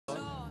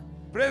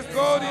Praise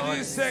God in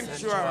his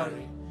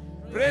sanctuary.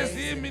 Praise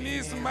him in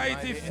his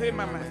mighty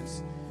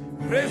firmament.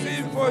 Praise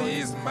him for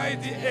his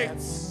mighty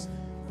acts.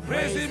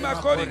 Praise him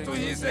according to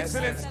his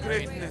excellent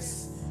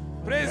greatness.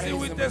 Praise him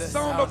with the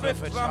sound of a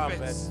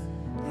trumpet.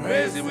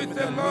 Praise him with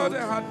the Lord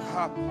and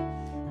harp.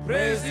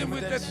 Praise him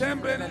with the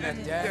timbrel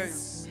and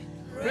dance.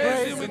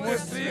 Praise him with the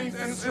strings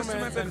and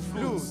instruments and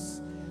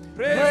flutes.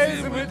 Praise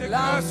him with the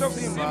clash of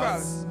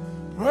cymbals.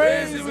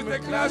 Praise him with the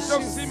clash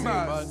of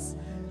cymbals.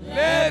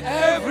 Let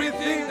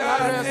everything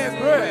that is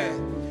breath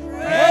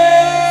praise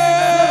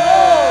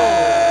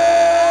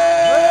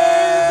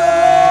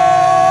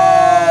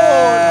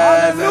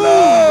the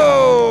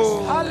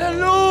Lord.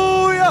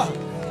 Hallelujah!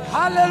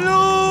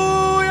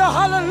 Hallelujah!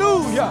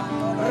 Hallelujah!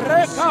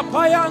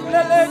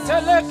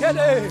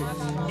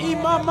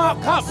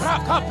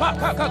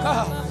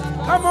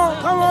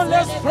 Come on,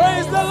 let's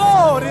praise the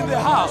Lord in the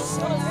house.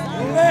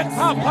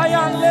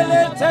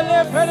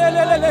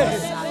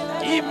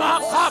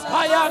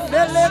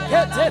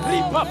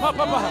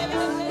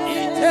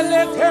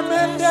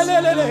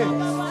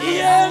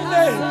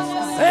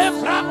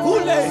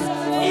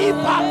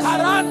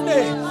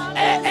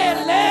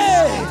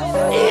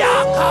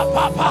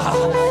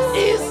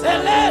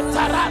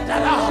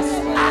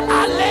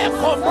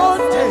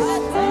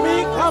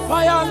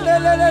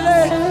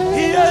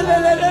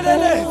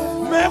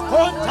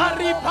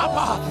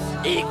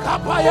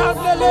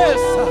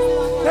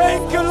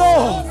 Thank you,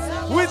 Lord.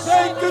 We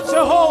thank you,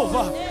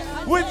 Jehovah.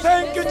 We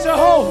thank you,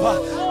 Jehovah,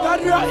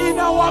 that you are in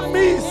our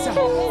midst.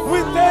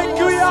 We thank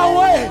you,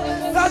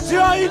 Yahweh, that you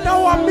are in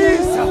our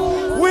midst.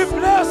 We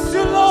bless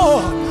you,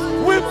 Lord.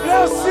 We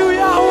bless you,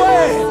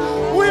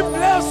 Yahweh. We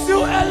bless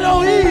you,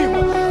 Elohim.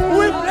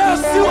 We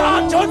bless you,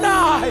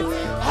 Adonai.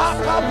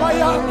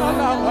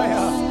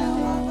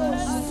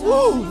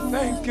 Woo,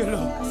 thank you,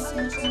 Lord.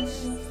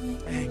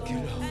 Thank you,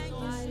 Lord.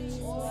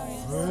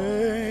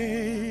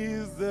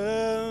 Praise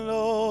the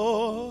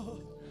Lord.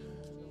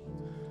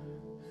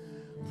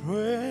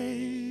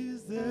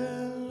 Praise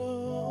the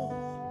Lord.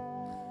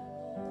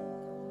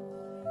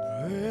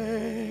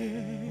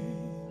 Praise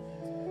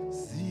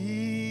ye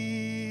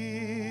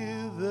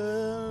the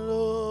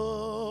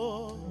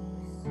Lord.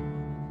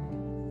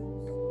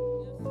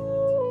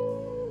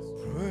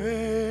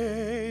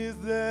 Praise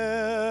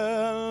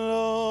the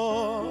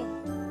Lord.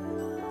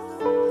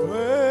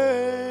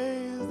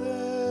 Praise the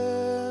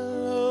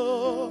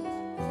Lord.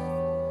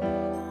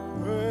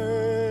 Praise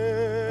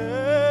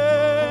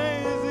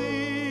ye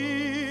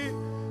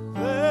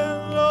the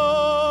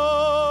Lord.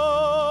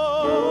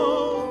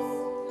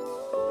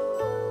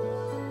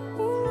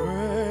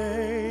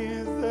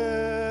 Praise the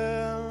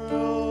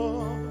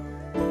Lord.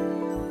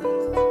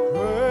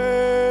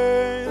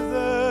 Praise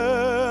the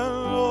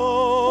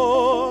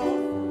Lord.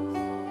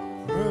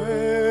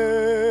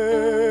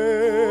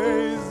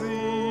 Praise ye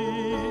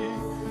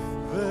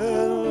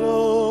the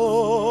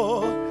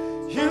Lord.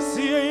 He's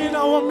here in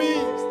our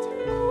midst.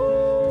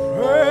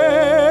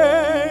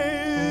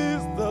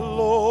 Praise the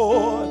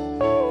Lord.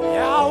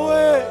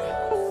 Yahweh.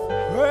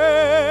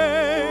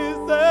 Praise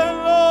the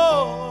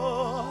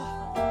Lord.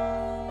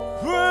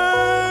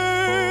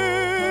 Praise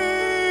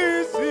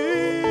ye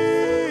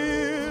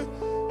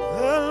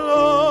the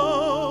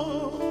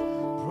Lord.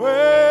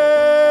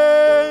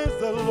 Praise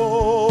the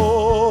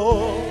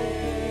Lord.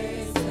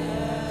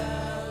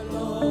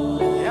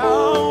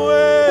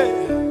 Yahweh.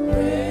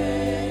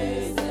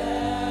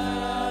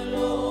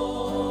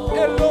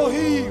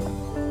 Elohim.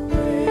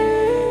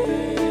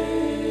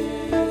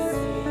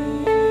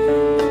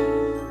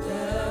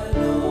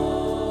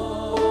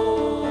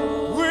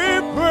 We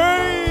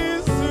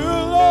praise you,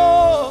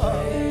 Lord.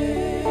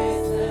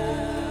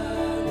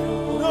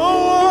 No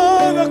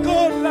other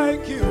God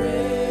like you.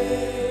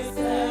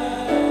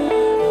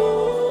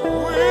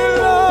 We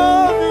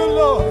love you,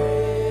 Lord.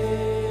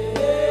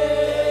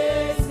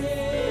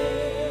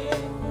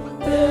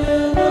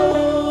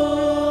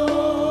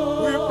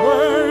 We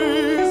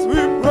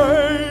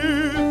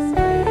praise.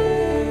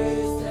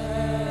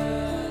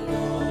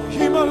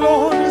 Him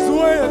alone is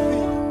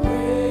worthy.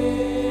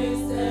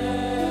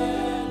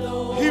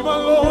 Him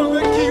alone,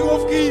 the King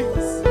of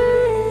Kings.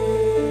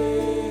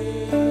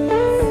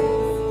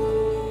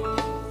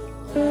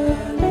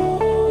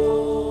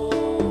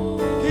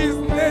 His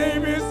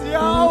name is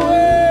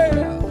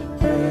Yahweh.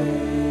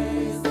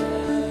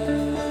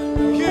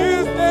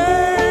 His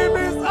name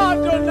is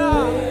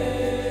Adonai.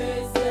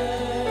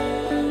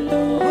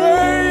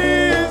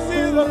 Praise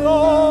ye the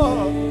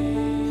Lord.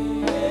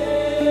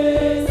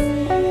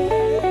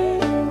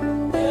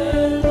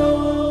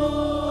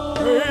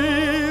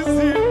 Praise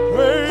him,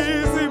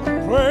 praise him,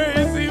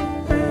 praise him,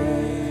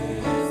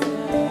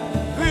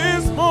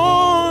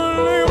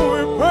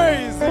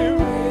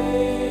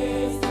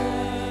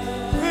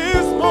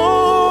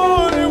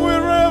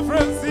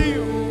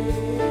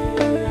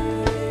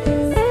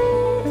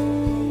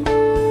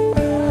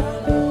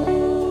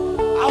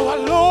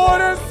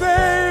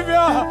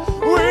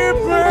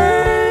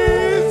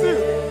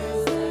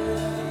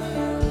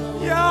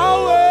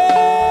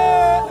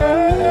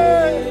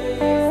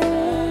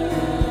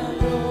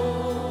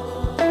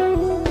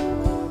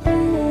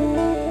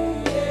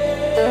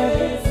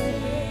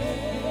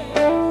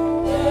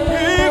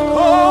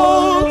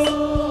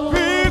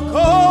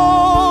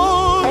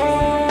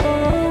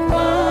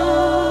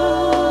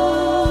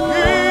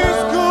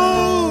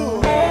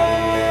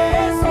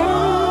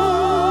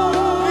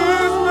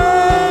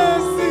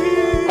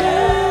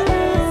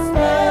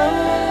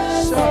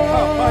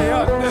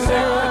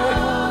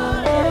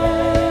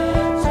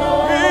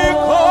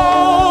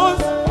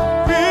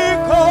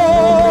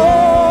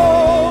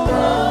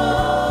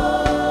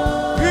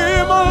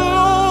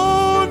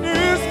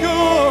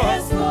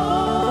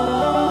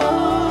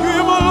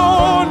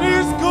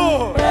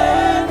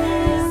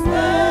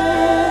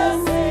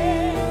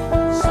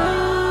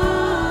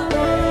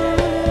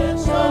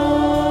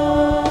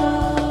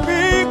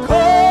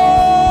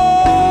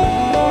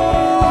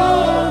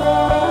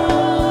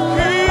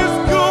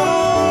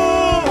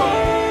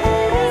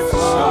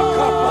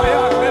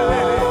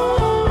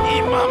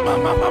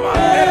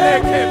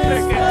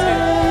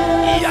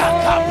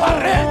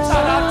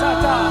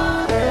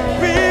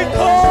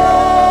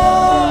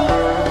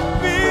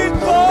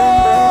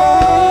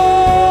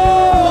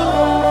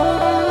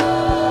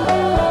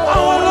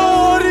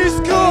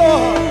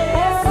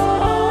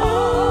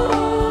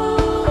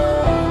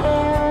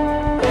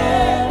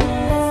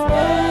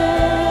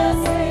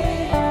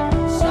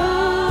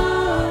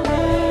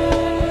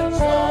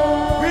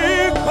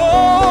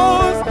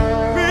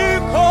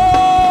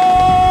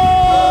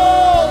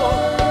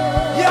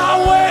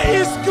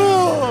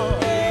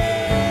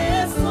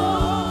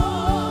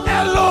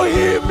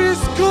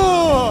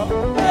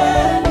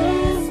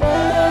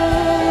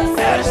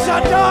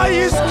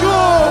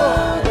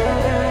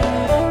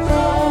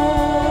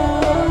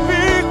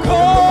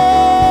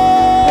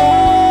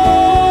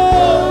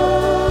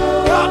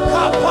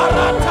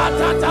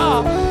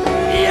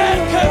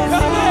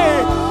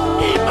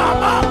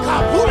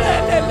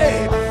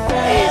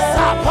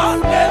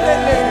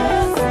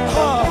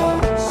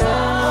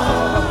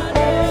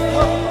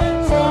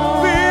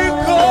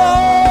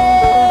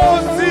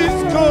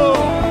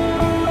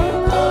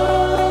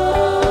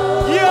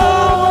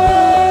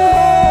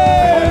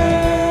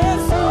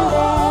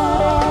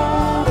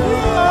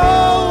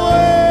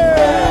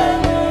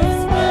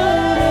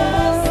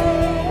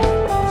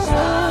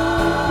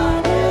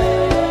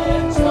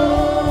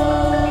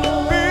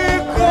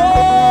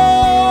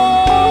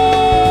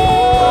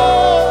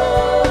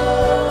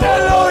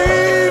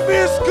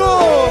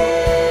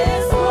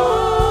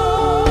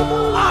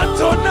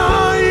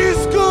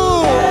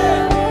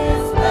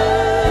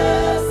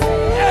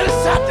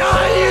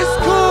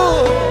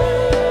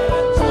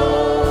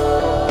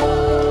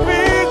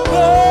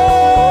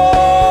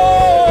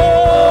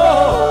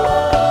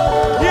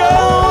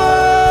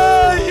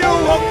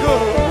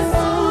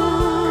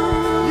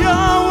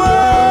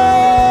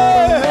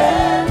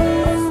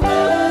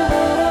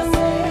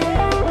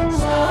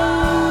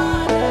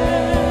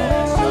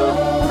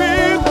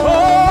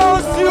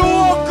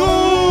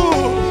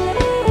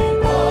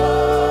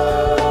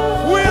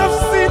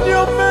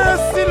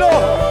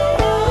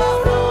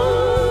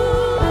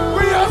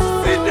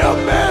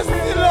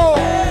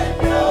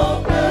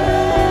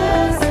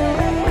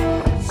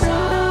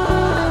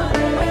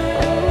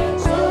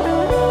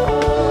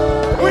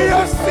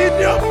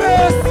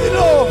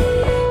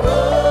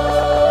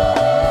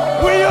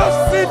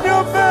 seen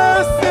your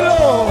mercy,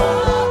 Lord.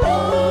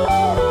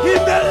 In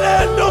the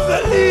land of the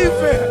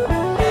living,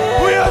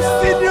 we have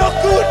seen your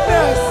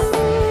goodness.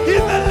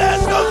 In the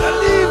land of the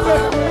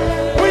living,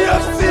 we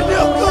have seen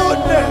your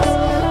goodness.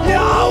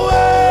 Yahweh.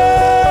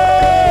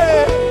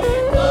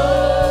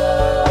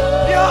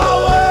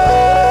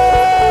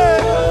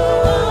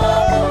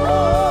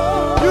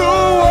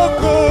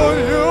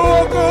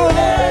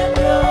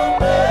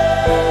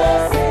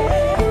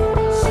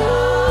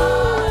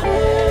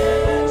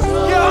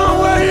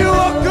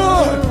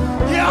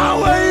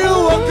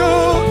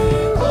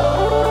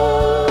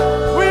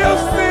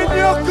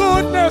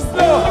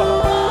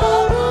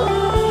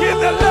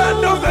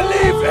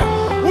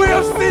 We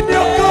have seen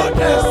your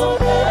goodness.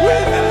 We're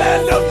in the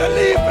land of the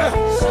living.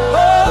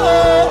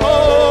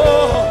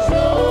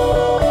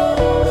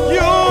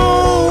 You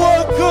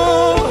are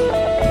good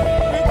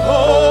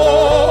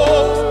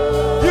because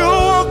you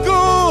are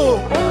good.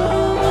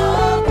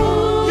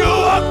 You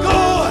are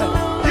good.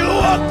 You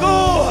are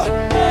good.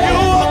 You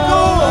are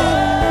good.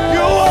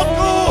 You are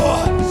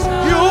good.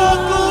 You are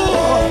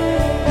good.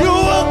 You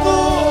are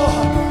good.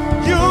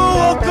 You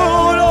are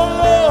good,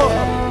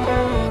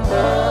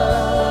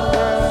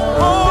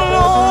 oh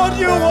Lord.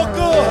 You are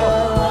good.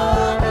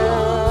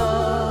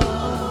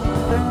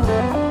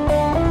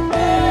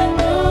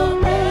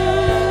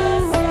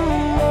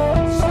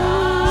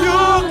 You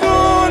are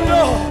good,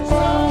 Lord.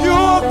 You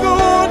are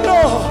good,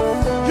 Lord.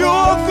 You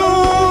are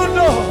good,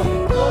 Lord.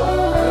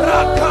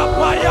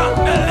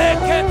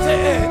 Rakapayandelekete.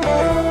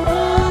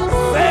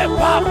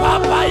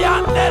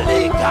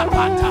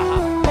 Sepapapayandelikapata.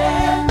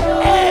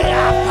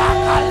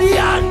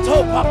 Eapakalianto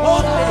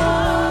papole.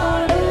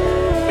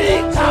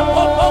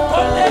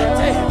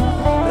 Mikapopokolete.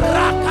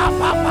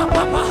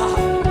 Rakapapapapa,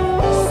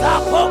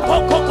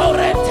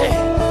 Sapokokorete,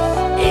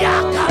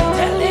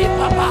 Iakateli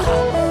papa,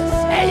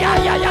 Eya,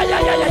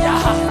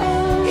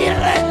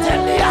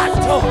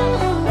 Ireteliato,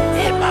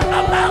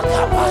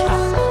 Imamamaka,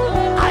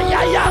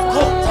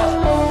 Ayayakota,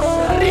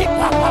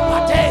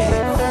 Ripapapate,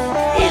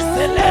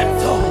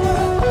 Iselento,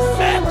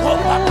 Meko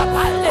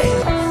papapale,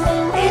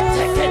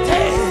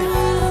 Itekete,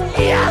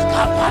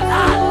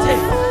 Iakapanate,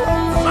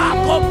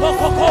 Mako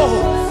Pokoko,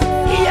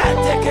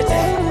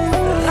 Iatekete.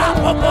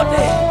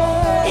 Rapopode,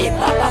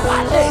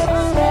 Ipapapale,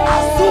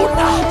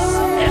 Azuna,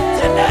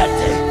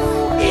 Entenete,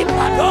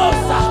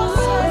 Ipadosa,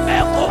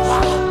 Mekopa,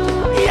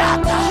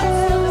 Iata,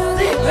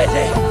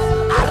 Zipede,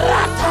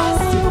 Arata,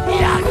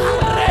 Iaka,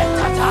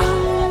 Retata.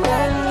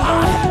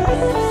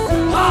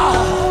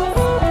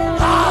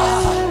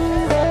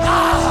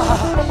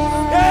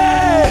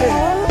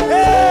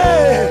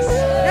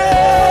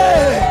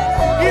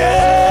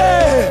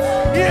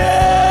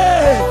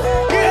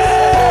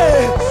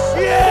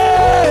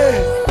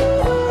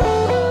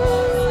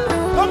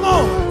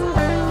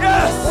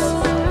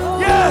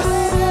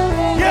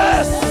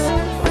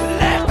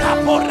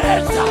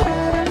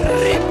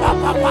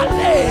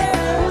 Papale,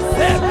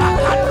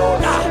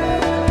 Sebakanuna,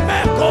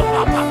 Meko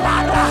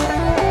Papara,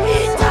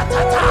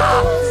 Itatata,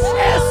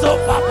 Eso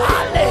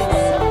Papale,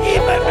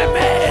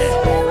 Ibeme,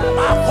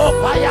 Mako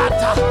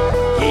Payata,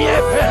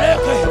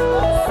 Iepeleke,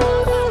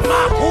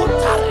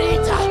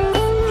 Makutarita,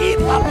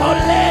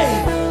 Ipapole,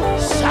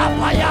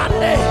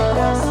 Shapayane.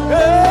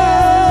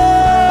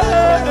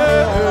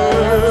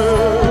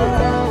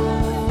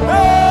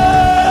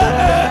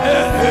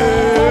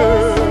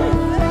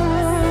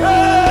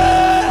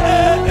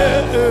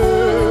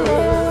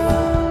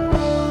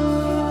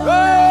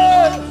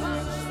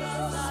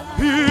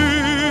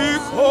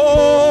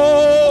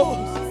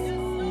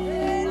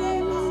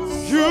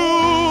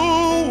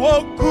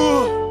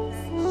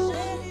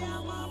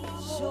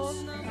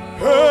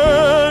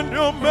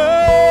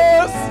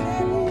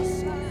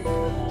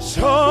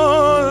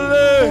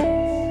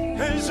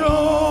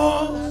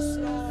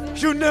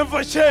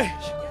 Never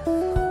change,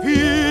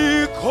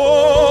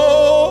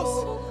 because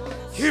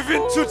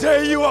even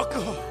today you are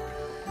good.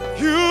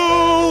 You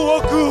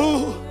are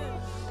good.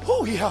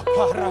 Oh yeah,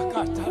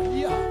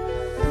 parakatalia.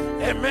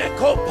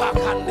 Emeko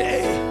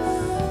pakande.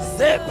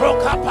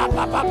 Zebroka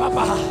papa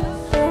papa.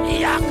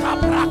 Yaka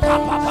braka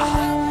papa.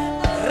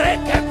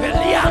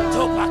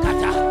 Rekepelianto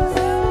pakata.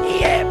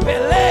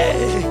 Iepele.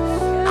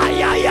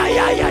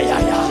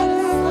 Ayayayayayaya.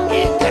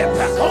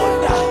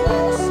 Ikepekonda.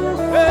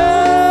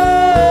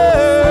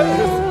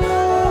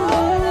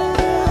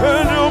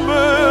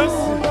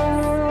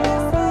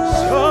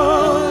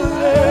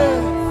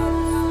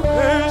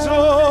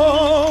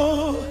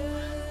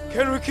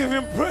 Give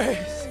him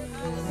praise.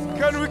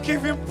 Can we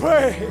give him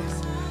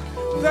praise?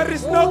 There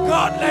is no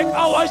God like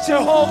our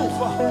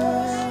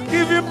Jehovah.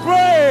 Give him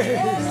praise.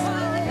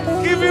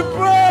 Give him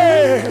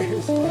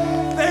praise.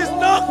 There is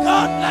no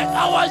God like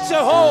our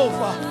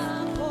Jehovah.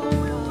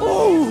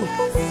 Ooh.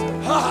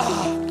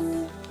 Ah.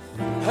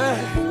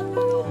 Hey.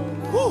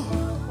 Ooh.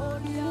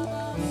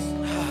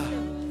 Ah.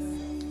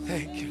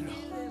 Thank you,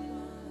 Lord.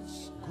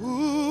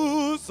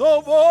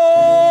 Kusobo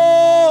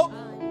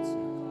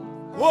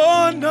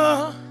wana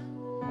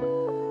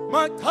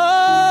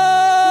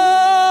makawe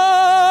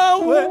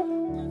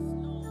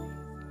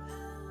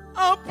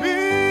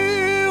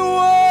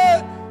apiwe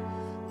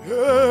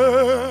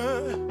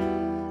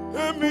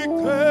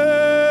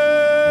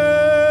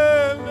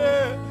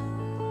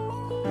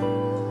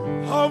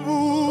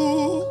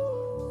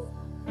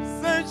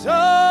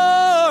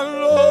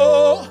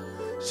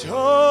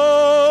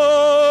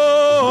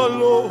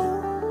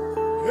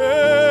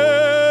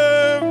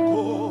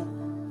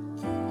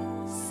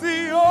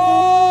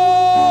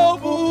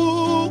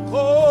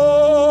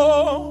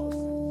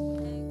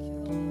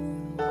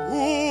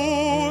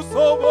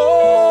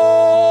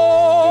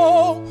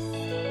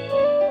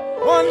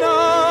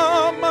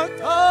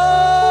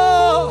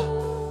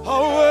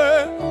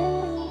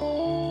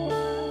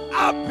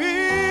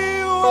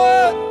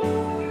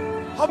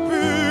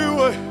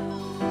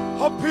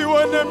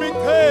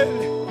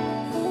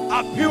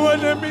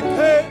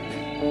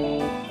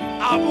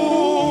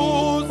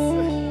Abuse.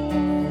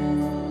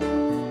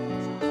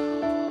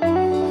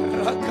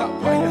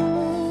 Rakapaya.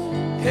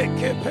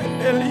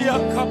 Hekepenelia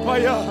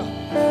kapaya.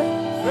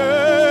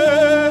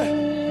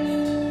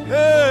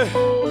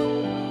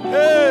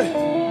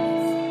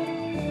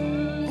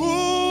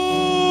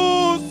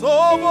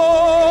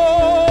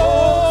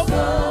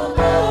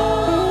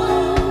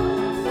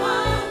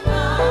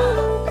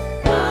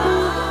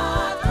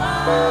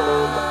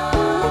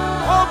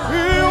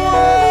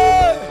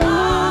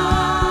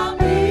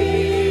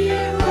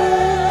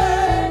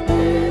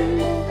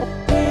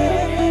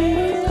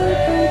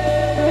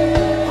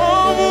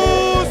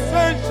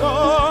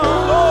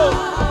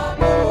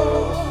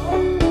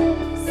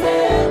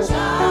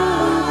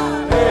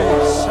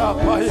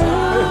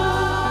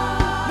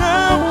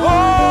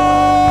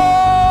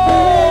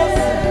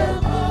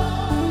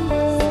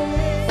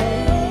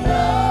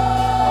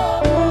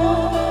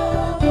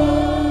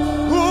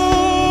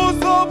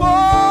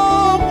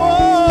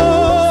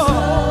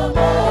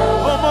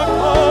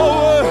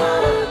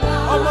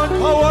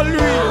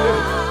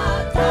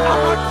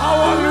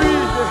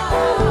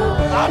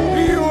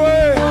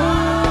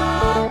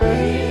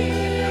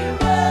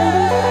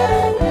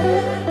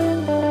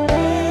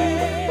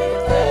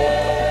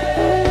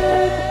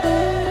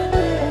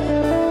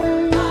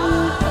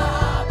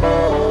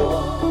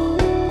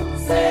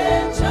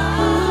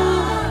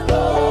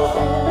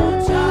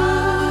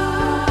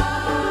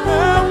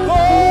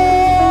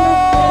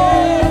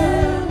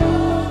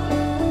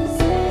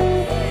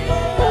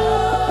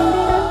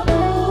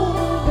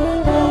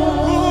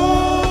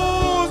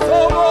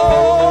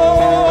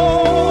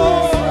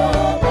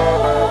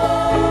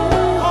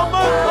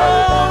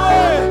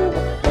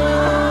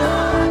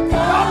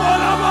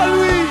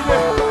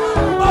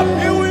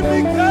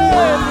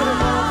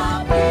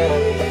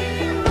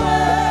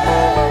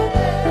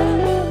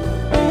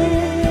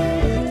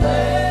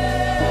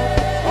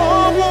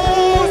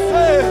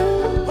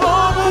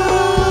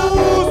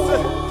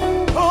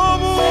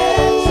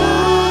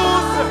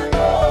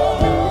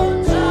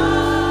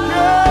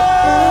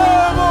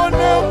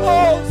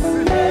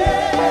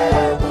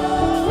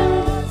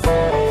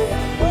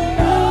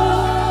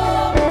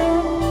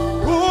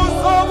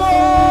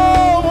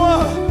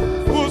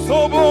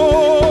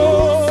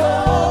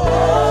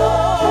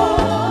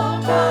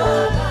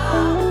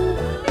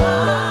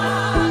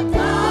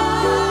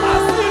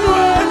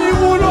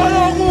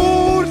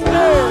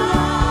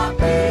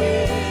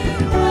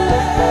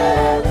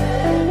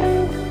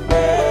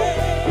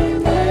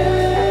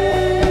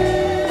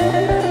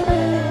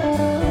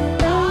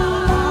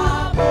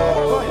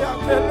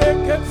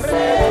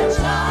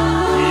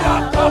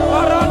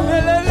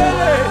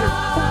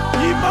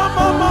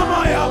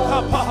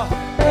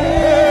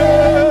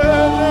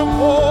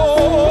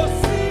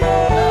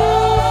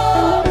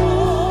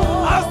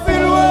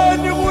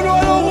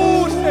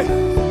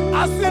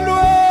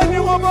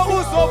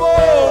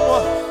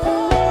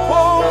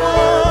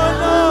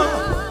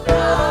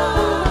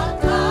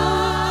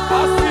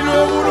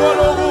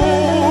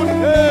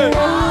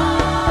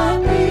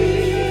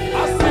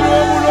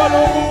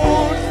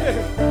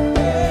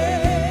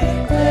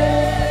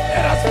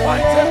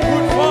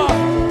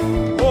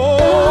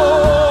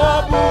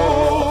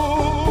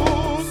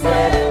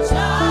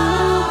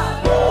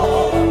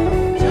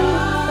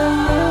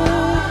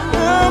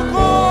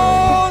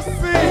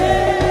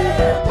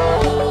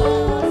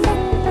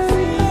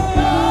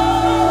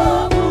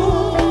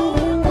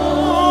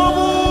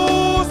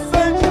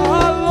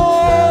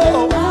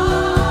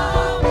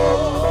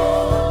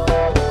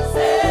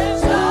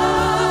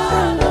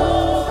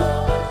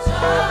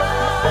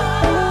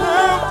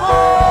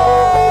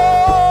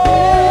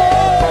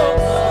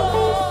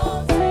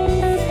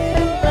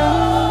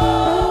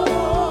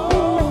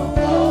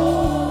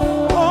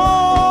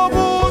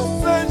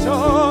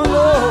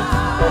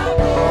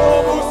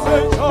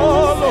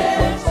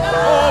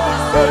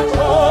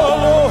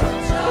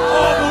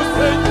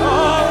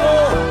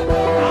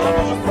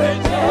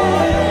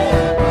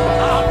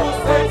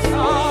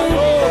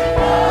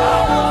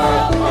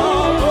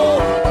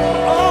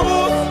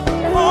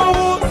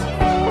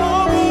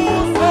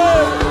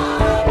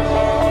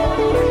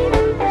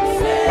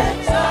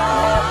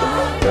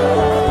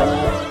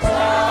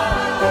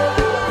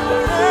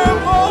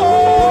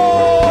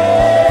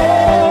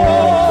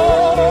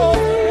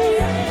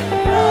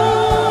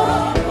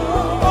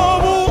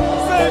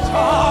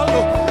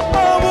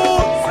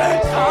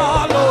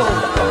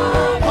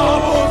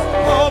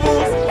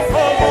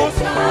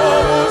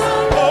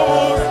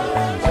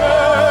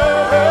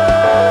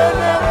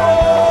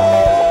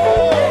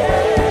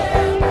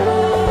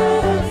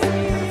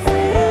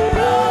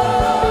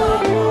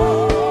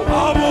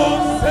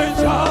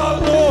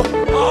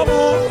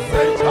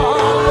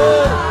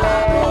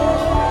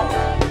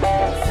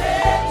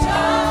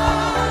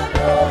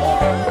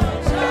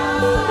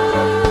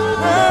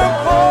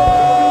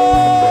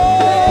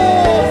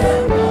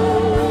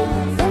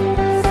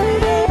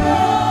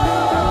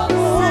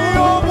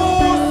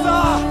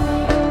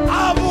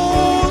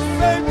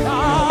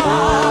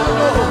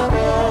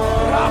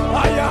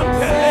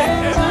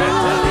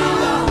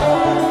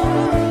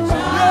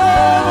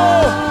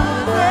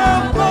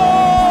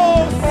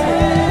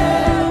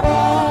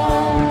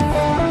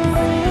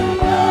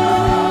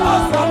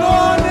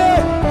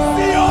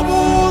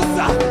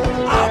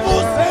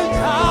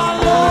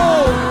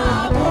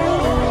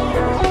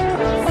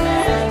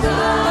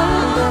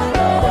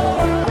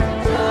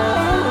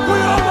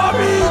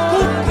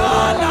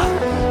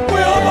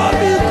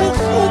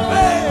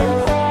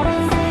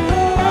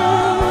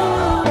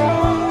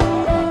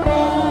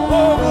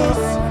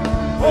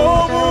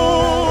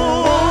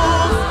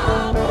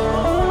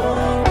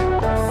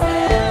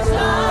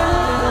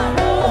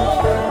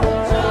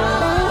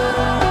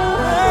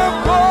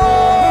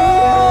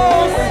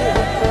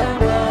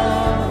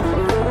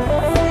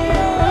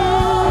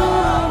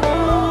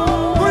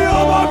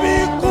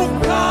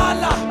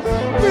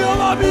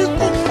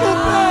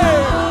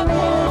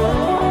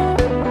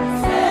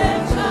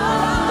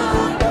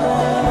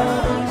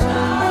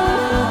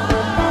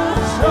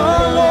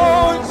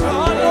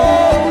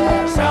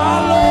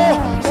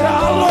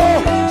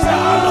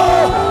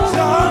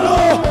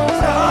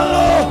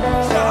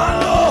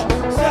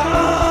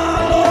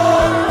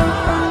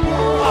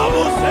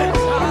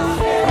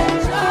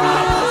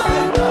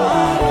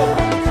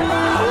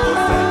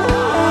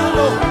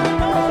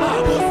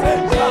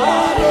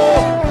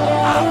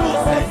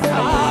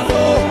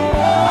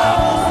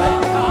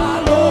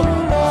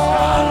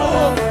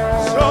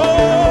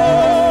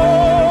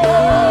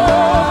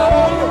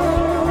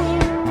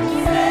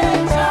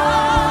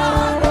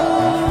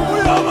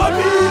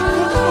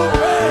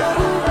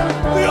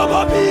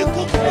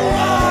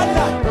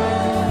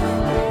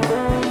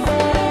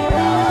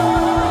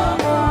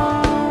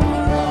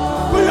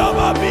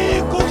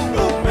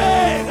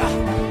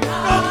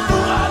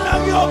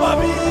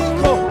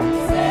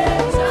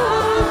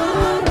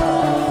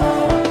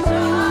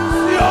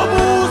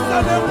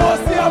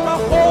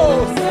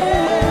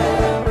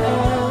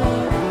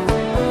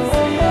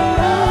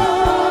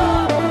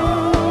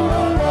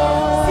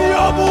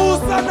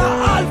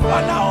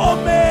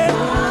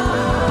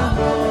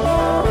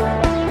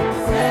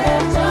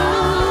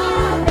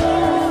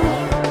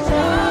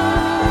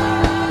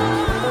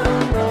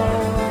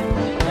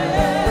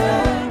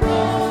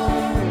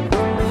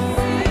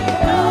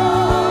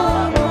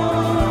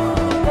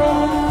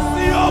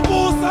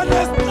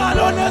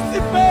 nesiqalo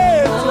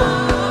nesiphetho.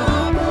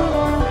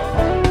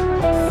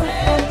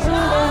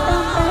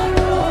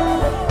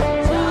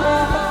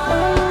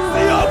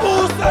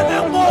 Siyobusa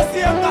nenkosi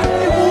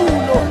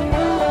yenkazimulo.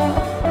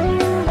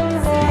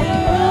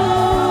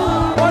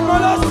 One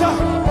more last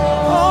time.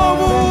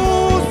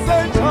 Abuse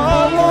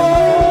njalo.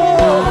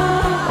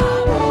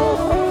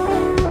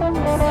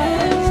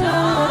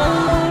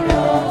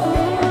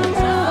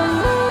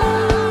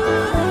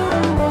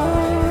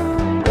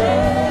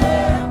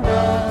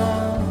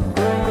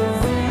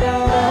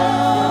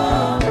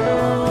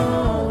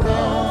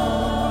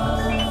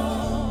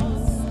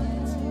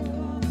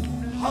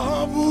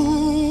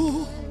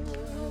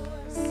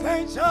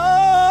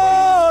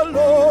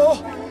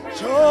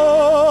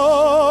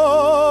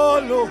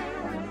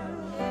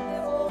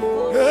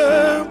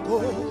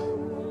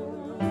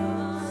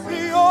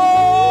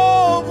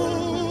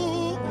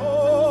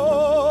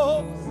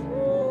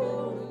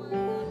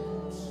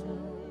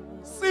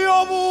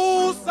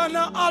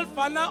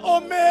 Alpha na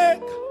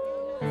Omega.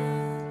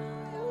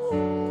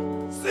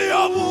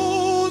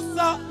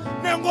 Siyobusa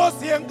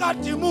nenkosi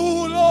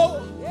yenkazimulo.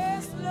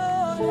 Yes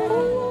Lord.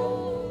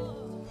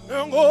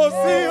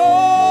 Nenkosi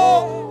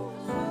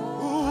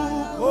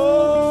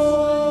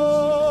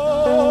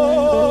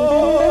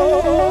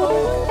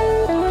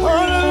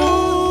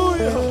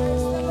Hallelujah.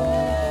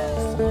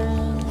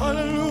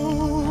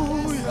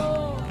 Hallelujah.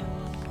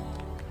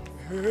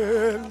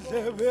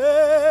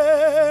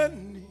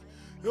 Endlebeni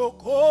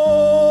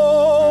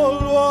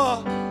yokholwa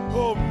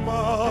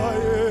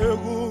omaye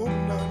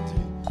kumnandi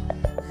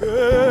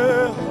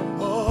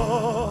ehamba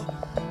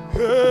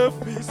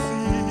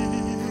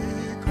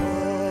efisika.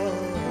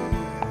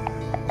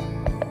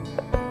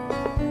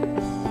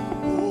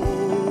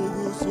 Oh,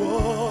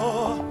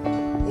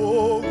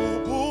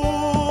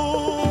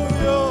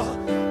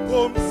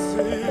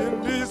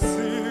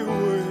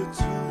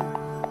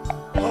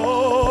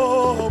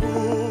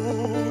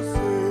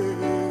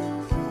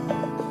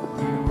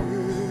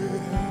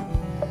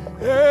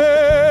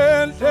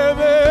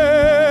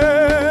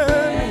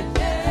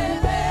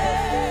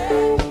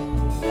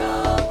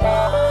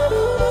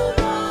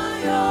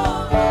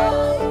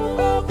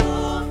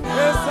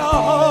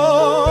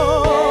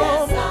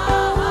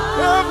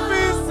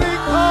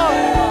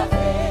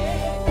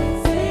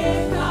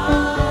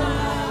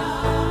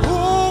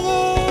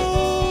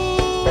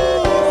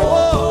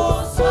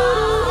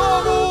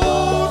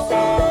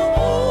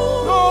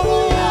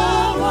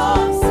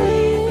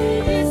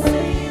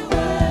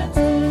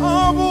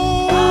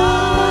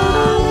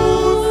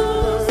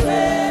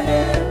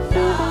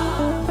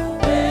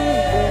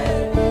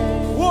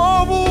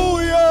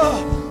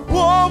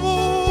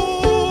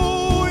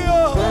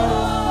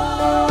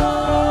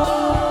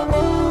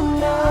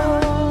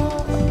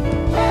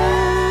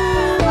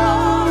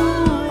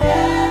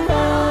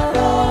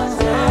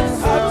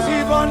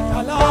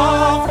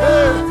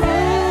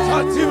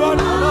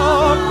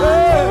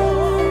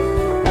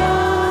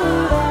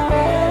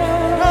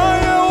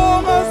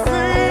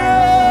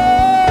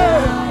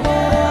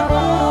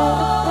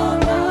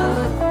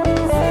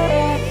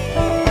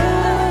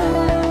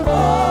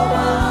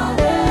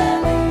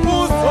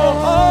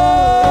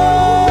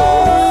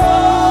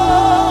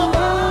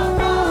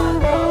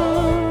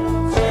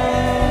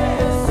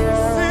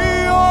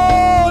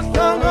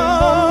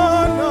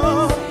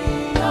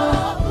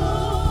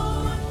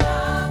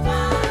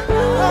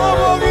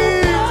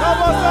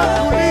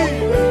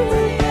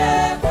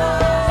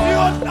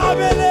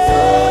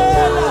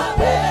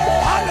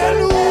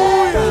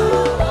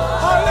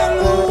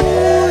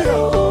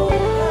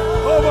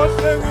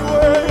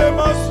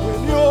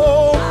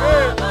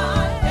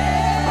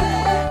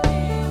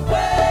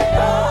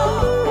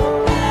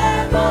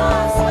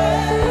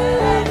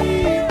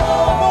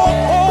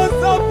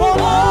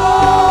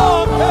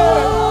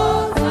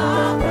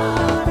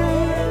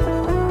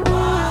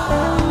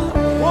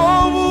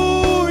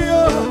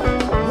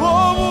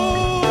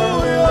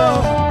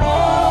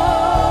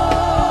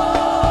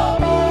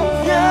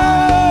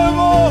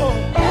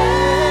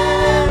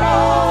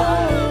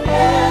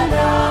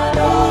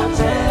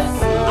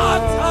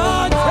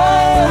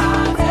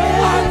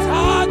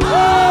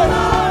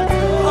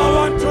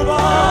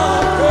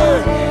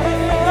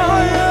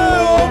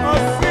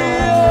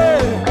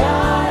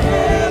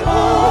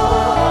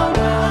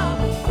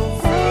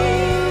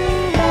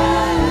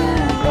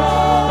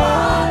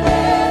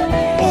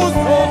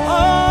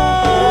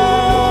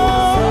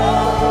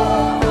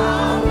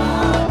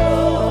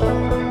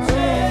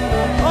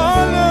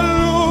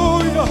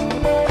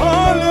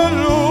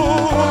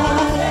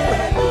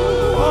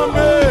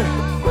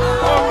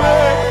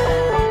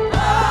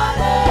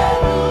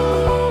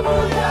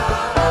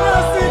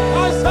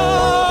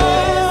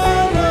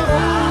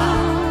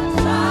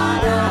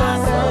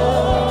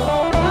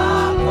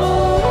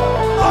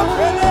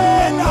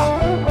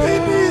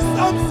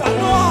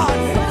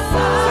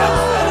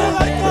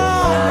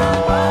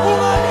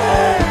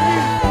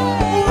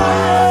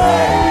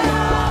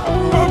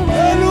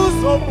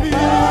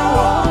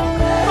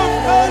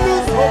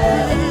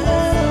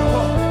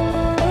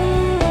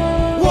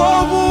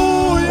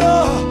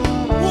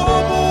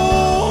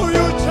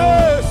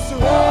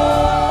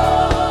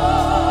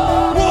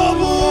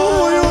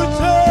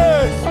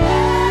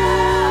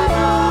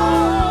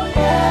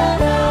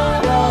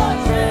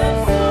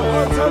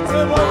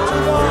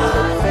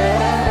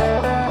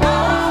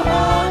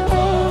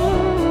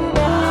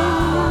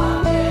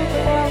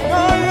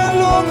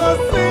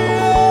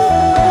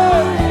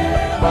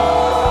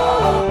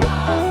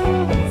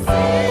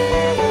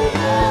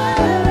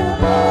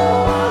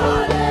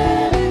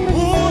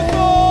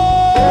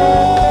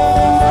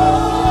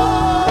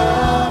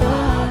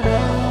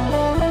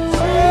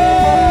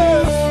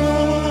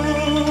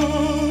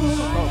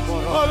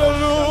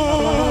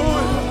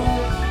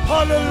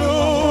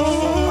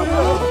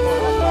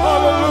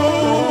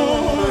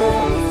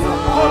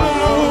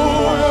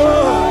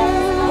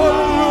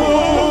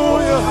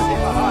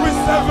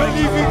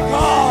 living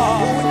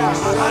God.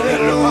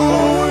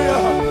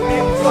 Hallelujah.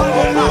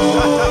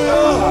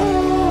 Hallelujah.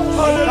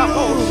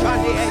 Hallelujah.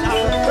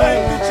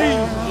 Thank you,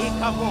 Jesus.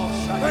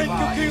 Thank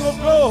you, King of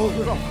Glory.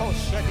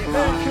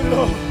 Thank you,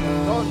 Lord.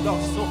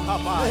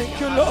 Thank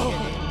you, Lord.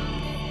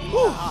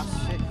 Whew.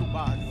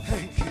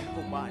 Thank you.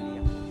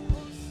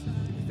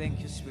 Thank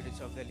you, Spirit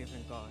of the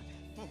living God.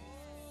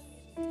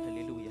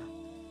 Hallelujah.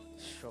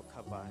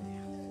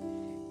 Shokabaya.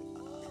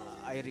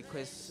 I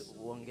request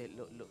Wonge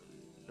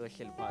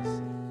Lochel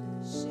Pass.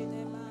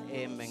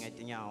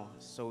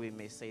 So we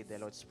may say the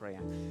Lord's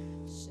Prayer.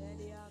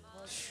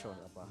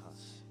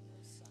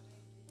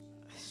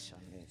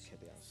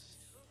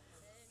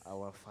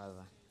 Our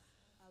Father,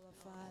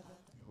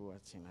 who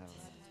art in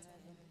heaven,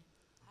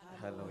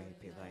 hallowed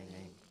be thy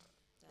name.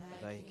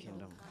 Thy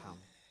kingdom come.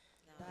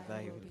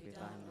 Thy will be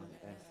done on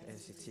earth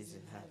as it is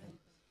in heaven.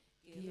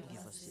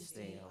 Give us this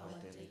day our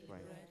daily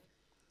bread,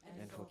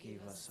 and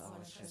forgive us our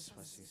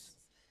trespasses,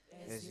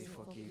 as we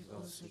forgive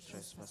those who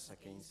trespass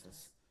against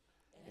us.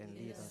 And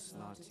lead us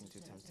not into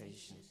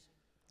temptation,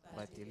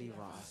 but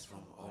deliver us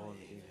from all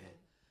evil.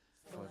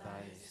 For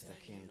thine is the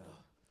kingdom,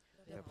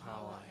 the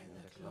power,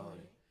 and the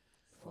glory,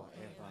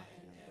 forever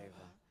and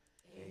ever.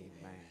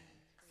 Amen.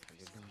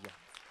 Hallelujah.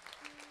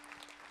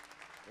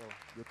 Oh,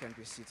 you can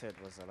be seated,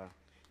 Rosala.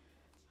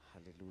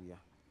 Hallelujah.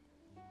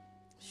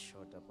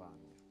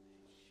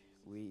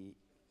 We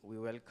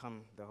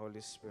welcome the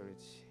Holy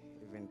Spirit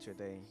even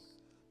today.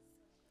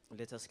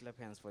 Let us clap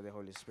hands for the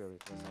Holy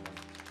Spirit.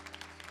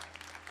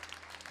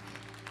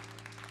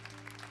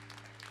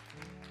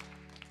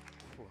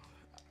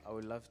 I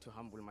would love to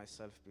humble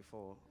myself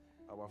before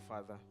our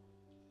Father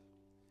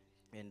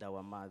and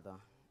our Mother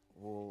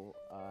who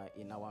are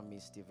in our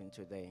midst even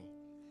today.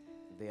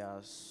 They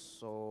are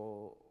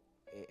so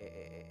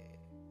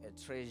a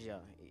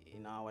treasure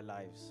in our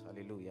lives.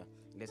 Hallelujah.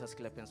 Let us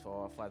clap hands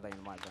for our Father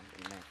and Mother.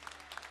 Amen.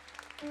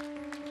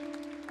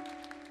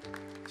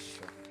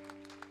 Sure.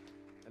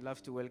 I'd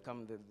love to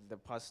welcome the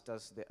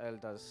pastors, the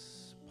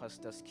elders,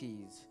 pastors'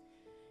 kids,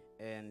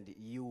 and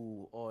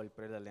you all,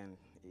 brethren,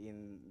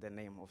 in the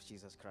name of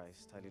Jesus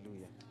Christ.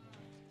 Hallelujah.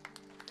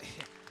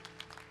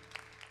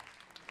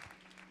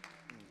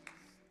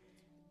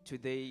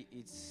 Today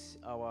it's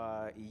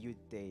our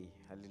youth day.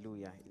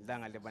 Hallelujah.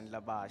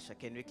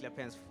 Can we clap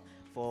hands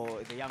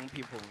for the young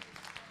people?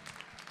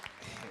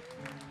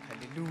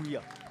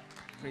 Hallelujah.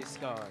 Praise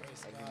God.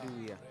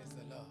 Hallelujah.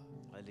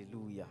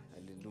 Hallelujah.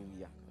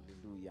 Hallelujah.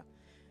 Hallelujah.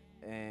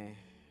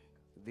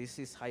 This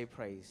is high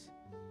praise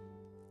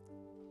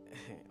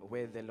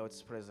where the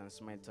Lord's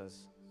presence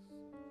matters.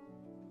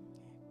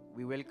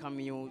 We welcome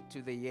you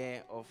to the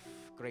year of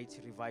great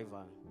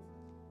revival.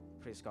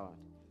 Praise God.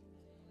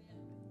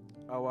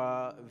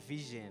 Our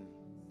vision,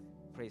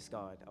 praise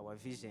God, our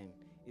vision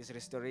is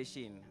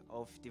restoration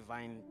of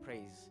divine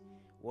praise,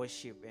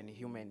 worship, and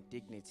human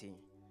dignity.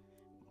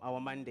 Our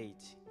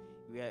mandate,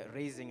 we are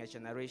raising a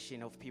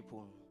generation of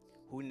people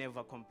who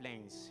never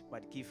complains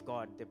but give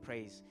God the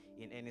praise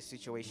in any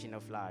situation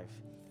of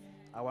life.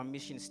 Our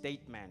mission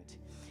statement,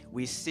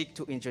 we seek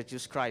to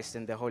introduce Christ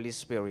and the Holy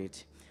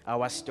Spirit.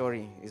 Our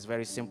story is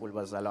very simple,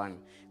 Bazalan.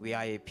 We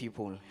are a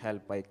people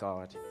helped by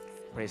God.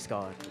 Praise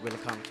God.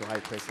 Welcome to High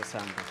Praise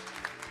Assembly.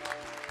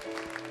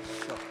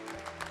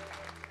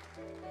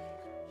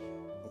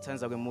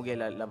 Ngitanza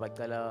kwemukela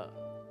labacala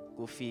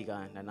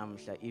kufika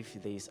nanamhla,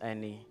 if there is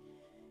any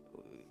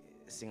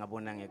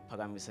singabona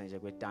ngekuphakamisa nje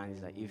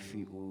kwetandla, if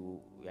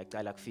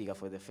uyaqala kufika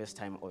for the first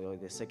time or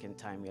the second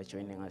time you are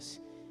joining us,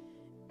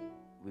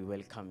 we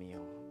welcome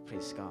you.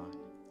 Praise God.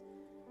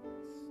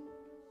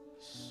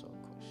 So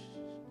gosh.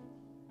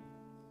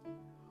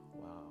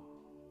 Wow.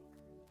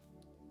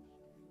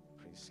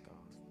 Praise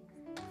God.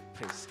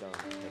 Praise God.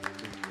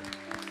 Hallelujah.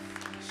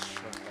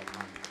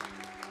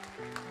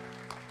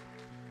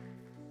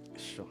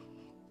 Sure.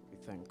 We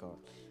thank God.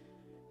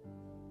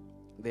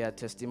 There are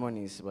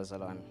testimonies,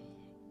 Bazalan.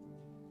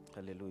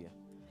 Hallelujah.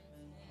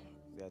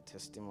 There are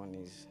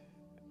testimonies.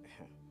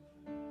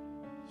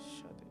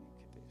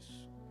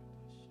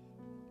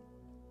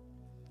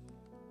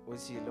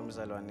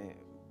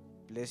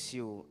 Bless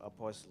you,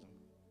 Apostle.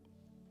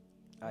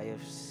 I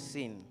have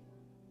seen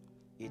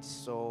it's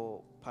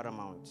so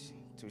paramount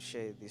to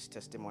share this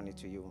testimony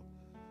to you.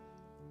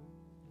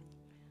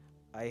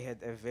 I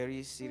had a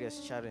very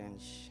serious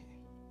challenge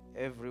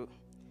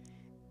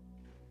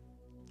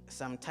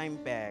some time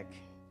back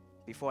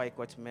before I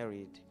got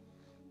married,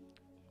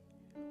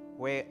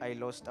 where I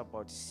lost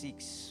about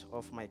 6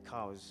 of my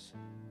cows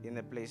in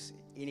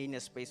a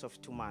space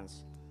of 2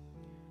 months,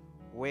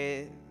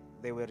 where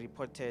they were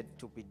reported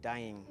to be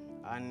dying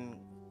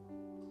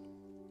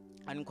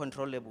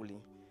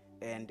uncontrollably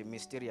and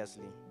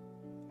mysteriously.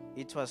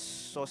 It was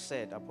so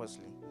sad,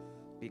 Apostle,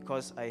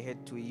 because I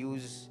had to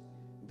use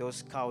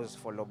those cows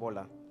for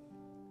lobola.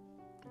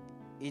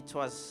 It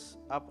was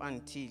up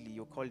until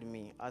you called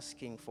me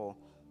asking for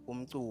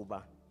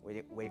umcuba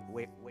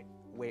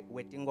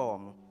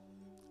wetingomo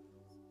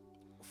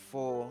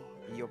for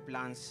your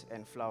plants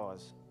and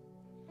flowers.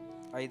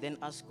 I then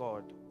asked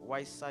God,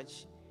 why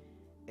such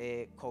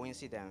a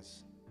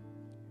coincidence?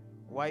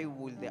 why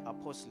would the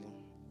apostle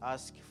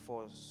ask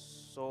for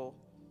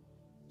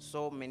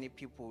so many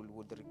people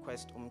would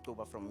request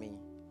umcuba from me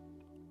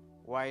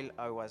while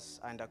I was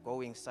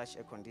undergoing such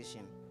a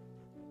condition?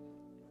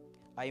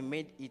 I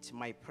made it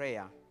my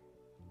prayer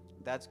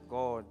that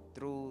God,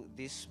 through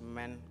this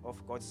man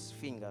of God's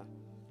finger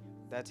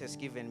that has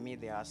given me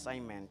the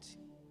assignment,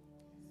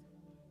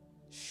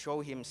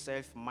 show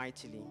himself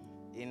mightily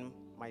in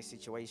my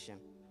situation.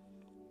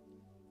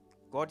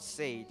 God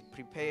said,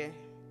 prepare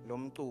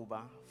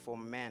lomcuba for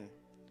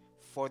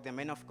the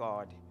man of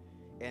God.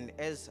 And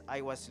as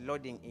I was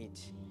loading it,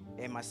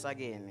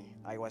 emasageni,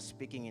 I was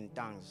speaking in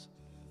tongues.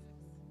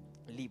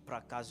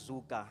 Lipra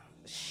kazuka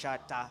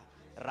shata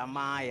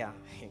ramaya.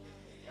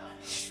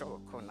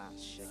 Shokona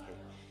sheke.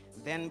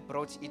 Then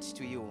brought it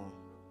to you.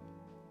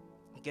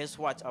 Guess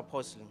what,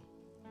 Apostle?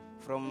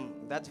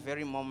 From that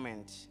very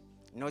moment,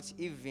 not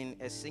even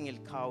a single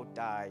cow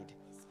died.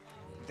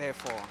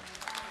 Therefore,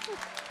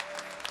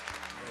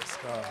 Praise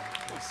God.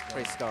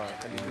 praise God.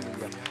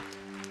 Hallelujah.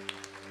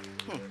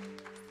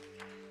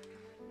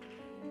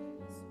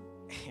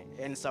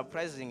 And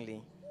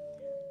surprisingly,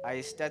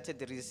 I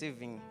started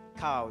receiving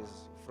cows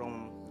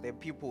from the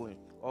people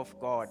of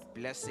God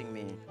blessing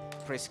me.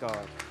 Praise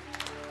God.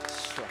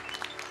 Sure.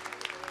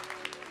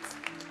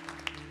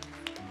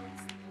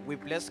 We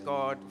bless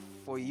God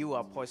for you,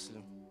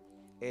 Apostle,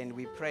 and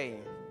we pray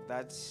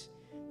that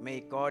may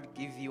God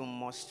give you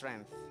more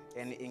strength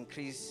and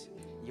increase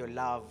your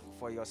love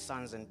for your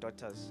sons and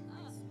daughters.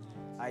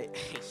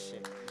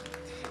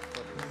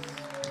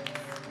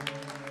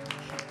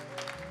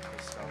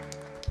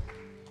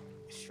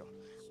 Sure.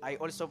 I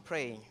also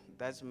pray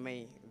that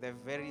may the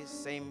very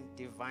same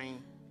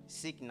divine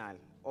signal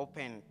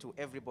open to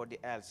everybody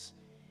else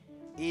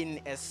in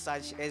as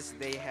such as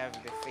they have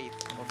the faith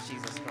of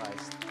Jesus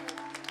Christ.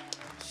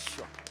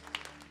 Sure.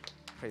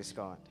 Praise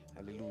God.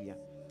 Hallelujah.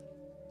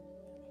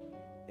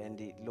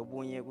 And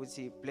lobunye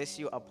kuthi bless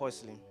you,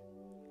 Apostle,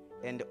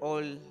 and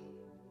all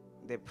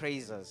the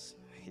praisers.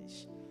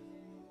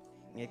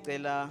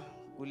 Ngicela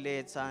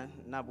kuletha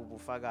nabu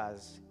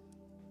bufakazi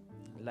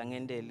la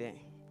ngendele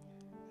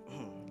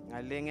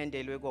ngale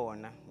ngendelwe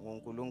kona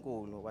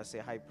ngoNkulunkulu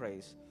wase High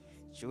Praise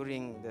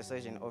during the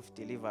session of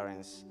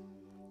deliverance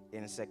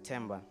in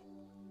September.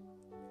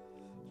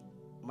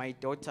 My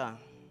daughter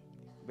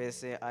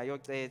bese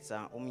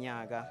ayocetha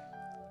umnyaka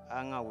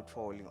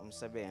angawutholi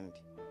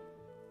umsebenzi.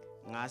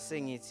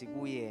 Ngase ngithi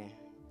kuye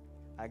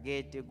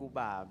akete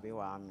kubabe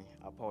wami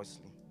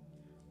Apostle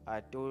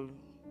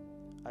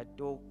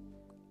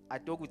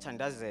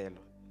atokuthandazela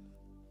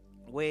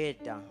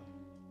weda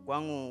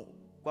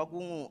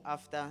kwakungu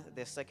after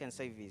the second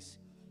service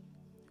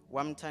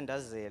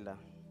wamthandazela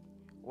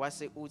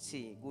wase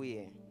uthi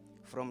kuye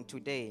from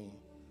today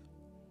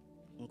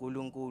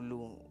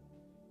uNkulunkulu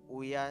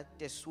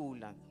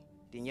uyatesula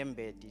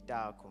tinyembeti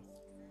takho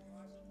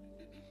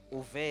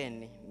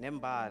uveni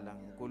nembala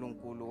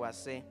uNkulunkulu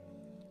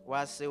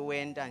wase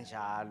wenda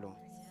njalo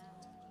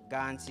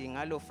kanti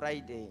ngalo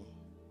Friday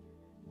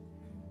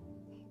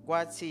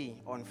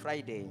kwathi on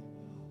Friday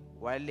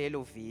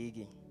walelo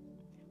viki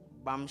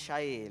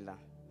bamshayela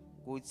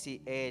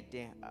kuthi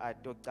ede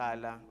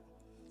atocala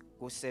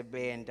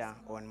kusebenta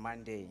on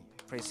Monday.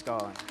 Praise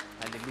God.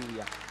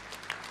 Hallelujah.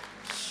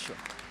 Sure.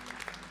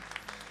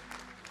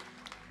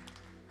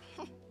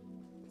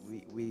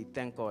 We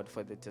thank God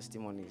for the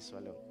testimonies.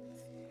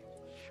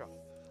 Sure.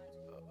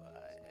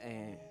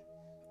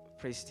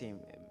 Praise team.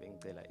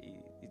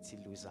 It's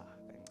loser.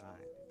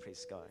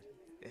 Praise God.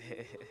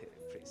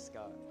 Praise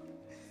God.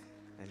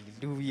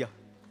 Hallelujah.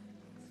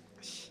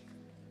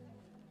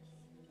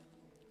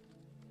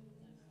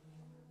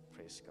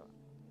 Praise God.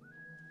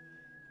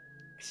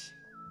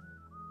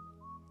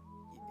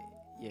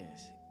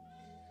 Yes.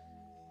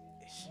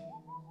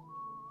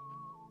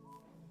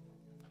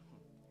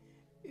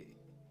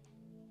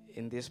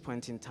 In this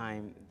point in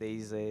time, there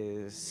is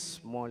a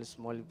small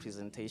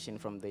presentation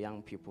from the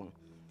young people.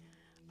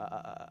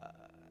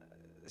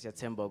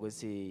 September,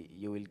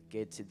 you will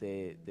get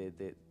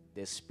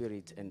the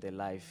spirit and the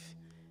life.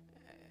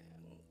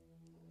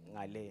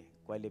 Ngale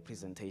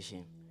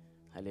presentation.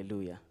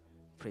 Hallelujah.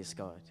 Praise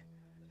God.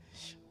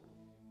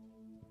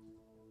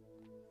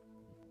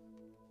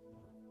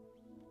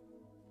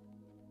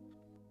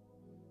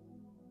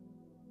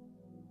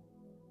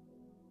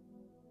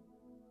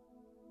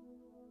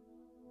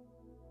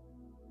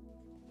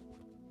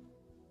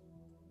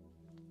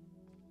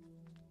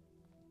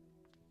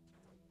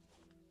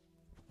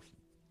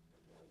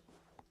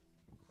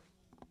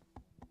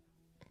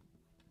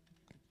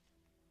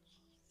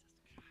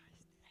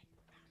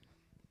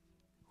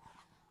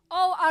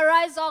 Oh,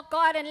 arise, O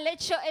God, and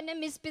let your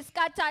enemies be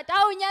scattered.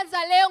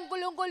 Awunyenza leyo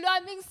uNkulunkulu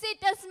wami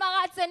ngisite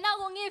simakathe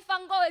nakungifa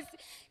Nkosi.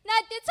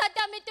 Nathi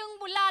thatha mithi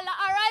ngibulala.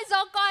 Arise,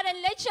 O God,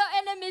 and let your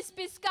enemies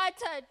be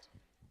scattered.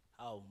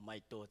 Oh,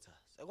 my daughter.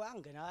 So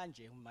kwangena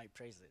kanje my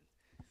present.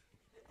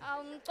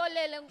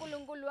 Ngixolele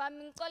uNkulunkulu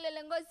wami,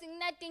 ngixolele Nkosi,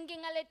 nginathi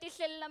inkinga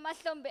letihleli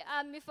lamahlombe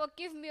ami.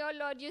 Forgive me, O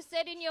Lord. You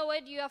said in your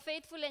word you are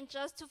faithful and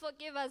just to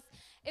forgive us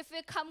if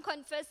we come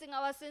confessing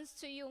our sins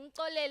to you.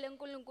 Ngixolele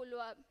uNkulunkulu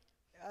wami.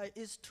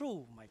 It's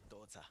true, my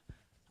daughter.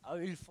 I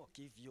will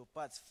forgive you.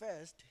 But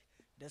first,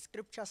 the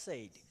scripture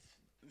said,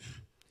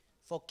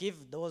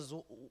 forgive those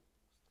who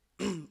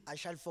I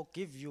shall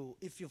forgive you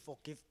if you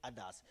forgive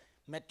others.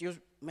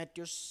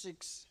 Matthew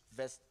 6,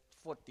 verse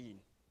 14.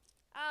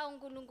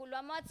 uNkulunkulu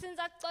wami wathi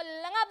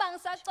ngizakuxolela ngaba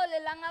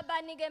ngisaxolela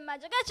ngabani ke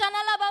manje ke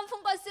jana laba mfu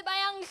Nkosi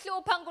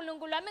bayangihlupha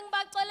uNkulunkulu wami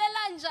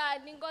ngibaxolela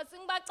njani Nkosi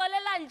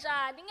ngibaxolela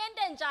njani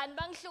ngente njani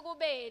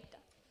bangihlukubeda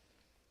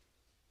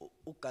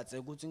Ugatse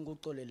ukuthi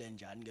ngikuxolele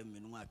njani ke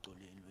mina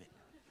ungaxoleli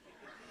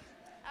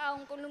wena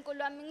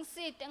uNkulunkulu wami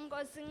ngiside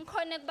Nkosi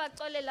ngikhone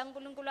kubaxolela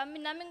uNkulunkulu wami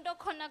nami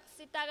ngitokhona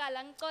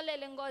kusitakala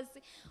ngixolele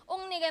Nkosi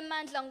unginike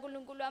amandla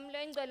uNkulunkulu wami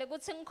lo ingcwele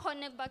ukuthi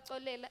ngikhone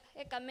kubaxolela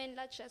egameni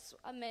la Jesu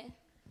amen.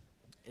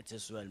 It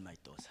is well, my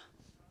daughter.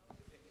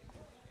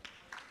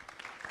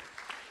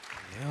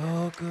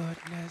 Your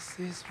goodness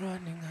is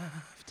running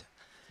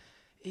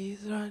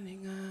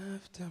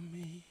after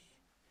me.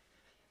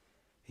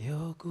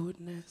 Your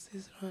goodness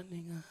is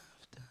running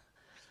after.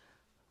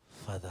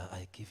 Father,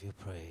 I give you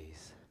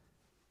praise.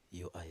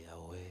 You are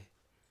Yahweh.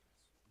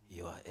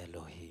 You are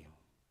Elohim.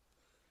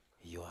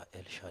 You are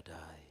El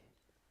Shaddai.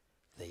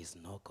 There is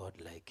no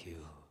God like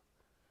you.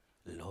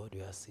 Lord,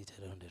 you are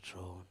seated on the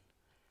throne.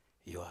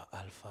 You are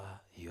Alpha,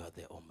 you are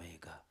the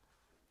Omega,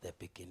 the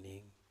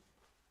beginning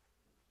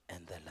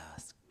and the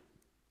last.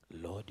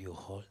 Lord, you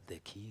hold the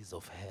keys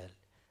of hell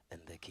and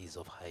the keys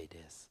of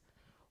Hades.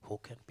 Who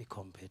can be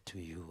compared to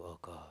you, O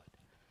God?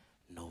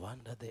 No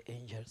wonder the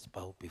angels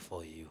bow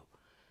before you.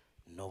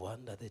 No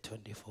wonder the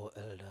 24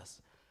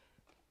 elders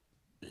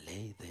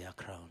lay their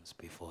crowns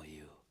before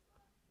you.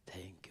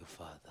 Thank you,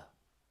 Father.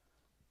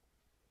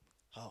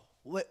 Oh,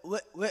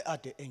 where are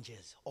the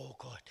angels? Oh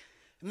God.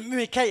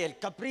 Michael,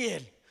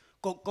 Gabriel.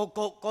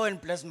 Go and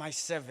bless my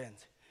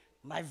servant,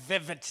 my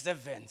vivid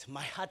servant.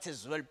 My heart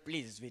is well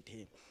pleased with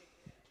him.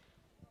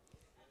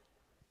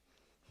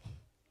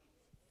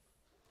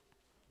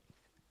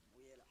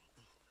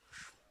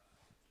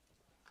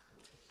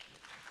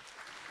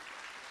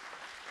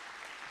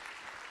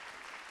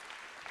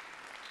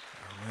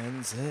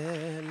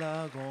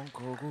 Ungenzela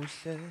konke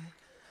okuhle.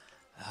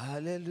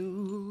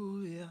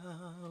 Hallelujah.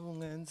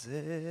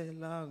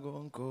 Ungenzela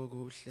konke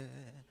okuhle.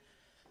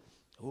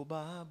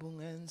 Ubaba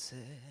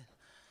ungenzela.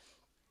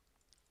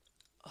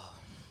 Oh,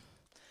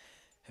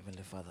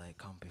 Heavenly Father, I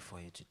come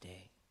before you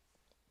today.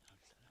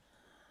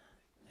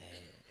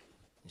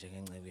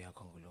 Njengengcebo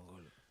yakho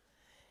uNkulunkulu.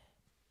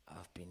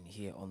 I've been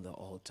here on the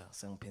altar.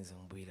 Sengiphenze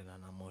ngibuyile la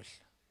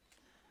namuhla.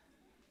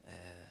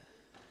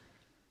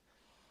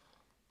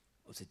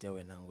 Usithi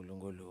wena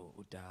uNkulunkulu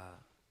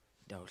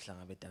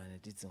udawuhlangabezana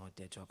netidzingo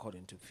tethu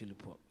according to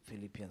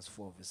Philippians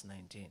 4 verse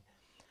 19.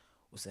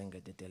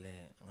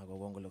 Usengetetele ngako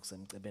konke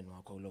lokusemcebeni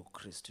wakho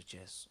lokuKristu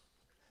Jesu.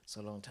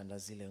 Solo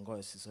ngithandazile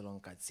Nkosi solo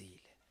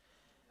ngigadzile.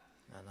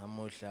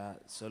 Namuhla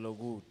solo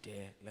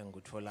kude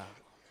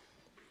lengikutholako.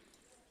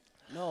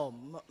 No,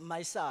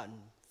 my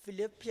son,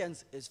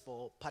 Philippians is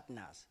for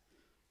partners.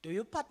 Do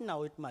you partner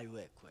with my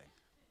work?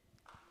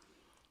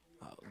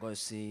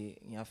 Nkosi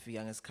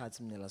ngiyafika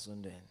ngesikhathi mina la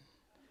sondweni.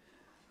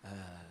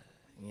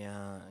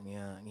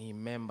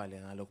 Ngiyimember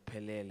le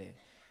ngalokuphelele.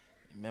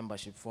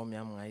 Membership form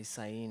yami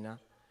ngayisayina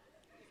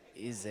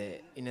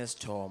ize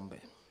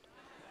inesithombe.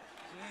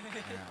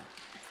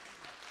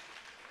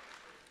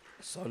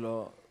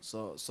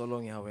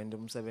 Solo ngiyawenda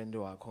umsebenzi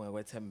wakho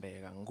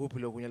ngekwethembeka. Ngikuphi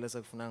lokunye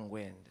lesekufuna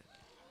ngikwende?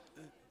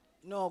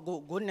 No,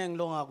 kunengi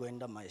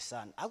longakwenda my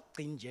son.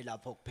 Akugcini nje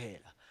lapho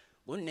kuphela.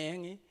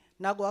 Kunengi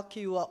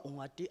nakwakhiwa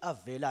ungati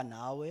avela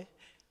nawe.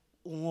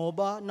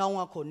 Ngoba na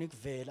ungakhona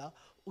ikuvela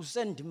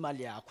usenda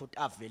imali yakho uthi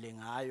avele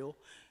ngayo.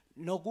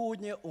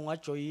 Nokunye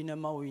ungajoyina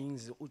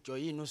ama-wings,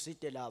 ujoyina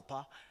usite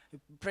lapha.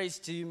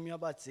 Praise team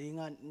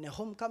yabadzinga ne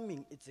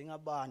homecoming idzinga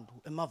abantu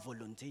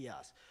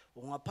ema-volunteers.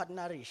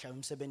 Ungapartnerisha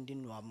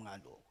emsebentini wami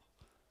ngaloko.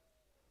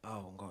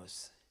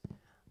 Nkosi.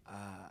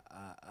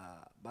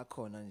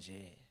 Bakhona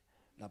nje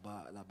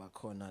laba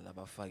khona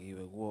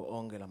labafakiwe kuwo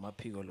onke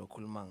lamaphiko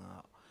lokhuluma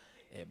ngawo.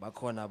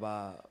 Bakhona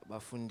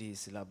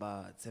bafundisi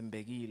laba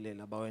thembekile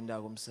laba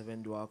wenda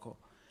kumsebenzi wakho.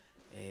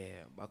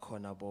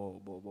 Bakhona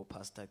bo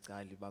Pastor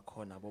Cali,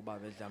 bakhona bo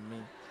Baba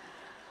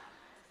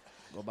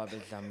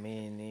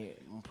Dlamini,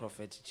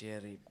 umProphet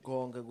Jerry.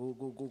 Konke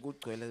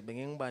kugcwele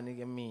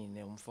bengingibanike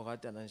mina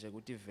umfokatana nje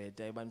ukuthi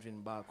iveta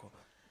ebantwini bakho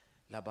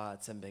laba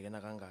thembeke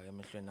nakangaka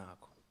emehlweni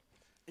akho.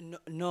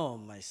 No,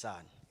 my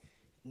son.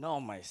 No,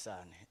 my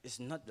son. It's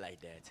not like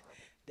that.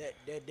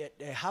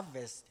 The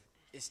harvest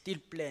is still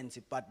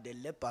plenty, but the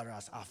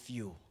laborers are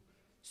few.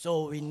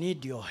 So we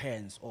need your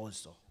hands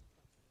also.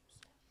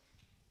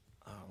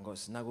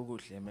 Nkosi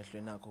nakukuhle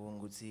emehlweni akho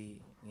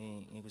ukuthi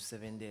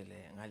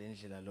ngikusebentele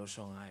ngalendlela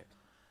losho ngayo.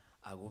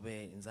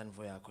 Akube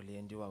inzanvo yakho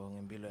leyendiwako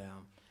ngempilo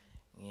yami.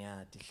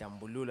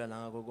 Ngiyatihlambulula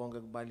nangako konke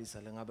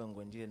kubalisa lengabe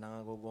ngikwendile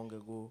nangako konke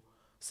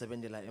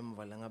sebenzela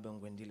emva la ngabe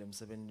ngikwendile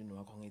emsebenzini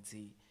wakho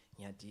ngithi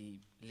ngiyathi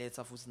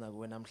letha futhi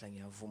nakuwe namhla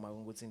ngiyavuma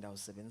ukuthi indawo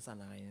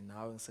sisebenzisana kanye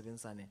nawe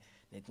ngisebenzisane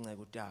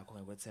netinceku takho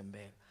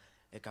ngekwethembeka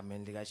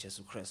egameni lika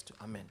Jesu Kristu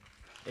amen.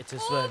 It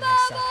is well, my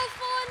son.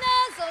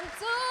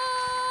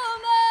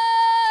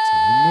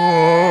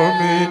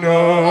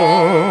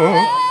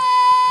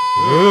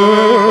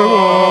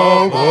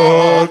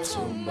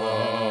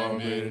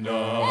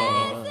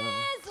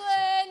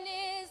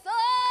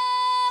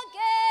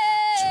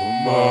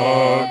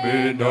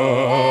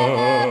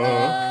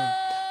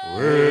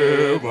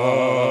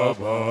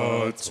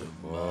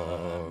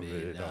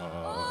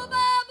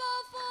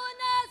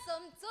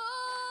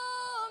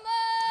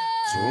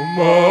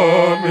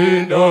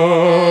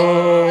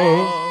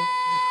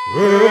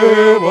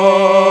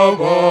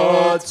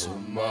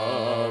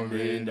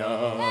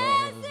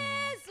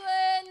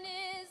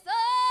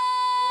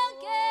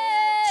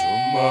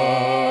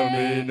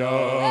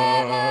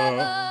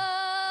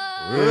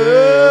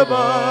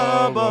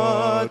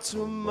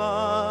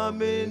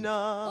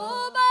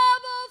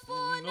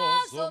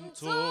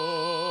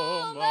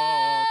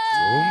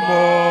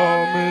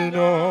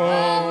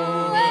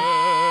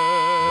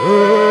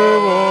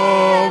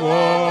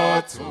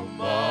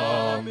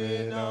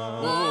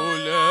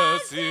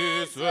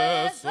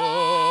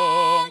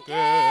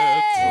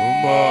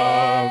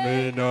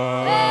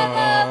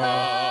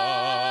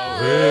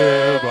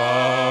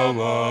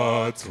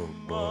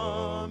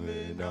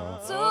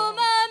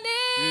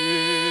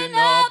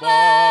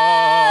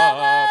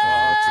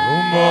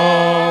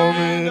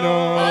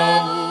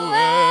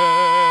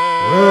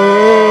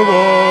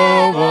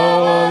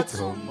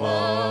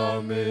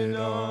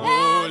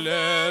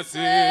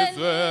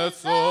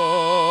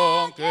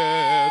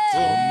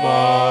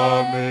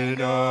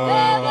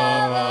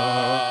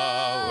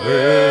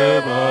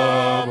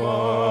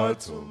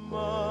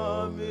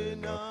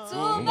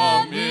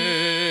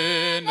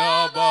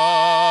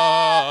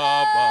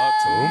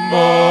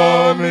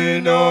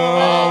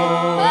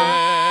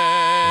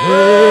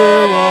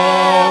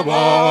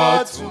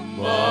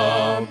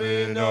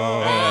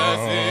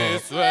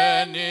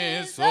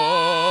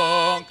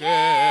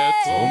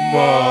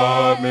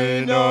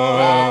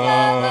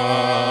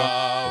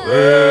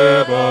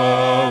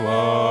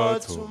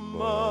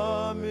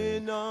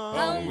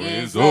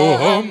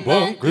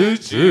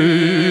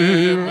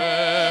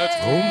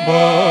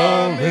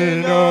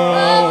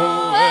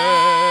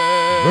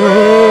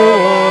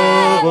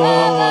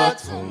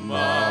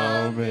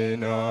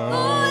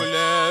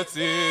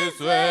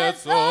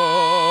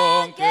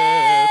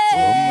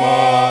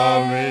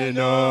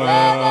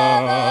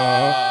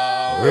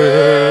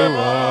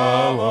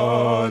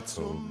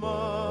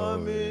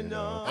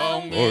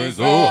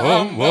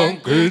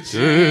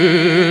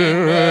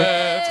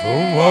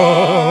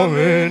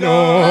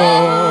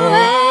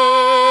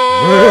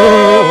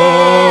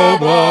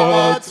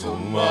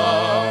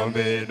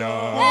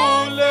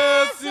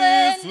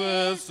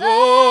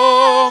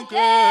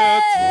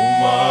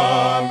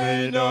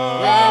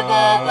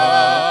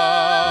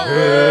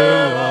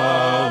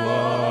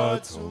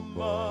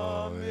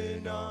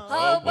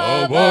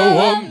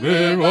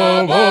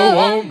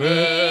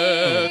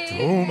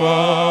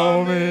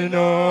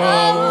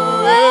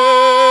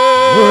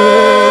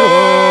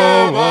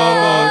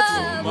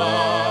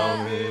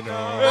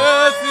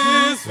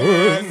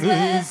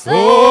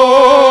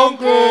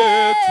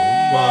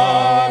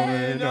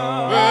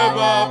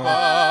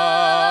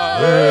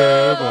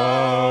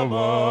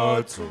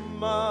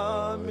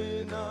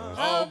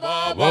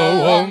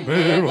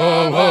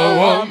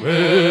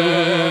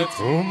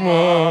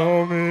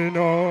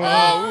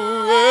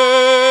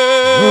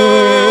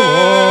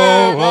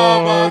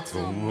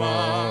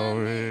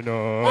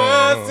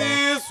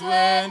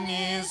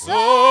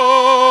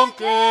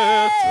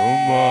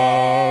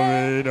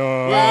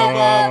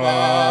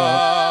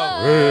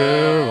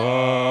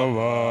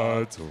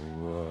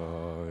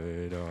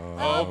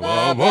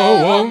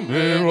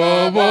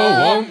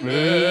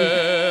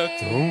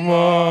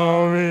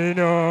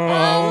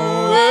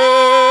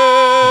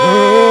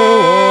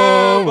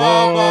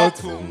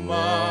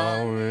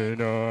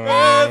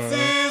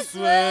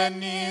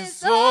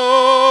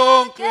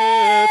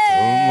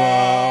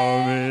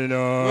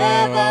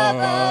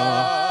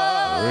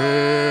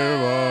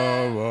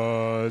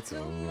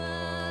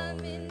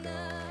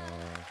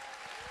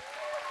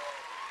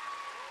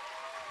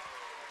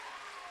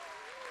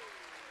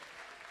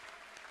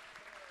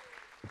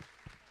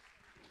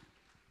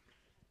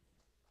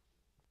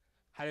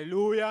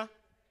 Hallelujah.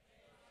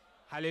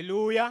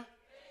 Hallelujah.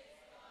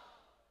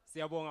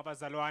 Siyabonga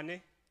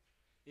bazalwane.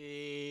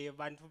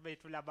 Bantu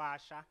bethu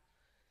labasha.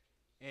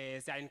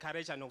 Siya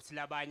encourage nokuthi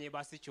labanye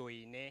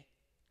basijoyine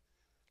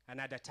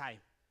another time.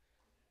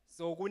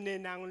 So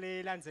kunenang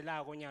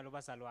lelandzelako nyalo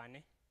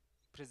bazalwane.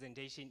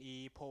 Presentation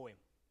I poem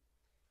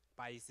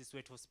by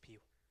Siswethu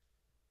Siphiwe.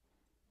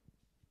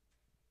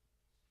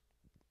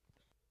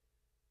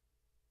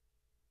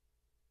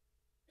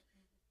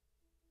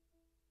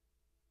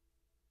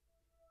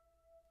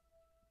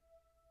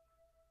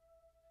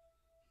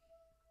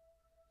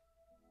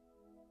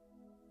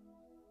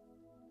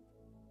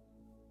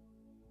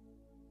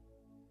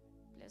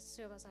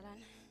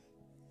 Siyabazalwane.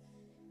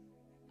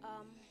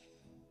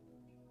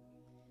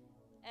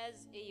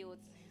 As a youth,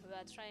 we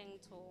are trying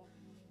to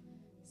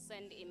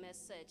send a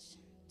message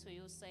to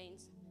you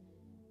saints.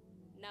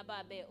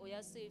 Nababe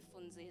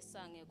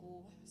uyasifundzisa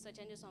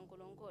ngekusetshenziswa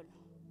uNkulunkulu.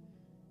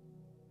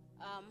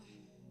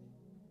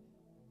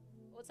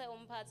 Uthe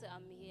umphathi,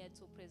 I'm here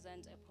to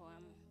present a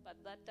poem,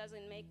 but that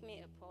doesn't make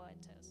me a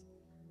poetess.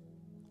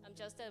 I'm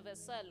just a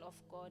vessel of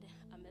God.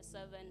 I'm a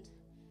servant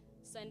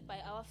sent by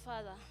our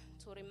Father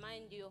to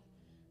remind you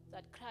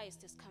that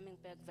Christ is coming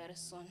back very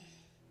soon.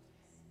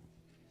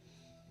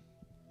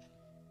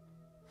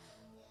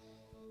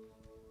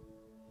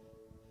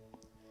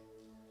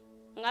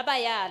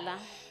 Ngabayala,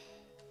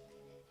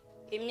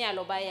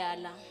 imyalo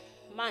bayala,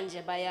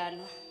 manje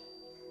bayalwa.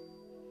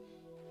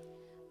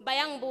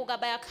 Bayangibuka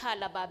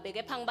bayakhala babe,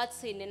 kepha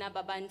ngibathini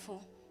nababantu.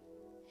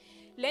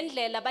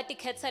 Lendlela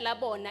batikhethela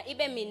bona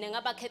ibe mina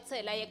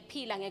ngabakhethela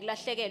yekuphila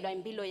ngekulahlekelwa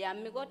impilo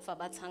yami kodwa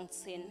bathi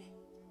angithini.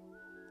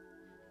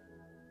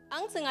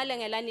 Angithi ngale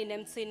ngelanini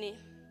emthini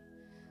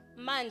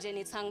manje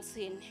nithi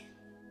angithini.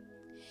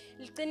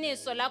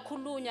 Liqiniso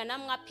lakhulunywa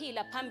nami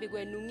ngaphila phambi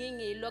kwenu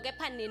ngingilo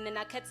kepha nini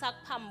nakhetha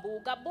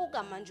kuphambuka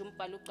buka manje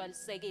umbhalo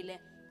ugcwalisekile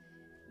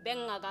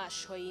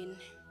bengingakasho yini.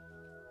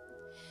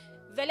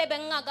 Vele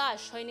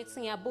bengingakasho yini ukuthi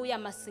ngiyabuya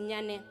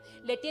masinyane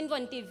letinto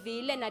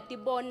ntivile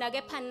natibona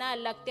kepha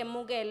nala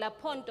kutemukela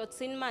phonto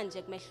tsini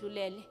manje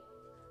kumehlulele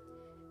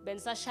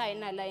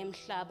benisashayina la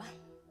emhlaba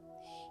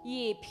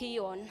yiphi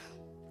yona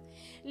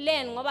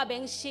leni ngoba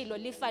bengishilo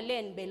lifa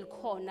leni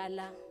belikhona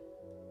la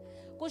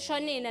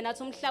kushonine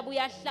nathi umhlaba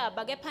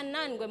uyahlaba kepha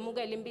nani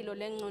kwemukela impilo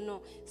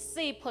lengcono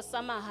sipho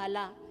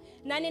samahala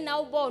nani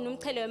nawubona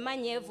umchele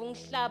wemanyevu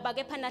ngihlaba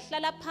kepha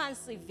nahlala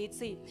phansi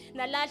vithi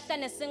nalahla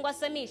nesingwa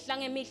semihla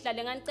ngemihla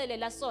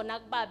lenganicelela sona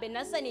kubabe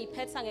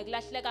naseniyiphetha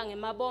ngekulahleka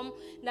ngemabomu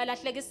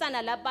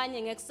nalahlekisana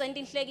labanye ngekusenta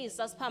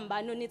inhlekisa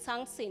siphambano nithi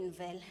angithini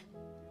vele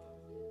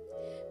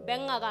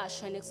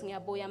bengingakasho nekuthi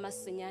ngiyabuya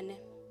masinyane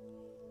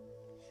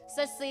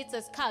sesithi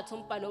isikhathi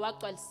umbhalo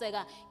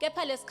wagcwaliseka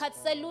kepha lesikhathi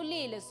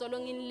selulile solo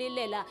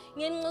nginililela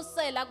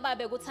ngincusela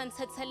kubabe ukuthi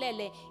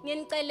anithethelele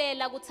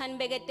nginicelela ukuthi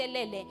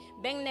anibeketelele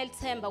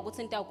benginelithemba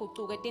ukuthi into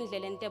akugucuke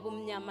indlela entebe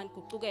umnyama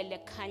nigucukele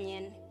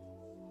ekhanyeni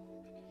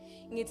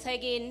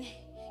ngithekini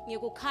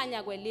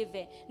ngikukhanya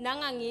kwelive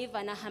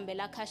nangangiva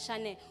nahambela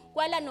khashane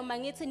kwala noma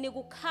ngithi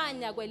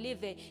nikukhanya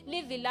kwelive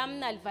livi lami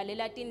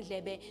nalivalela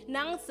tindlebe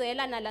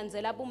nangizela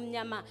nalandzela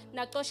bumnyama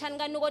nacoshani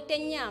kanukote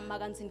enyama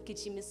kanti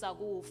ngigijimisa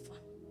kufa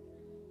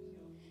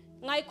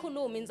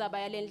ngayikhuluma indzaba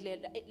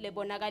yalendlela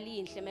lebonakala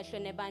inhle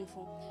emehlweni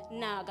ebantu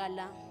naka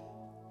la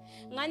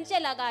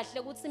ngantshela kahle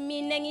ukuthi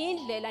mina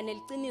ngiyindlela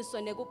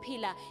neliciniso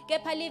nekuphila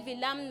kepha livi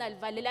lami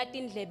nalivalela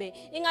tindlebe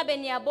ingabe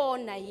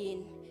niyabona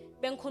yini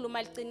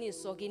bengikhuluma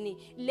liciniso kini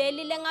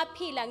leli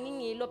lengaphila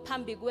ngingilo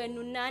phambi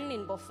kwenu nani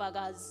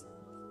nibofakazi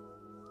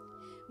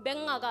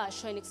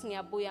bengingakasho yini ukuthi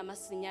ngiyabuya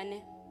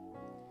masinyane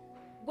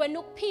kwenu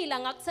ukuphila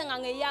ngakuthenga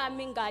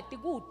ngeyami ingadi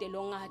kude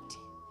lo ngadi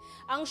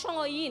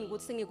angishongo yini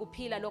ukuthi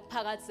ngikuphila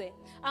lokuphakathe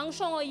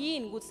angishongo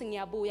yini ukuthi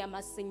ngiyabuya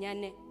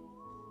masinyane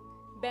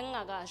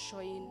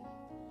bengingakasho yini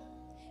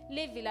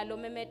livila lo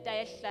memeta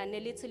ehlane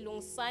lithi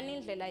lungisani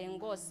indlela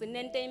yenkosi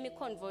nente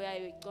imikhonvo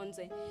yayo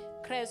iconze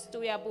Kristu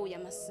uyabuya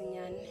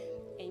masinyane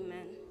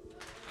amen.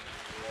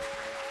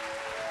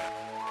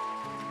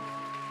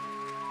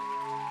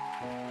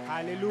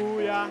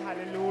 Hallelujah,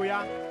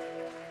 hallelujah,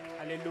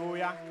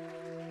 hallelujah.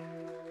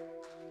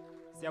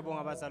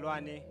 Siyabonga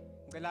bazalwane.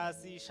 Ngicela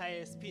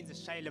sishaye siphindze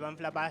sishayele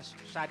bamfla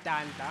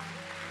abashadandla.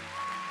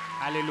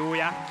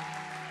 Hallelujah.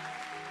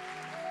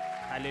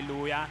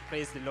 Hallelujah.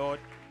 Praise the Lord.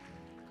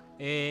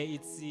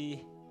 It's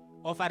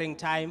offering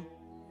time.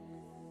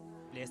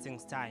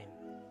 Blessings time.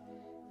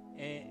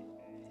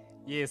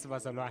 Yes,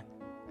 bazalwane.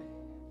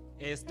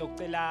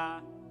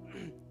 Sitocela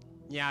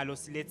nyalo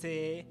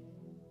silethe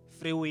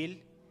free will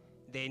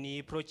then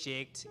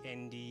i-project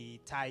and the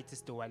tithe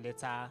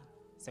sitowaletha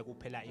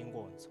sekuphela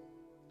inkonzo.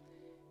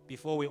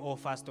 Before we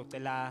offer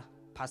sitocela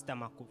Pastor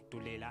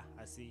Makudulela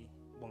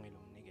asibongele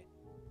umnike.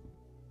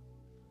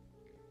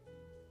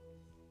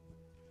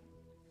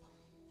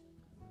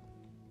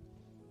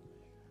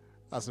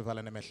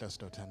 Asivalane emehlo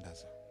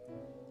sitothandaza.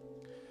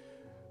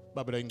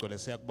 Baba ingcwele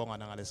siyakubonga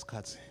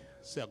ngalesikhathi.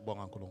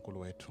 Siyakubonga uNkulunkulu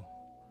wethu.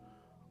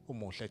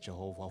 Umuhle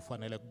Jehova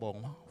ufanele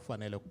kubongwa,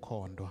 ufanele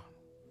ukukhondwa.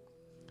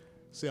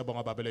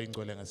 Siyabonga Baba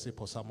ingcwele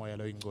ngesipho samoya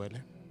lo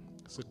ingcwele.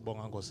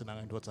 Sikubonga Nkosi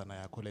nangendodana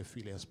yakho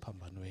lefile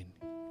esiphambanweni.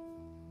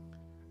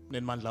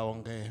 Nenimandla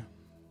wonke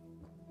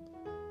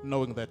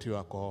knowing that you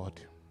are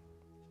God.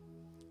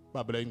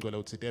 Baba ingcwele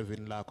uthi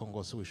devini lakho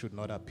Nkosi we should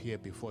not appear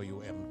before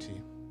you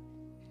empty.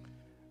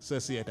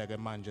 Sesiyeda ke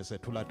manje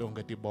sethula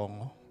tonke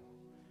tibongo.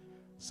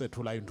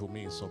 Sethula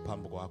indumiso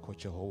phambi kwakho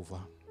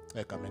Jehova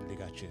egameni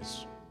lika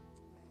Jesu.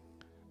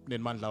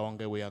 Nenimandla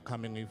wonke we are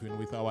coming even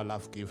with our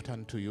love gift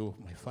unto you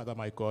my Father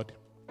my God.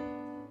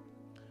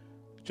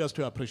 Just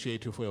to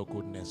appreciate you for your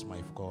goodness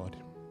my God.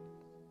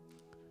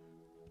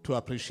 To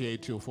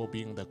appreciate you for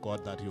being the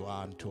God that you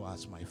are unto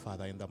us my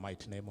Father in the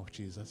mighty name of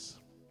Jesus.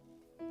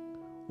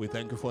 We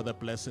thank you for the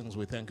blessings.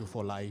 We thank you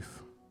for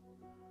life.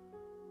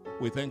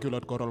 We thank you,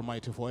 Lord God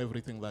Almighty, for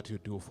everything that you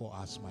do for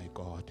us, my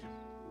God.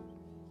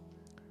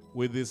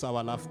 With this,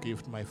 our love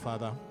gift, my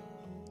Father,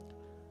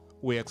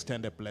 we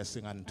extend a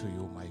blessing unto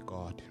you, my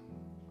God.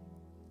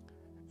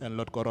 And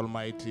Lord God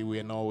Almighty,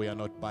 we know we are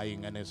not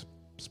buying any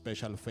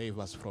special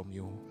favors from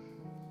you,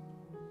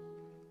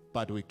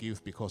 but we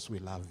give because we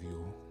love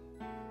you.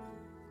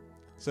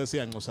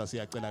 Sesiyanxusa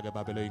siyacela ke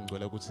babelo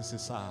ingcwele ukuthi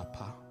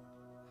sisapha.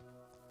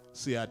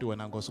 Siyathi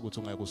wena Nkosi ukuthi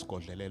ungeke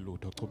usigodlele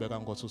lutho. Chubeka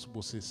Nkosi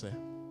usibusise.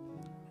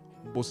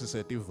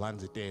 Ubusise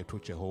tivanzi tethu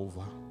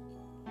Jehova.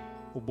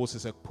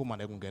 Ubusise kuphuma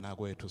nekungena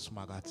kwethu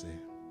simakathe.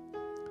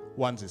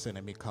 Wanzise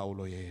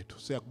nemikhawulo yethu.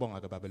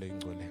 Siyakubonga ke babelo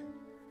ingcwele.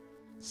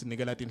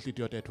 Sinikela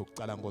inhlitiyo tethu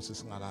ukucala Nkosi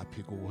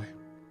singakaphi kuwe.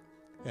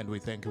 And we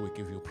thank you, we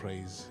give you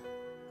praise.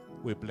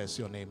 We bless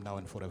your name now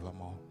and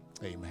forevermore.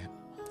 Amen.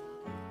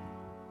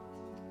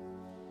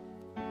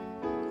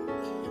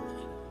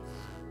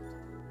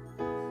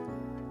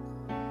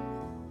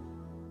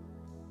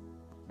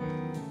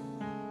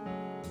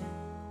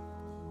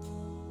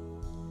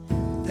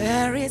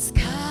 There is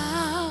coming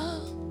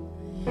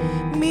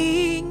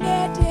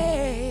a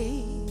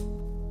day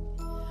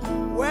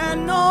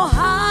when no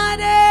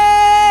hardness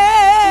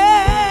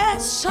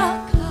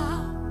shall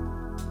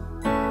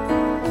come,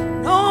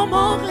 no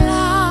more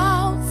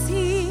clouds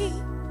in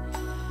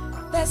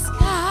the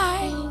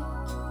sky,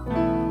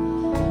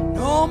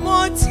 no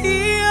more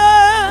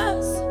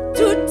tears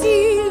to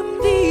dim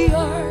the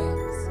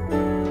earth.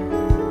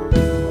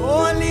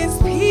 All is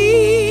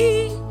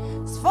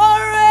peace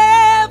forevermore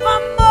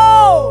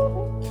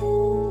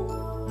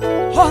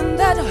on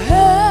that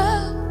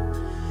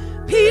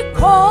happy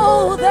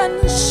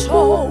golden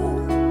shore.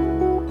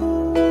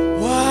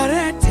 What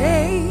a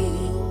day,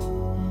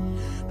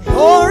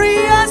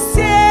 glorious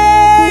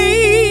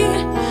day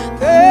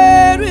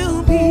there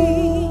will be.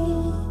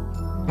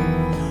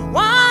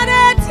 What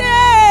a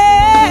day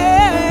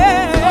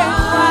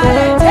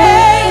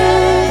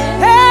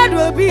that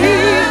will be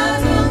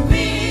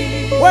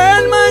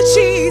when my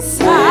Jesus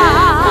I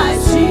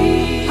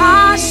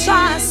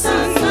shall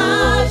see.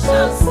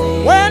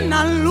 When I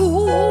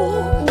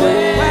look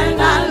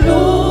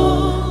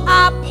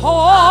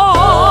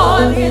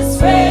upon His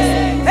face,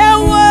 the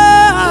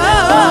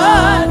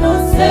world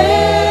will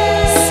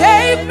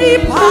save me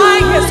by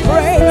His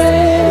grace.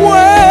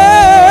 When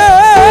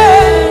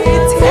He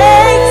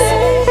takes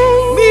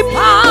me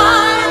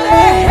by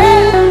the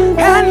hand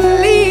and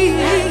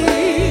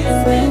leads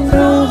me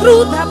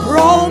through the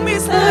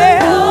promised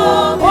land.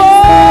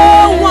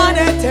 Oh, what a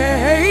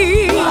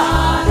day!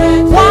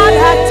 What a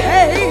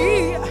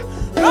day!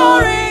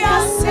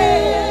 Glorious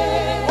day!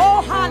 Oh,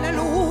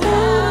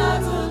 hallelujah!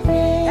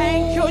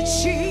 Thank you,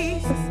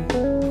 Jesus.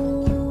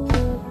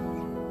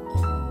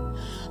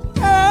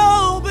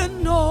 There'll be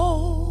no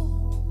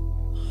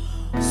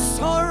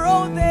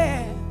sorrow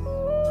there,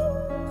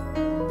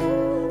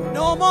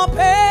 no more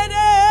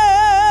burdens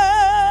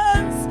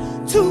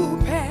to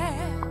bear,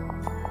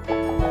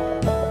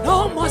 no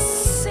more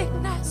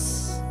sickness,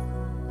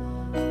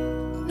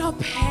 no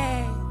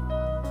pain,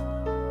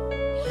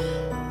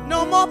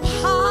 no more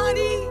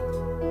party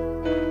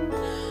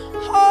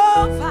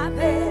over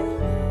there,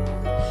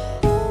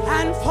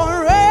 and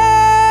forever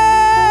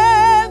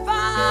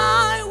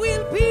I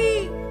will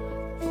be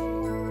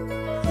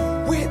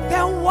with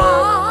the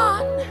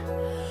one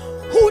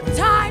who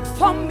died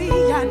for me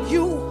and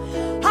you.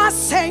 I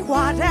say,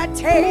 what a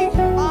day,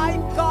 my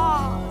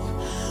God,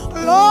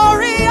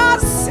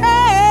 glorious day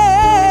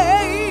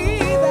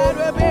that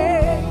will be.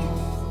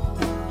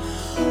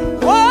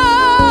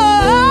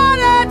 What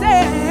a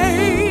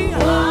day,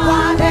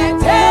 what a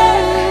day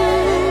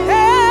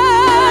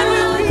that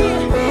will be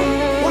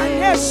when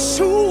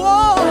Yeshua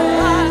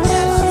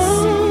answers.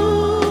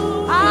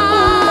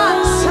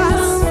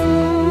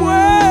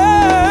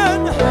 When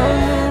I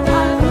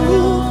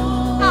look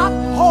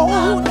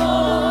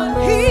upon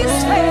His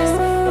face,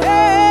 the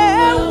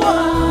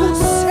one who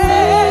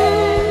said,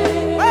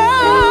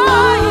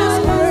 by His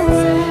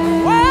grace,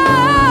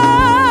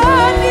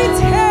 when He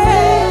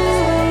takes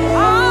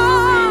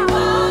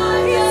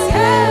His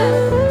hand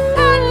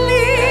and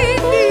lead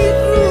me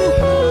through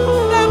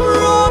the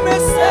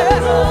promised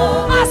land.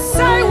 I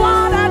say,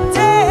 what a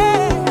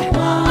day!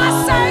 I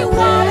say,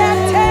 what a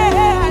day!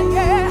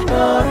 Yeah.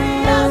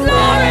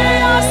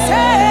 Glorious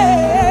day!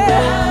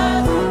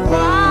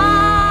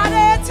 What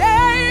a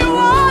day!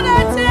 What a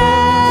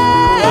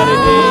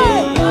day!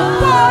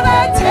 What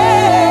a day!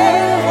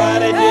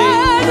 What a day!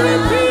 It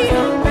will be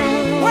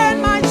when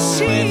my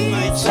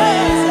Jesus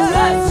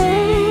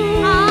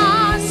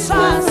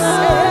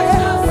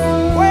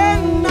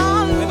when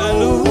I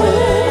look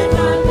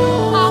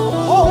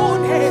upon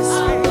His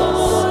face,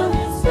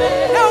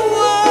 the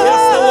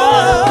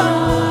one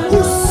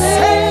who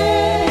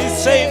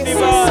saved me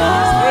by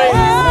His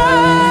grace.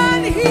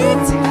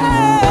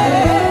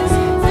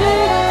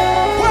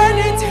 When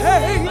He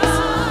takes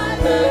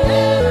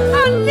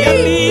and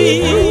leads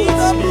me through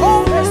the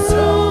promised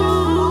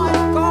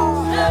land,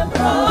 my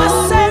God, I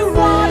say,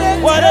 what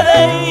a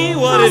day!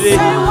 What a day! I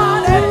say,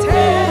 what a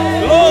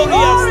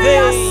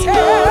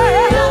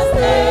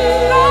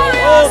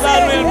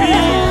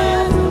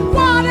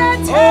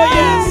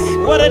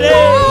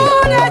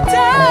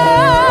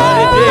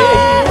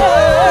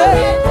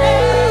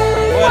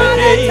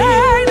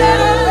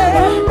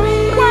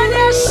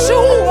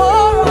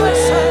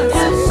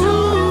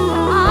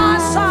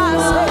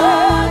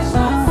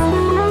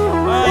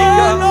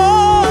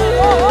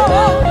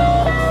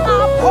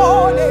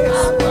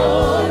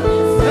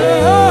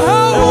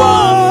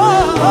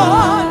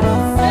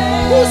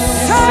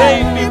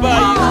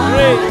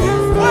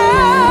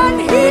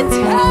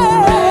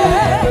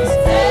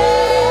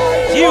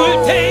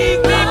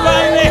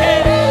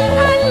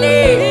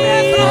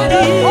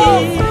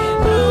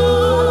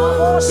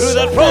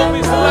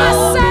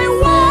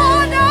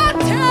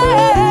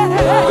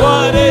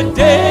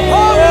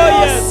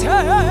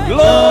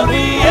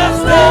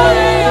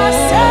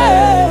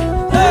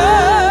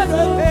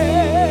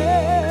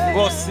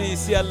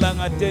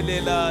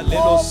Langadelela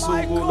lelo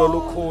suku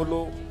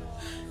lolukhulu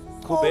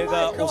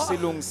kubeka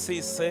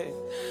usilungisise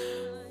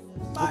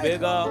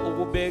kubeka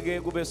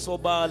ukubeke kube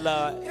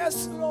sobala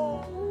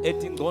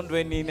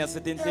etingqondweni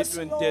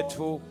nasetinhlizweni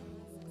tethu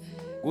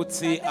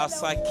kuthi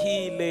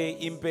asakhile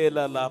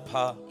impela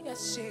lapha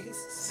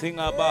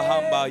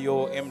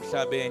singabahambayo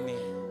emhlabeni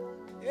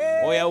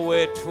oya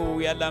wethu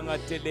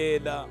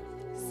uyalangadelela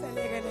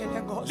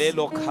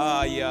lelo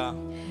khaya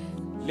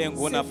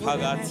lenguna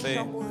phakathe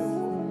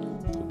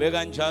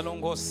beka njalo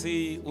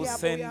Nkosi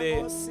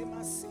usende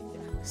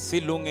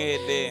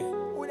silungele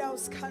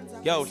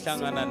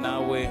yawuhlangana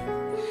nawe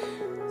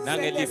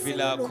nangelivi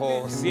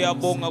lakho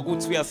siyabonga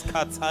ukuthi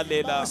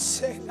uyasikhathalela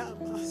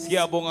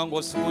siyabonga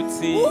Nkosi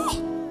ukuthi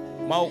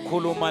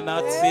mawukhuluma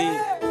nathi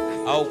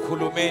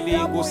awukhulumeli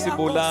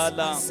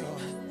kusibulala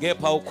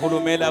kepha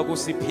ukhulumela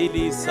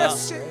kusiphilisa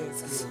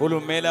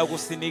ukhulumela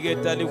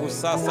kusiniketa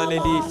likusasa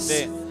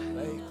lelihle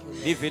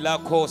livi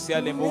lakho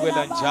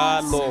siyalemukela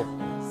njalo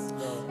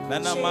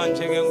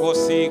nanamanje ke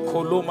Nkosi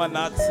khuluma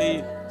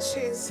nathi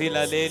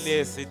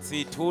silalele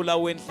sithi thula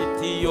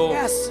wenhlitiyo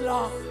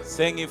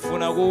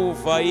sengifuna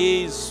kuva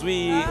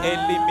izwi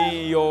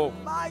elimiyo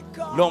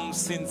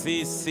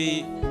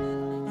lomsinzisi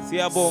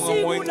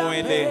siyabonga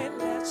moyingcwele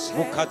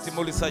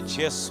ukhathimulisa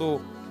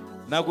Jesu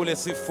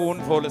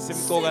nakulesifundo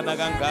lesimcoka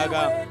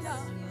nakangaka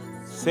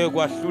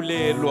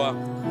sekwahlulelwa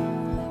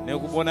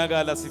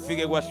nekubonakala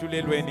sifike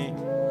kwahlulelweni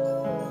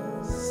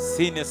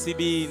sine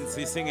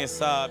sibinzi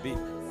singesabi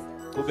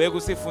Kubeka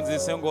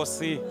usifundzise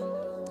Nkosi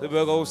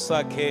kubeka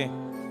usakhe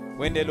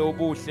wendele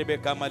ubuhle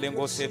begama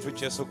lenkosi yethu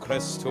Jesu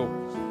Kristu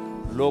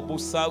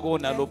lobusako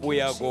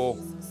nalobuyako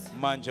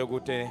manje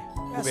kude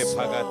kube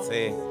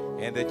phakathe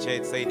and the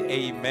church said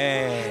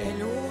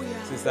amen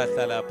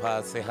sisahlala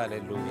phasi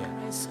hallelujah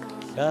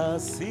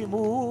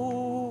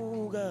lasimuka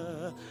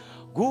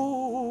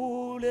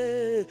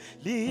kule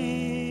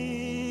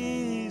lizwe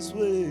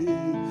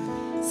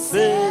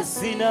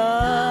sesinaye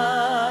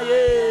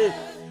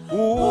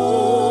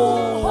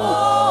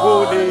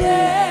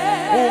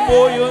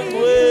umoya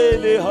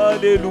ngcwele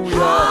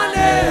haleluya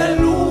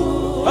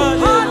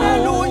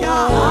haleluya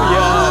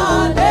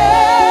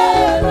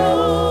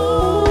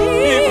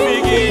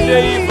ifikile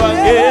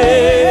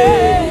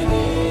ivangeli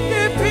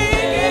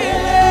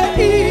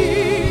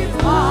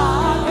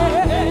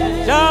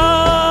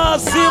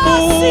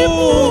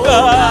lasimuka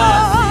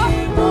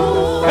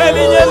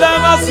elinye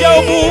langa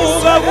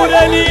siyawubuka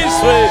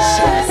kulelizwe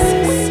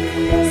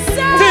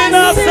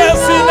thina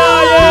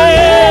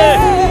sesinaye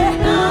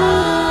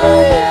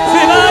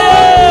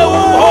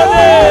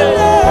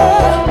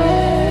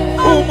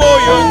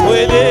umoya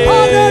ngcwele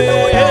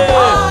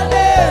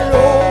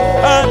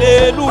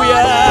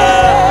haleluya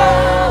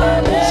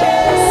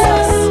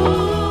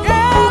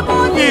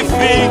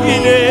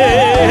ifikile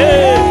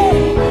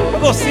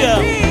Nkosi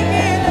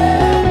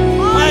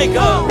my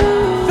God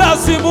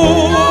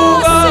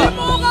lasimuka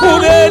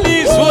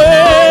kulelizwe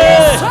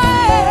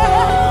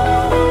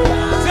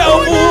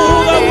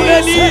siyawubuka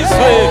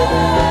kulelizwe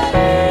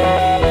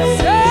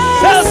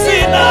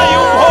sesinaye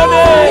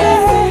umhole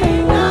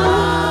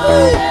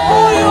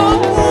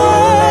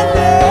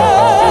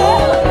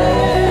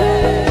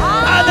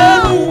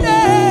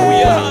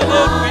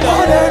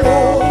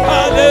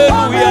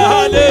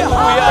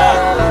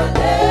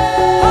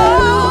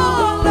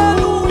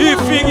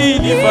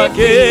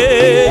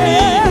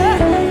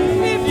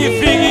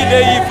ifikile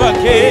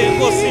ivangeli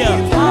Nkosi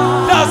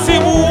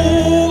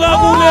lasimuka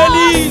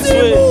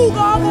kulelizwe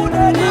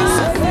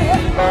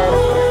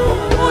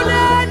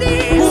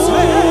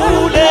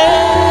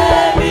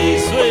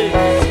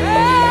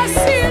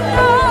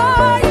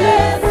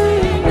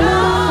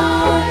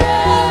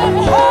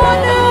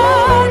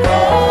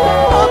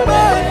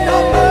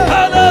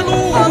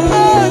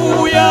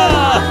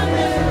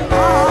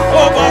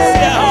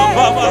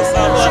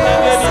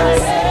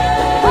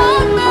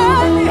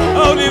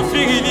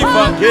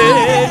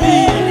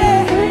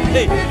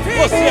Hey,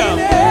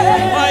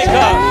 my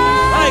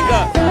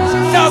God,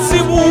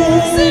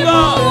 lasimuka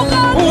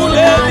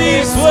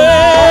kulelizwe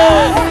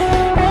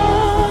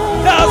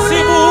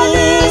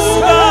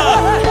lasimuka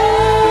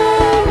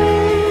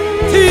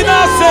thina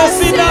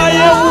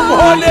sesinaye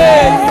umhole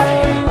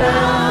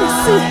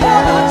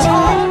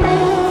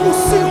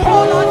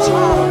usihola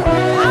cha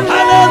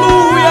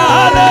haleluya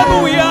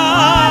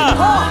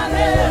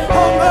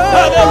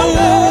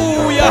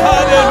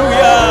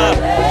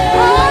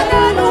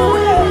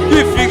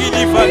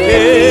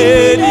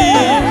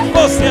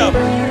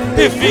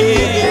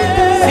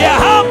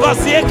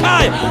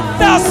ekhaya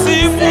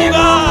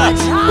nasivuka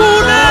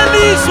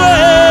kulelizwe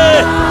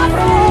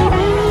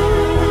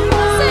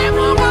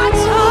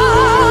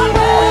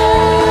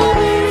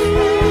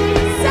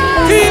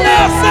thina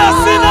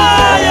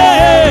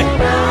sesinaye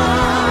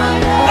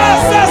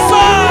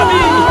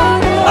aseswabi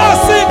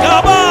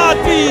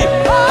asingabati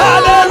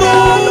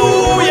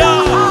haleluya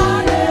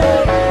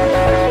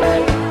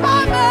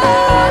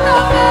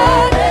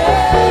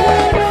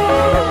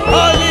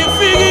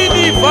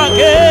alifikile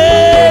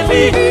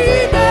ivangeli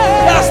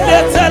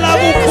yasilethela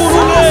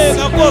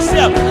ukukhululeka Nkosi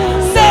yami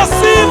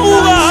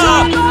sesivuka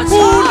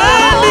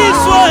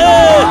kulelizwe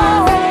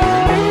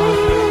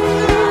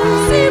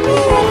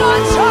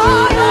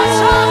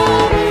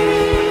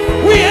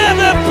we have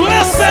a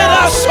blessed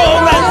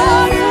assurance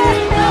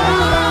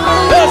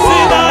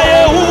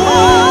esinaye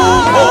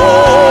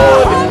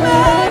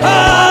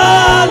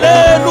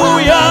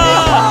hallelujah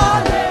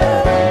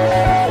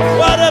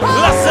what a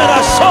blessed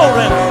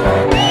assurance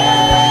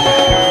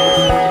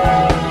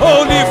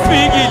holy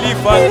fikile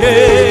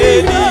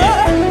ivangeli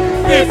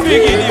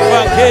lifikile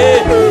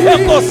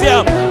ivangeli Nkosi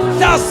yami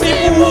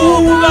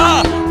sasivuka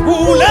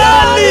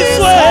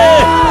kulelizwe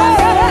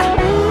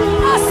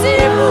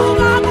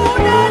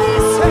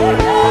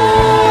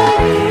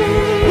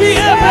we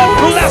have a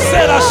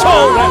blessed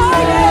assurance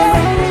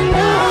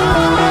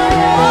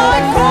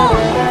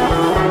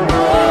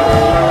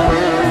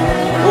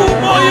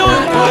umoya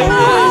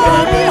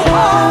oyingcwele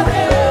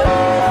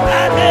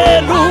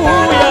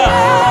haleluya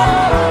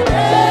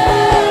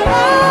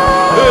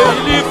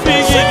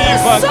lifikile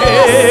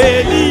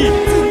ivangeli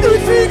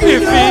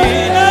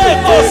lifikile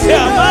Nkosi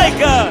yami my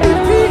God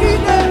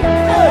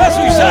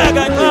esuyishaya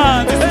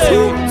kancane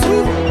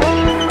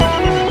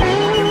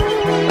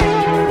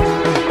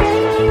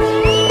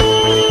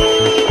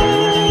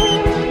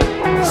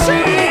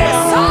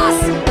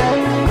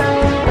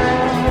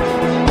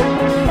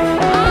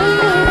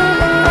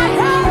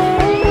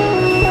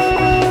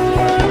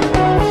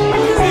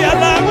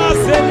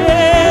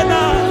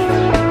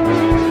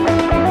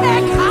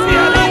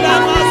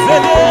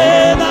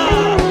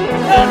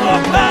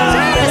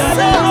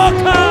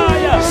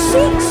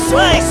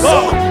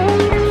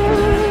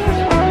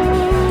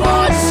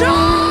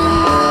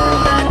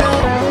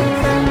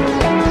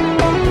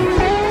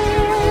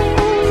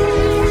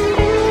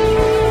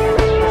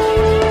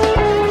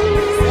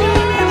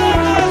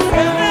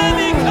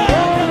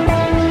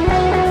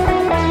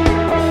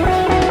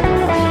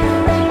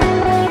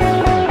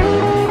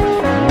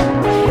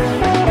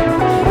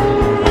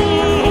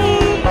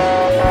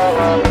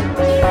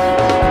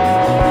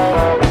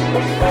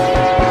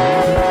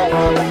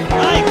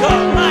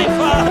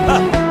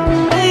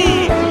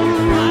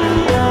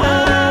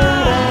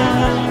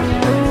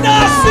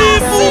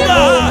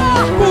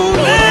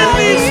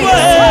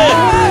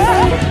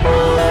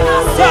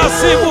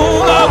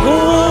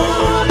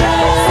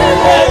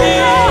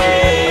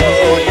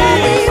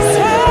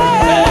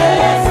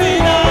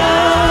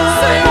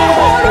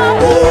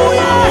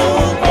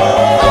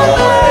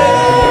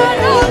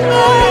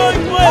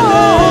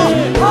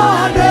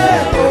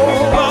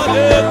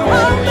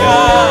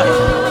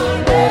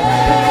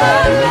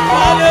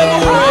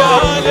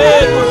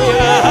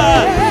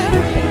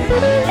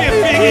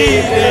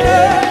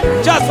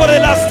Just for the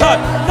last time,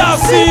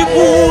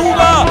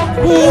 nasivuka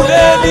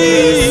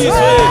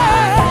kulelizwe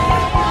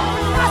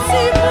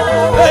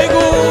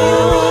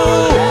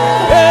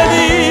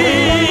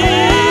elizwe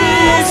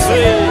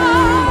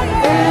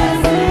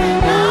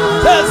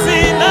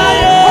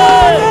sesinaye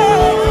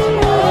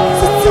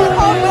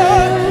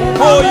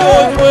moyo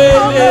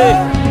oyingcwele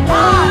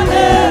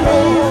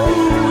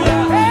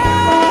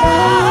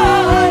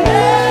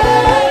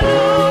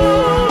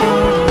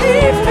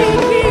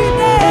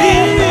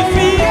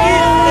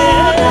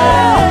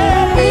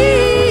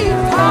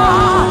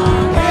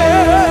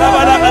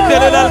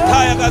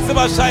Khaya kasi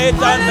bashaye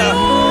tanda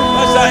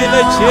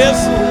bashayele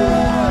Jesu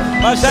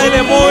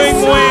bashayele moyo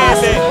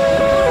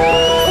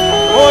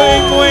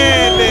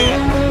ingcwele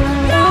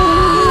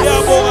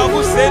yabonga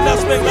kusenda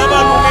sibe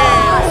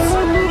ngabalungelo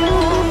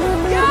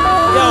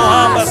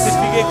yahamba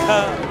sifike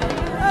ekhaya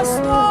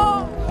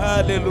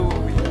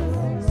hallelujah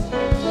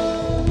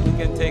you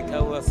can take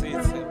our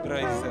seats and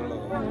praise the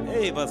Lord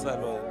hey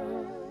bazalwa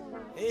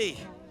hey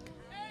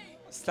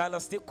sihlala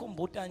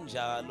sikhumbuta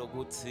njalo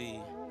ukuthi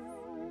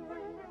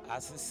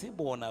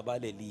asisibona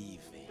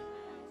balelive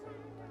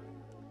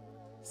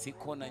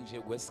sikhona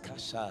nje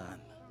kwesikhashana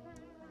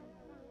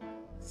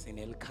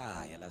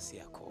sinelikhaya la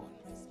siyakhona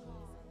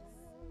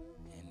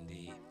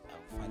and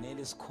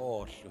akufanele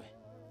sikhohlwe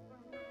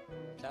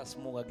la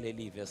simuka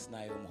kulelive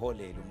sinayo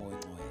umholelo umoya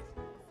ongcwele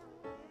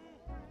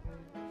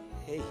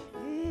hey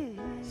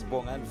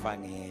sibonga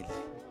ivangeli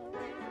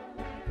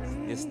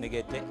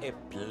lesinikete a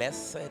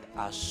blessed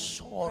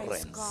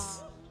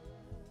assurance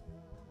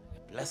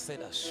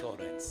blessed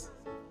assurance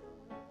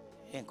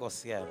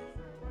Enkosi yami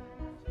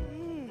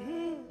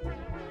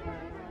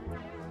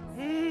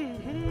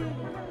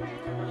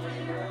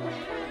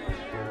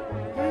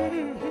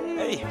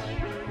hey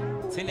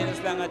thina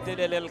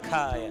silangadelela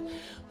elikhaya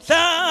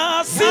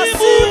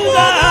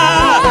Sasibuka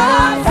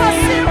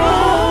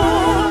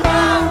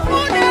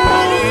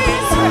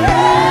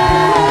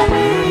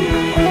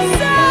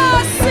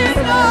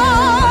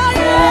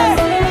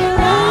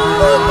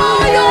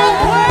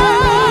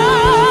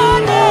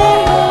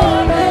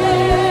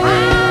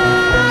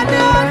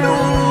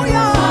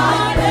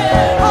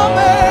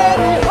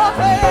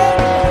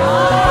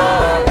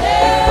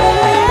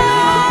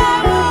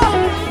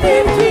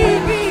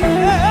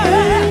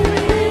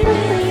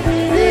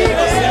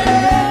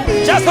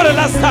just for the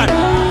last time.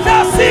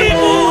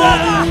 Sasibuka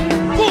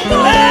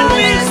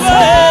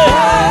kuleniswe.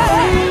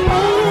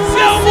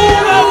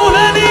 Siyabuka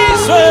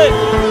kuleniswe.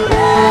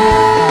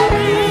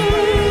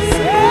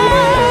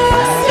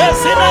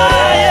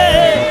 Sasinaye.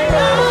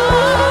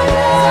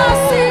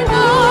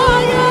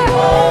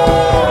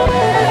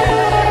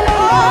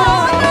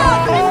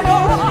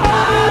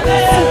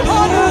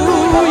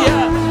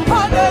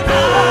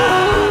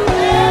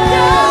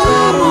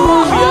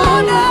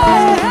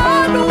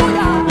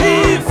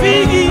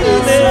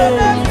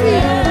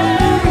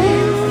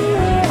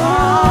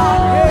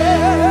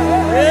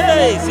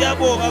 Hey,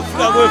 siyabonga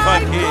kufika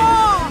kwevangeli.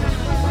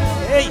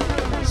 Hey,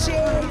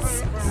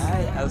 Jesus.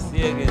 Hayi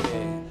asiyeke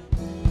le.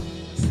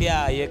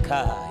 Siyaye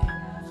ekhaya.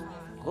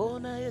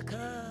 Khona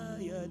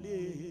ekhaya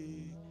le.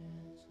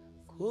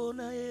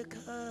 Khona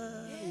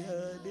ekhaya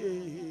le.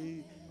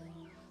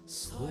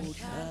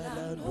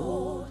 Sohlala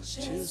no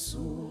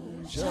Jesu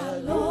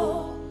njalo.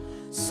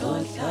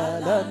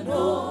 Sohlala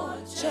no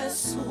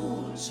Jesu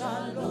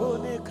njalo.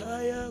 Khona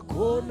ekhaya,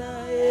 khona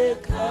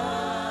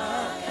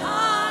ekhaya.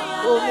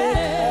 Khona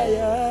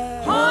ekhaya.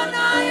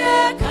 Khona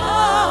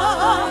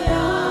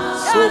ekhaya.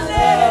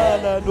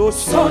 Sohlala no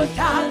Jesu.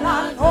 Sohlala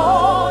no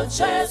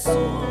Jesu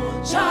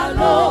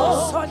njalo.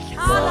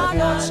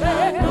 Sohlala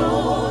no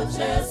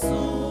Jesu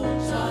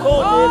njalo.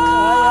 Khona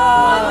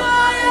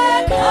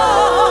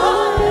ekhaya.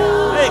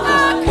 Hey,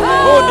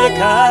 khona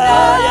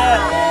ekhaya.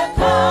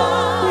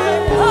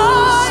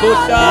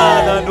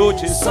 Sohlala no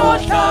Jesu.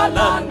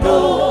 Sohlala no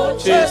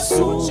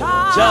Jesu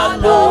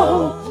njalo.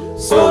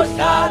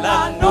 Sohlala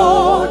no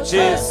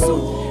Jesu.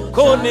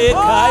 Khona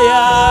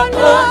ekhaya.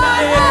 Khona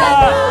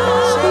ekhaya.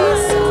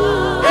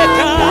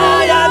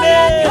 Ekhaya le.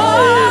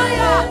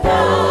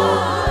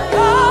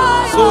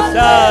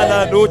 Sohlala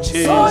no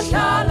Jesu.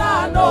 Sohlala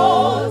no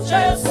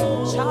Jesu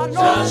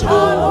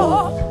njalo.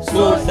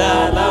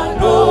 Sohlala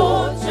no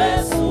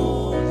Jesu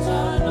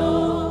njalo.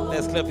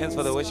 Let's clap hands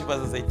for the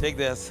worshipers as they take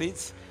their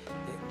seats.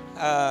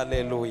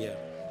 Hallelujah.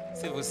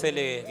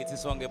 Sivusele ngithi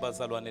sonke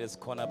bazalwane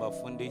lesikhona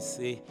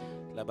abafundisi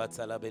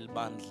labatsala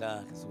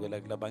belibandla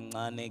kusukela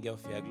kulabancane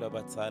kuyafika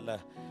kulabatsala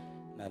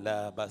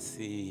nalaba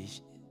si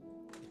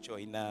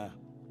joina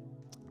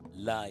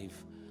live.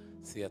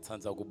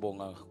 Siyathanda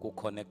ukubonga ku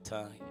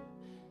connector.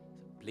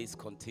 Please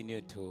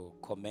continue to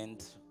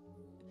comment,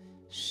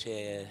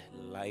 share,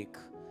 like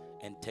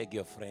and tag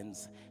your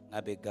friends.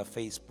 Ngabe ka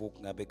Facebook,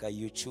 ngabe ka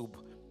YouTube.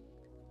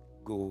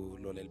 Go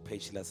lolel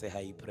page la say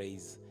high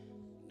praise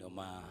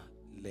noma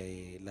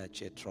le la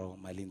Jetro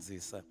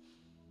Malinzisa.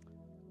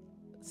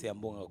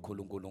 Siyambonga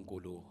kakhulu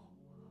uNkulunkulu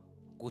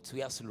ukuthi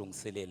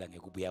uyasilungiselela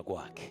ngekubuya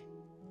kwakhe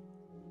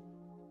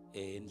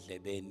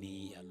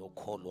endlebeni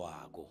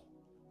yalokholwako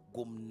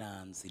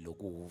kumnanzi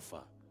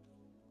lokuva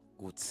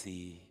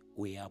ukuthi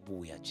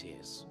uyabuya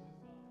Jesu.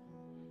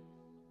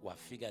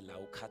 Wafika la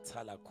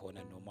ukhathala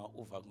khona noma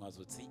uva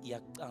kungazothi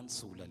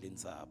iyacansula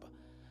lendzaba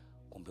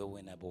kumbe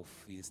wena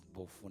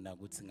bofuna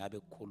ukuthi ngabe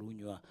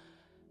kukhulunywa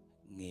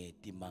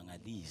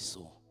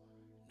ngetimangaliso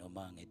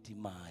noma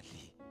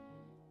ngetimali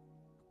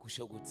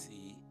kusho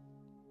ukuthi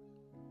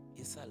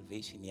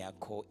isalvation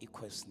yakho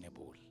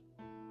questionable.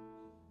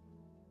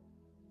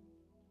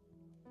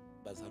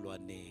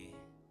 Bazalwane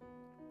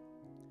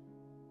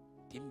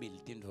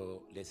timbili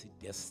tinto lesi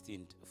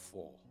destined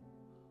for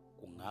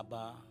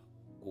kungaba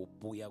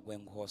kubuya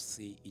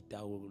kwenkosi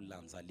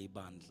itawulandza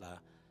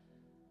libandla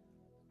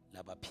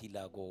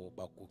labaphila ko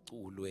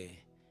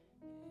baguculwe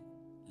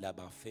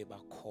labafe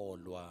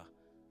bakholwa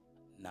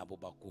nabo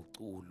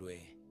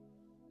baguculwe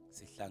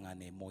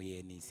sihlangane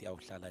emoyeni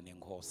siyawuhlala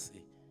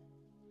nenkosi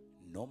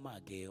noma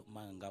ke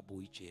mangabe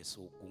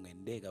uJesu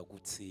kungendeka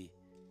ukuthi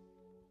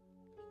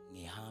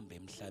ngihambe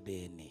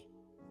emhlabeni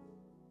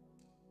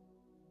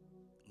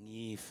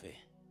ngife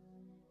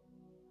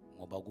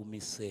ngoba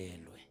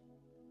kumiselwe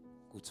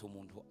ukuthi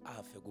umuntu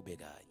afe kube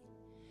kanye.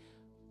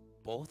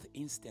 Both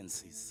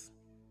instances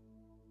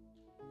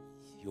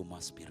you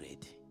must be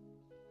ready.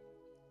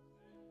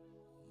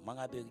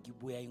 Mangabe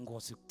kubuya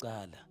inkosi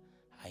kucala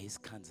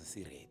ayisikhanze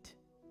si ready.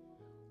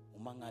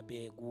 Uma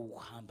ngabe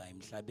kuhamba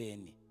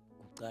emhlabeni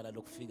kucala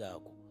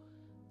lokufikako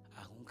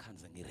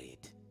akungikhanze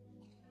ngiready.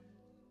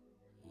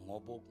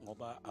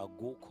 Ngoba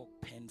akukho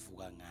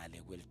kuphendvuka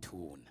ngale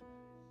kwelithuna.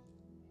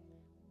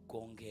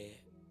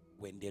 Konke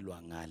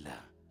kwendelwa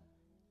ngala.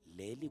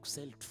 Leli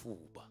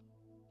kuselithuba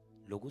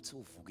lokuthi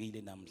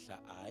uvukile namhla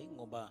hayi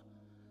ngoba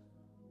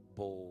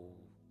bo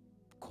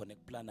khona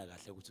kuplana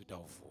kahle ukuthi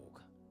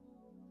utawuvuka.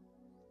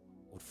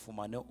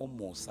 Ufumane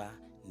umusa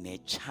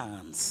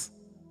nechance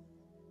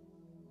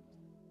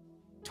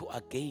to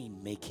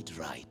again make it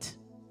right.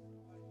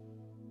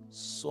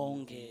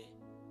 Sonke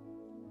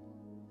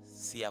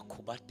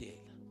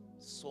siyakhubatela,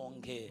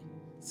 sonke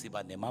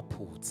siba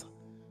nemaphutsa.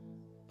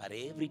 But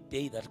every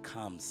day that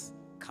comes,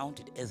 count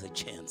it as a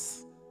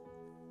chance.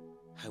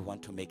 I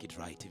want to make it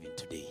right even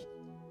today.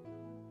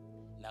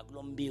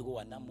 Nakulo mbiko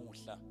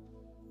wanamuhla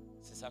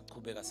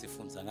sisaqhubeka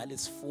sifunza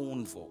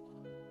ngalesifundo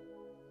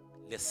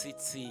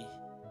lesithi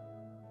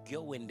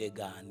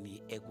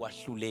kuyowendekani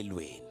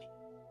ekwahlulelweni.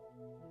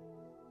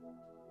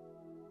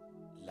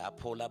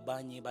 Lapho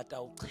labanye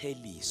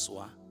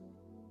batawucheliswa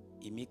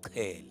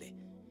imichele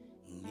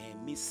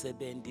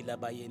ngemisebenzi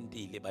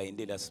labayendile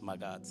bayendela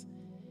simakatsi.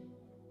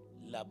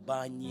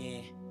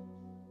 Labanye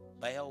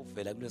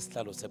bayawuvela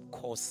kulesihlalo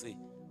sebukhosi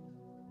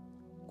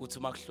kuthi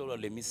makuhlolwa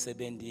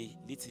lemisebenzi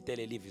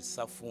lithitele live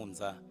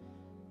safunza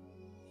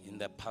in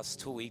the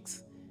past 2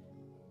 weeks.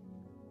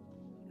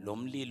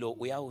 Lomlilo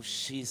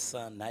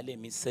uyawushisa nale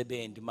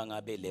misebenzi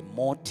mangabe le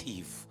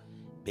motive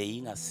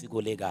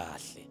beyingasiko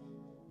lekahle.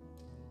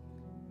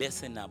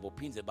 Bese nabo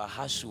phindze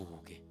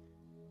bahashuke.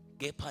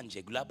 Kepha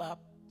nje kulaba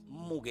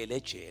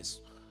mukele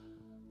Jesu.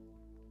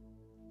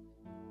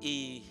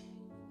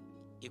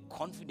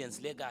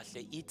 I-confidence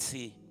lekahle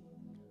ithi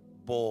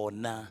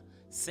bona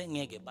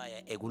sengeke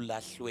baya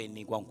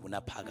ekulahlweni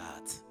kwanguna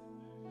phakathi.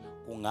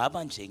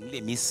 Kungaba nje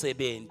ngile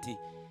misebenzi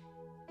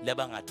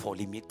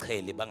labangathola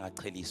imichele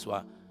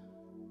bangacheliswa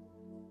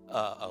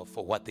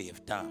for what they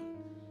have done.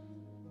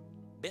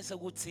 Bese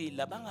kuthi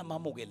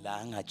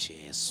labangamamukelanga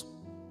Jesu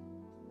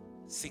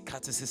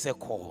sikhathi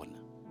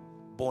sisekhona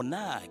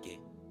bona ke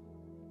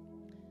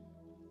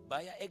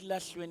baya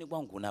ekulahlweni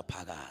kwanguna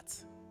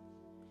phakathi.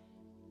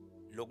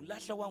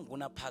 Lokulahla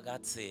kwanguna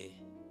phakathi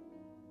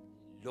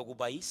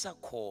lokubayisa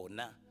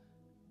khona,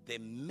 the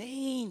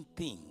main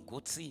thing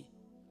kuthi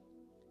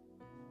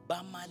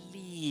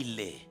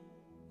bamalile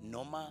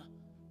noma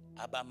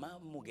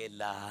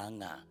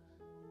abamamukelanga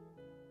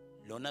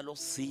lona lo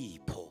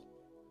sipho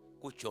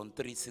ku John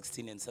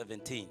 3:16 and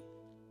 17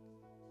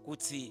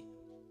 kuthi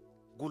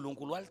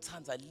uNkulunkulu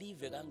walithanda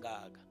live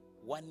kangaka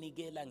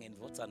wanikela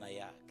ngendvodzana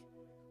yakhe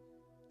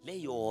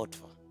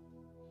leyodwa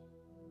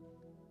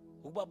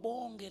ukuba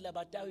bonke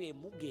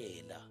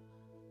labatawemukela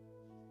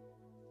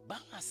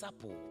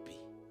bangasabhubhi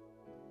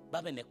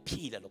babe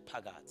nekuphila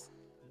lophakathi.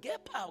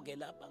 Kepha ke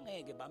lapha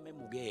ngeke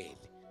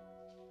bamemukele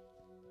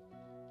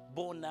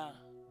bona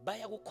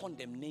baya ku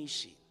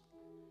condemnation,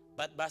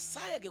 but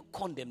basaya ke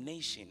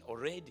condemnation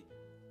already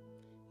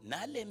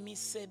nale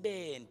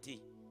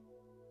misebenzi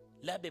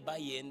labe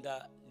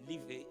bayenda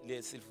live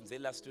lesifunze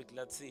last week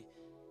lathi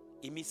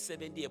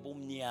imisebenzi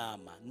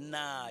yebumnyama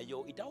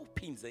nayo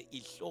itawuphindze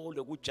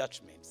ihlolwe ku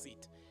judgment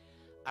seat.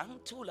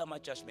 Angithula ama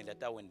judgment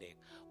atawendeka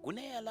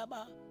kuneya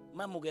laba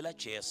mamukela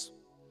Jesu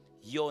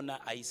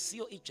yona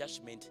ayisiyo I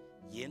judgment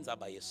yenza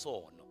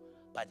bayesono,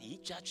 but I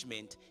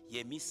judgment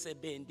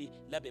yemisebenzi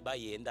labe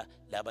bayenda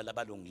laba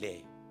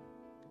labalungileyo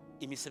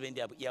imisebenzi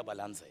yabo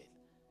iyabalandzela.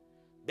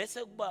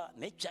 Bese kuba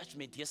ne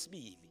judgment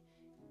yesibili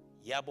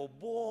yabo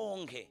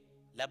bonke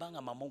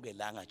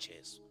labangamamukelanga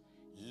Jesu.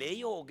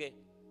 Leyo ke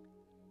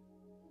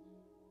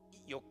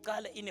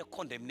yokuqala ine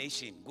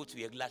condemnation ukuthi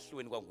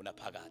uyekulahlweni kwanguna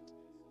phakathi.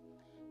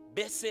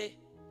 Bese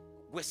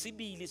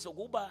kwesibili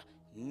sokuba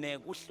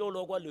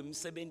nekuhlolwa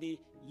kwalomsebenzi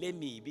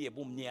lemibi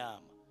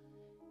yebumnyama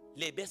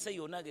le bese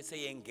yona ke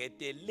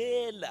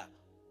seyengedelela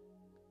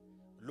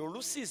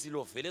lolusizi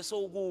lovele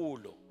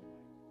sowukulo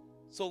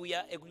so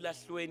uya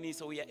ekulahlweni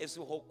so uya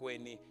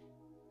esihogweni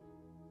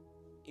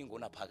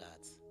ingona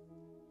phakathi.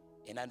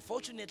 And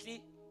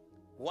unfortunately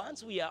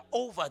once we are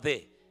over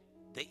there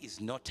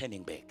is no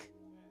turning back.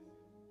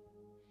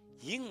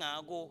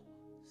 Yingako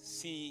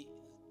si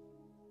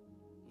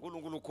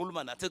uNkulunkulu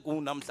ukhuluma nathi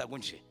kunamhla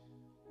kunje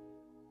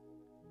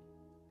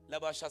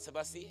labasha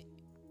sebasi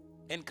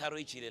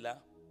encourage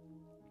la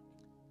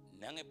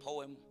nange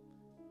poem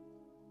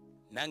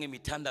nange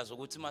mithandazo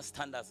ukuthi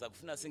masithandaza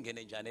kufuna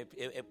singene njani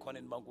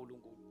ebukhoneni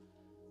baNkulunkulu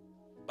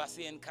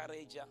basi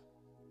encourage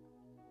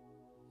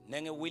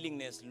nange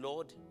willingness.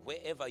 Lord,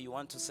 wherever you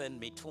want to send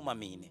me to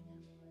mamine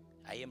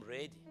I am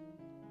ready.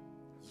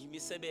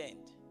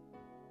 Yimisebenzi.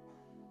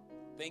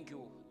 Thank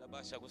you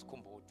labasha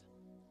kusikhumbuza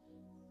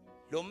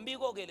lo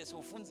mbiko ke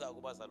lesiufunza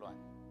kubazalwane.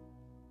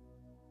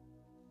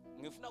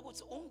 Ngifuna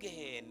ukuthi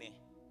ungene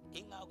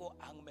ingako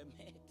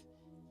angimemede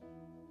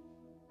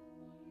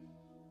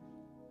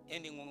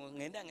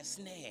ngenda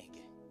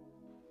ngesineke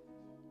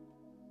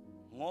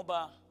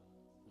ngoba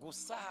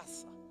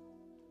kusasa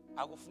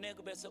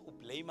akufuneki bese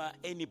ublame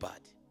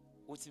anybody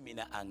uthi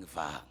mina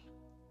angivanga.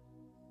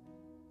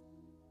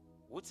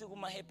 Uthi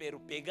kumaHebheru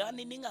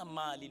bhekani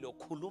ningamali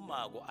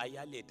lokhulumako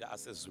ayaleta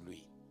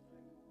asezulwini.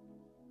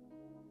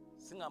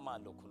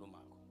 Singamali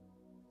lokhulumako.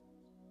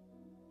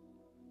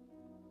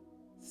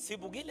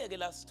 Sibukile ke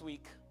last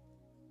week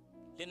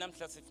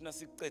lenamhla sifuna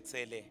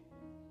sicetsele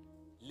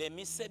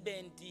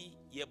lemisebenzi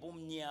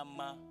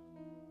yebumnyama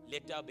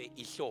letabe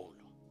ihlolo.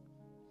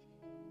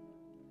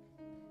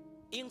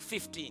 In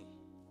 15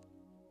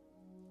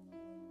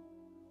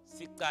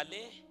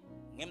 siqale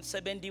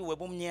ngemsebenzi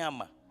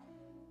webumnyama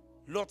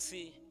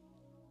Lotsi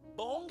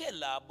bonke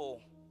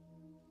labo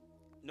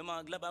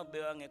noma kulaba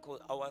bengekho,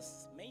 our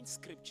main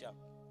scripture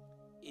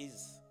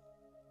is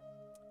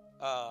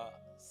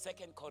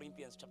 2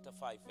 Corinthians chapter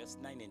 5 verse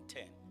 9 and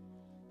 10.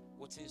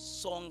 Uthi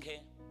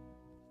sonke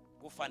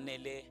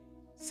kufanele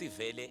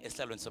sivele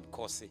esihlalweni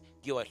sobukhosi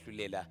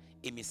kuyowahlulela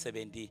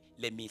imisebenzi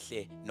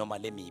lemihle noma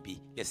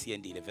lemibi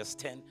lesiyendile. Verse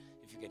 10,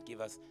 if you can give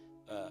us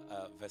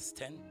verse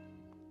 10.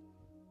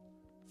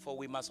 For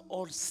we must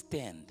all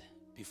stand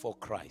before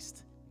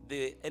Christ.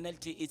 The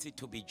NLT is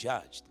to be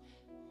judged.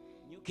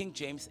 New King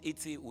James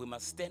it's we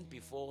must stand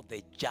before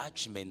the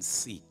judgment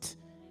seat.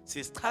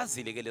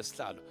 Sichazile ke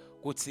lesihlalo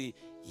kuthi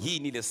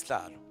yini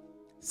lesihlalo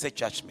se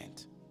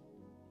judgment.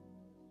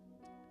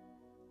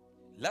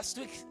 Last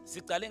week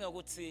siqale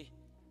ngokuthi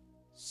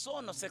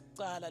sono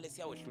sekuqala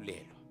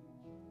lesiyawehlulelwa.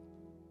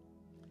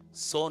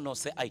 Sono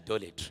se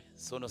idolatry.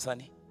 Sono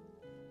sani?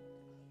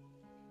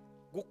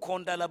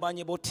 Kukhonda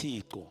labanye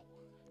bothixo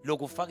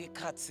lokufaka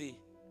ikhathi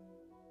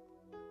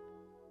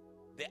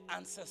the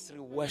ancestry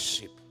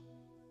worship.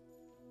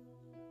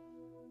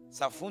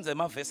 Safunza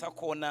emavesi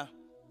akhona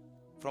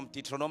from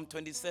Deuteronomy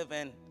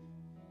 27,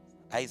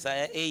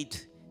 Isaiah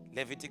 8,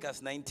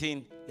 Leviticus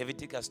 19,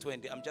 Leviticus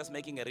 20. I'm just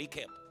making a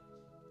recap.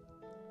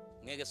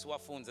 Ngeke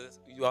siwafunze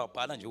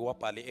uyabhala nje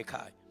uwabhale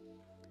ekhaya.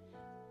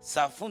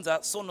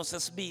 Safunza sono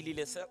sesibili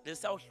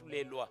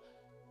lesawuhlulelwa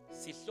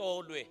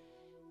sihlolwe.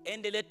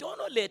 And le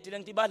tono leti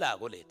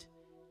lengitibalako leti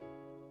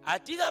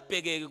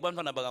atikabhekeki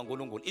kubantwana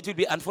bakaNkulunkulu. It will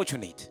be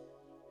unfortunate.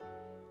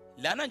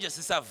 Lana nje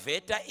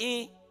sisaveta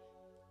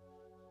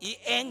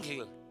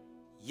i-angle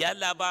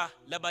yalaba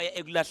labaya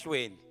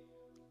ekulahlweni.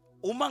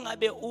 Uma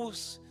ngabe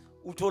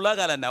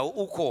utholakala nawo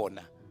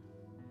ukhona,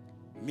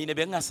 mina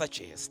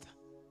bengasuggesta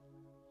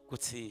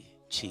ukuthi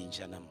change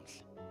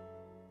namuhla.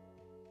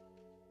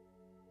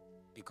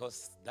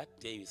 Because that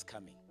day is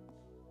coming.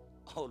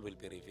 All will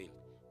be revealed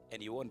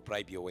and you won't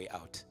bribe your way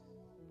out.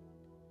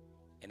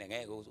 And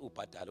ngeke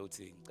ubhadala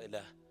uthi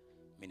ngicela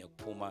mina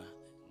kuphuma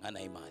ngana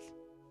imali.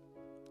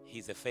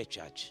 He's a fair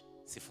judge.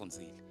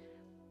 Sifunzile.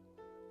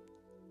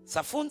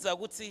 Safunza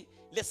ukuthi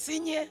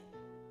lesinye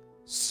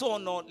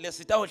sono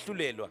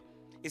lesitahlulelwa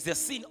is the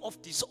sin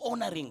of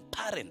dishonoring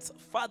parents,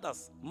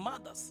 fathers,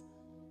 mothers.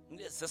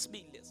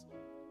 Lesibili leso.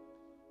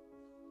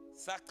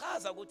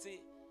 Sakaza ukuthi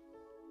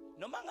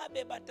noma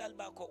ngabe batali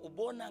bakho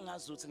ubona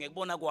ngazuthi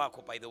ngekubona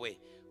kwakho, by the way,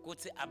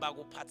 ukuthi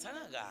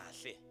abakuphathanga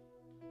kahle,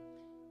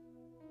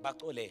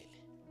 baxolele.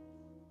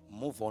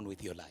 Move on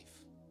with your life.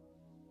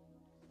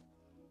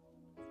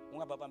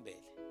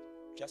 Ungababambele.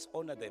 Just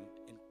honor them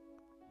and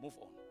move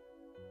on.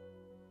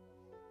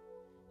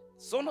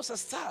 Sono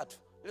sesithathu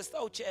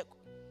lesitawucheko.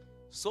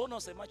 Sono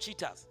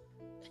sema-cheaters.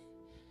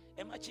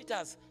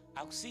 Ema-cheaters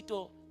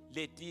akusito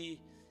leti.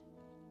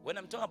 When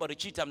I'm talking about a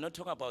cheater, I'm not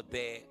talking about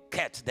the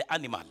cat, the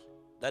animal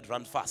that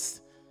run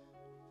fast.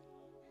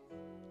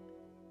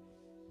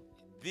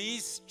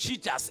 These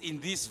cheaters in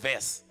this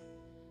verse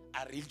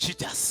are real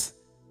cheaters.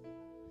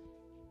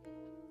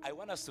 I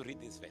want us to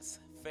read this verse.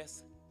 1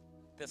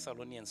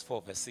 Thessalonians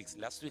 4 verse 6.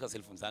 Last week I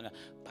said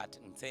but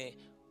ngithe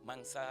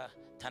mangisa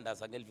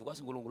thandaza ngeliviki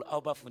kwasi uNkulunkulu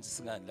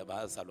awubafundisi ngani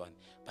labazalwane,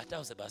 but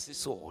awuze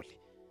basisole.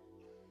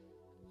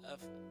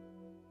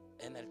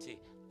 NLT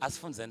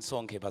asifunzeni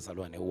sonke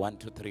bazalwane. 1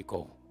 2 3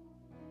 go.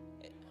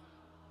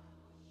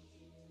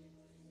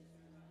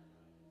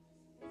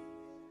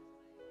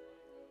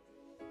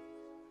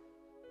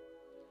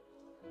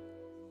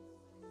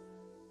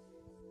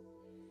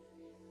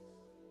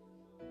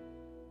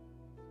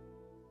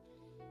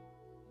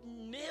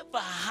 Never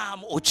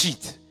harm or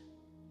cheat.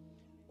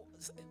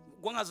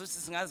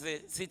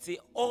 City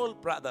all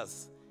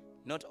brothers,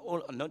 not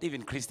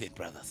even Christian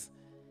brothers,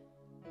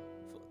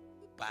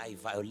 by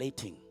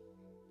violating.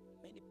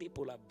 Many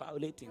people are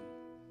violating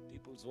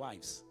people's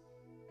wives.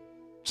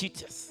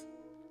 Cheaters.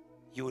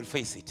 You will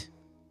face it.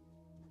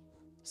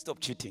 Stop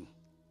cheating.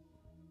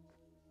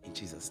 In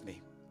Jesus'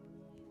 name.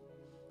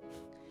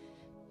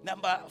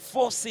 Number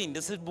 4 sin,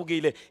 this is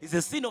Bugile, is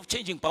the sin of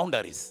changing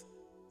boundaries.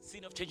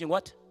 Sin of changing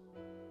what?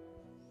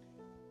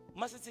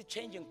 Must say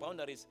changing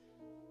boundaries.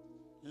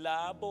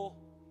 Labo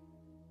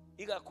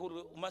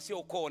ikakhulu uma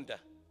siyokhonda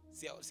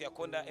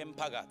siyakhonda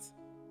emphakathi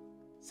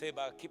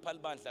seba khipha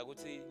libandla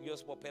ukuthi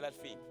uyosibophela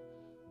lifini.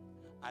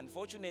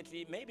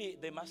 Unfortunately, maybe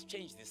they must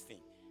change this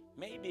thing.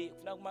 Maybe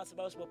kufuna kuma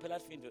sebasibophela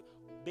lifini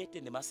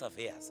bete nema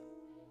surveyors.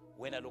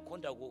 Wena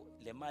lokhonda ku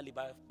le mali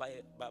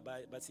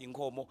bathi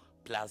inkomo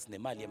plus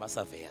nemali yema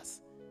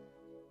surveyors.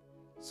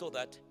 So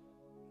that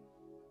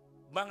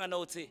bangana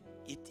uthi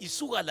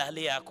isuka la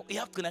le yakho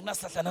iyagcina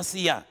kunasahlana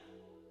siya.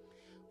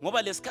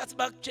 Ngoba lesikhathi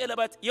bakutshela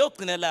bathi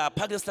iyogcina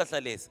lapha ke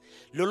sihlahla lesi.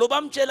 Lolo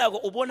bamtshela ko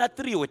ubona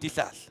 3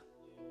 wetihlahla.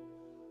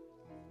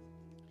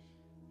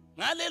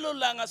 Ngalelo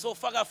langa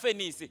sofaka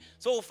fenisi,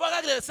 so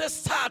ufaka kule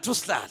sesithathu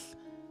sihlahla.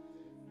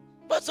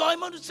 But so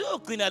imani uthi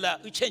uyogcina la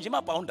uchange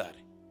ama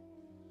boundary.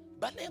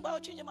 Bale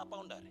bayochange ama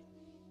boundary.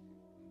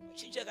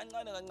 Uchinje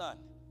kancane kancane.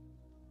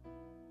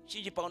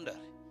 Change boundary.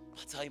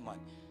 But hayi man,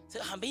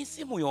 sehambe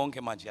insimu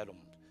yonke manje yalo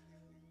muntu.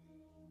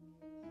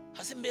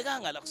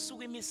 Asimbekanga la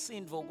kusuka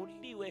imisindvo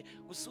kuliwe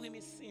kusuka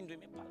imisindvo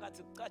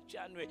imiphakathi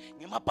kucatshanwe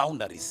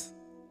ngema-boundaries.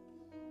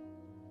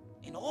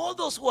 In all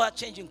those who are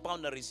changing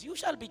boundaries, you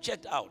shall be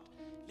checked out.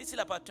 Listen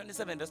about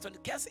 27 verse 20.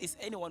 Curse is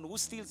anyone who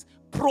steals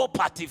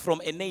property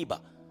from a neighbor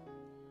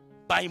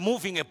by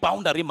moving a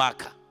boundary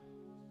marker.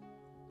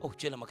 Oh,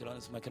 tshela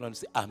makhelwane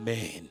say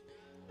amen.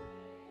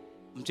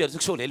 Mtshela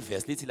sikusho leli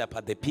verse lithi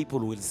lapha the people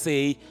will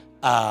say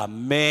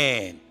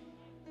amen.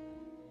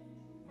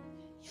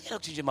 Yekela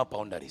kutshintsha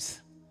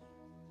ama-boundaries.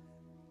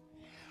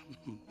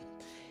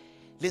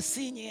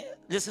 Lesinye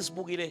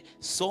lesisibukile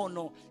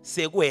sono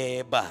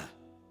sekweba.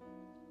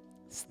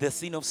 The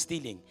sin of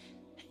stealing.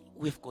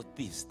 We've got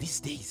thieves these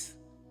days.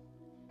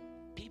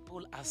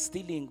 People are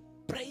stealing,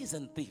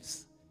 brazen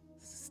thieves,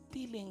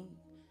 stealing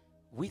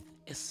with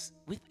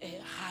a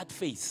hard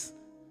face,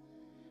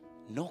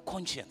 no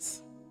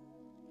conscience.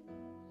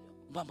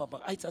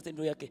 Ayithathe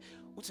into yakhe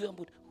uthi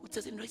uyambuza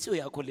uthathe into isiyo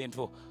yakho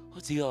lento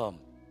uthi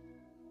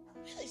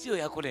isiyo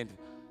yakho lento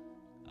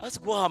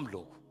asikwami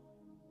lokho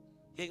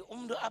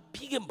umuntu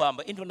aphike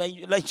mbamba into la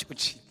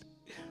intshotshile.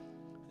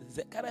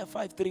 Zechariah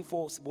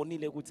 5:3-4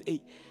 sibonile ukuthi hey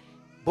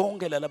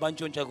bonke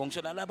lalabantshontsha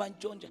ngisho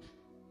lalabantshontsha.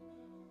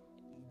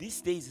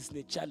 These days is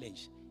a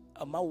challenge.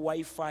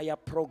 Ama-Wi-Fi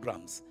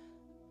programs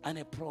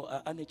ane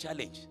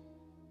challenge.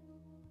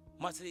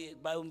 Mase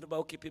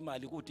bayawukhipha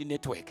imali ukuthi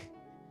network.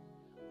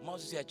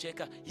 Mase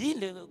siyachecka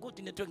yini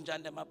ukuthi network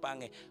njani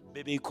amabhange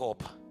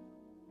bebeyikhopha.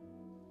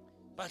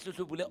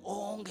 Bahluhlubule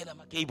onke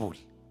lama cable.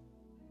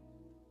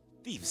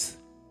 Thieves.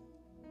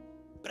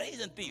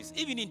 Brazen thieves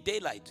even in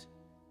daylight.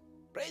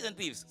 Brazen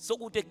thieves. So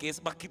good case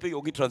bakhiphe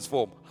yonke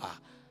transform.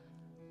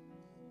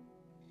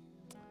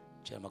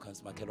 Tshela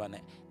makhansi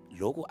makhelwane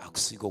lokho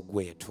akusiko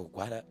kwethu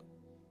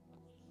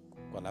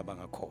kwalaba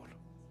ngakholwa.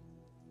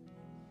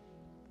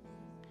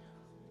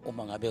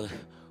 Uma ngabe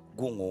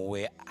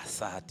kunguwe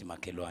asadi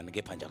makhelwane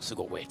kepha nje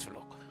akusiko kwethu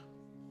lokho.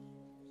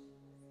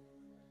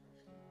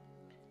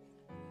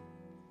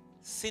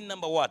 Sin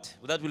number what?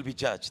 That will be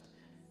judged.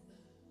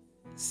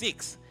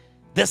 6.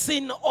 The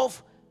sin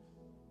of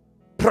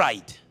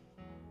pride.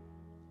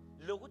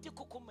 Lokuthi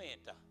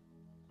khukhumeta.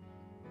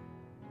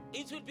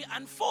 It will be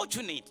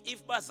unfortunate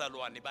if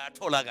bazalwane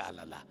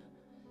bayatholakala la.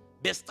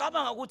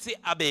 Besicabanga ukuthi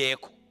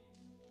abekho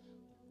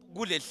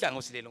kule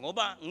hlangothi lelo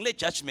ngoba ngile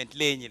judgment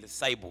lenye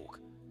lesiyibuka.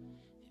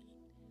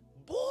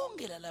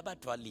 Bonke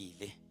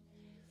lalabadwalile.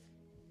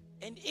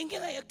 And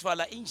inkinga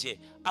yekudwala inje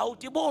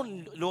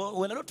awutiboni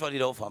wena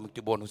lodwalile awuvami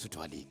ukutibona ukuthi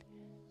udwalile.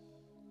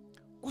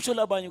 Kusho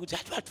labanye ukuthi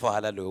athi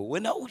wadwala lo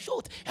wena usho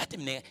ukuthi yathi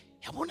mina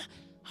yabona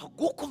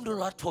akukho umuntu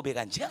lwathobe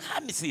kanje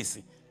ngami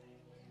sisi.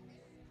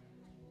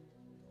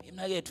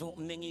 Mina kethu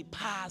mina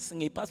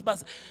ngiphasi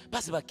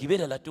base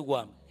bagibela la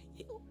tukwami.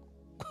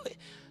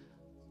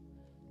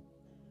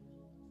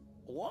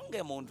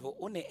 Wonke muntu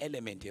une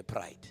element ye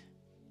pride.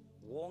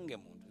 Wonke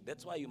muntu.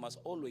 That's why you must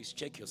always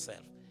check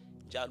yourself.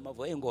 Njalo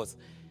mavo engozi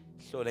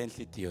hlola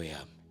enhlitiyo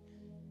yami.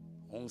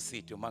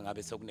 Ungisithi uma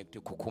ngabe sokunekthi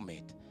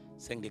ukhukhumeta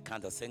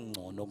sengikhanda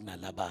sengcono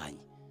kunalabanye.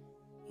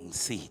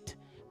 Ngisithi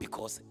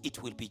because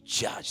it will be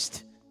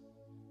judged.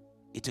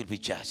 It will be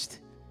judged.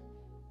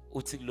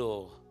 Uthi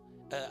lo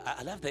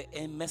I love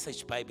the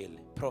Message Bible,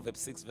 Proverbs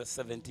 6 verse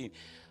 17.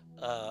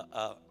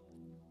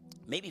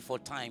 Maybe for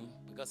time,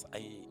 because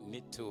I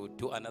need to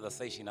do another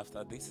session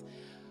after this,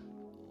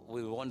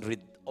 we won't read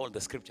all the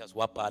scriptures.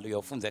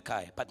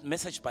 But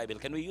Message Bible,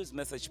 can we use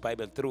Message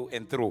Bible through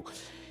and through?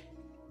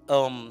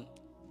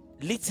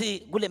 Let's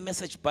see, gule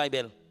Message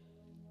Bible.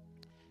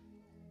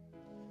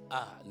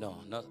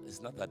 No,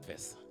 it's not that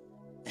verse.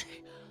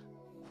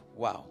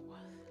 Wow.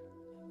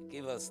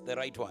 Give us the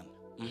right one.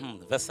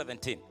 Verse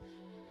 17.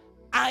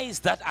 Eyes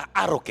that are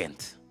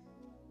arrogant.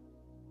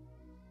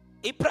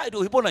 Pride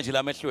uhibona nje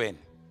lamehlweni.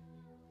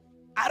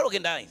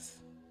 Arrogant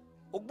eyes.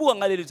 Ukubuka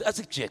ngaleli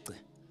asikujece.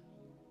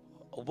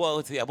 Ubuka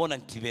uthi yabona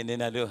ngidibene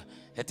nalo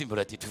yathi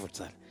imbola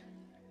tithutsala.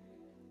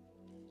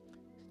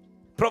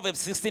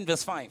 Proverbs 16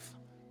 verse 5.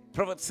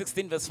 Proverbs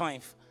 16 verse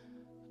 5.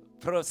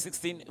 Proverbs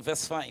 16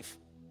 verse 5.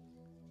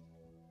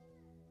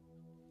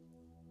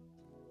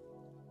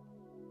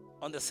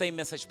 On the same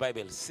Message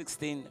Bible,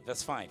 16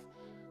 verse 5.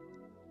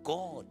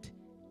 God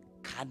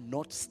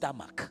cannot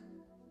stomach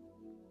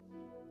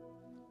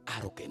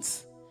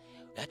arrogance.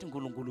 Yathi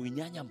uNkulunkulu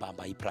unyanya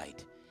mbamba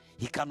pride.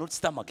 He cannot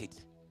stomach it.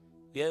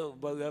 We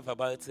have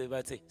about say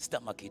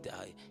stomach it.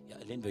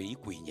 Lento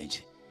igwinye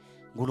nje.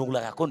 uNkulunkulu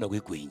akakhona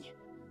kwigwinye.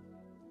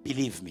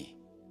 Believe me.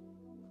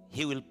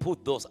 He will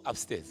put those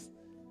upstairs.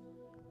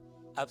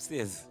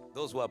 Upstairs,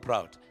 those who are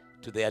proud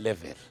to their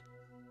level.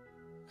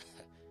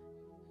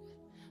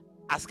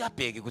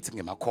 Asikabheki ukuthi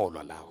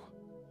ngemakholwa lawo.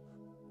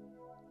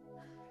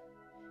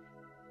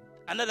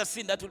 Another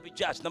sin that will be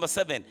judged. Number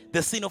 7,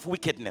 the sin of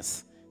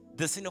wickedness.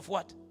 The sin of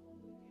what?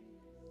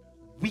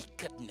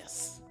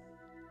 Wickedness.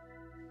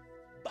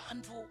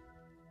 Bantu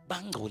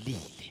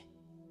bangcolile.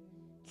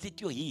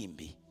 Lityo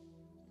yimbi.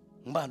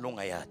 Ngibani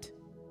ongayathi?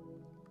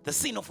 The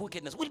sin of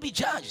wickedness will be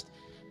judged.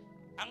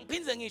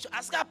 Angiphinze ngisho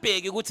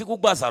asikabheki ukuthi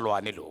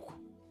kubazalwane lokho.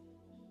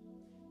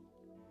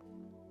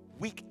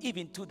 weak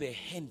even to the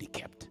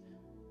handicapped.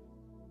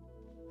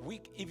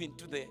 Weak even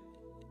to the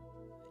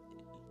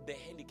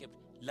handicapped.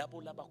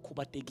 Labo laba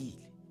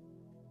khubatekile.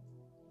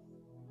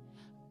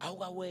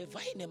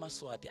 Awukaweva yini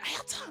emaswati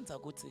ayathanda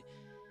ukuthi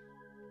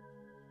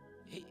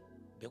hey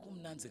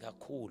bekumnanzi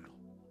kakhulu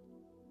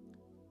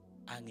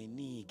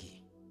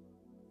anginiki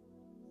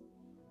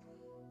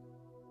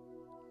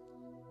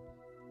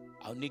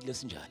awuniki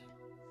lesinjani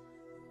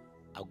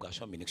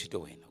awukasho mina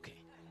kushito wena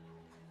okay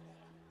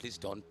please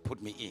don't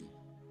put me in.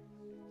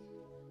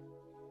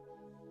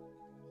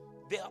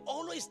 They are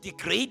always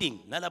degrading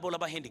nalabo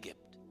laba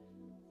handicapped.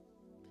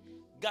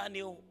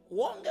 Gani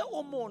wonke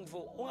umuntu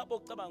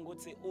ungabocabanga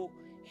ukuthi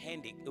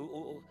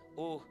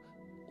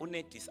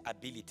une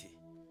disability.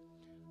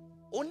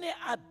 Une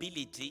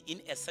ability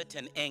in a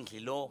certain angle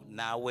lo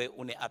nawe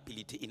une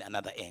ability in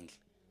another angle.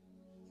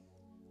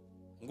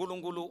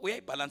 Ngulunkulu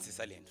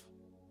uyayibalansisa lento.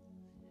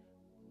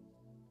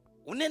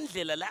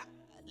 Unendlela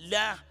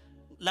la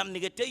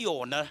lamnikete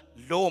yona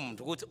lo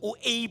muntu ukuthi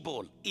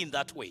uable in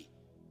that way.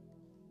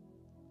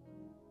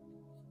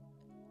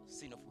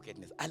 Sin of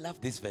wickedness. I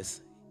love this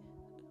verse.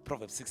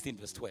 Proverbs 16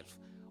 verse 12.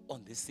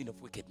 On this sin of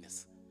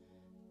wickedness.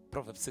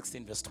 Proverbs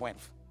 16 verse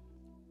 12.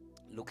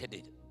 Look at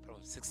it.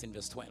 Proverbs 16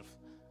 verse 12.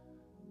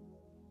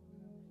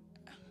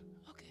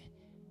 Okay.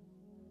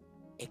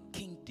 A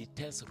king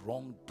detests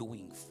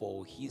wrongdoing,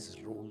 for his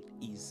rule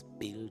is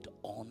built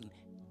on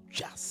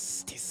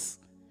justice.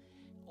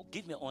 Oh,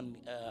 give me on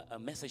a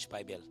Message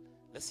Bible.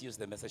 Let's use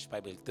the Message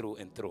Bible through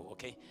and through,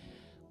 okay?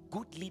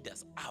 Good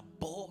leaders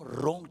abhor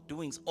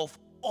wrongdoings of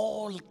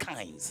all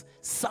kinds.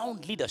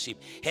 Sound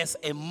leadership has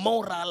a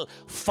moral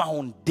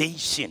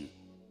foundation.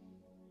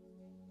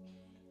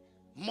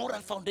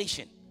 Moral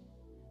foundation.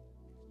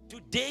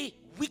 Today,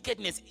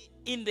 wickedness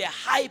in the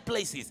high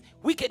places,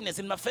 wickedness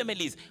in my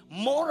families,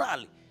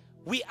 moral,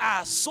 we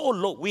are so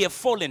low, we have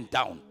fallen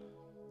down.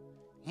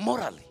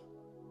 Morally.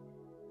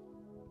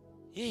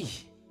 Hey,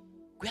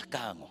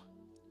 kuyagangwa.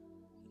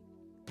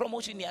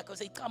 Promotion yakho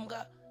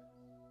seyiqhamuka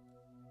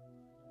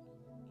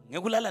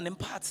ngekulala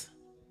nemphathi.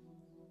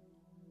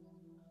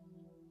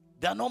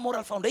 There are no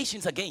moral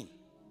foundations again.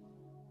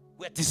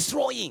 We are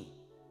destroying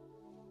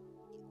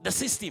the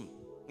system.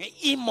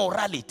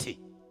 Immorality.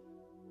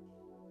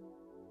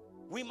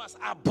 We must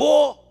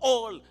abhor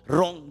all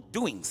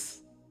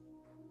wrongdoings.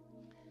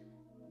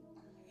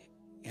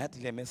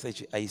 Yathi le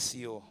message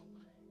ayisiyo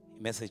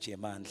message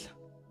yemandla.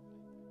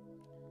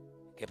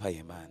 Kepha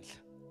yemandla.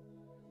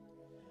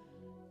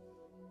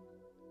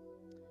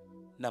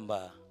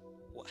 Number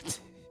what?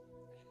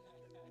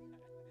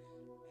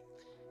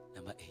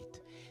 Number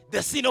 8.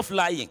 The sin of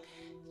lying.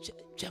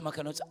 Chama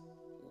cannot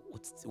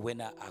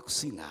when I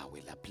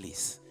akusingawe la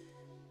please.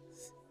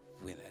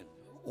 When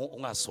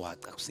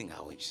ungaswaqa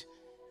akusingawe nje.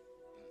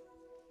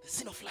 The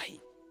sin of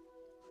lying.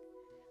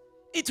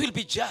 It will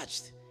be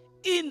judged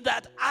in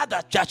that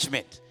other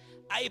judgment.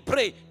 I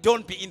pray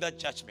don't be in that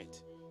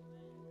judgment.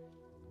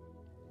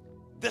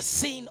 The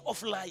sin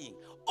of lying.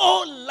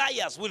 All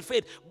liars will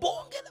fade.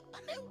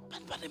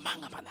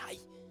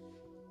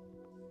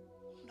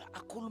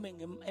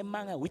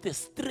 With a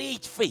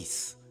straight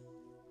face.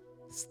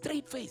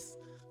 Straight face.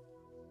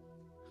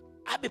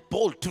 I be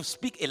bold to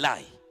speak a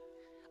lie.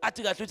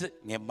 Athi kahle uthi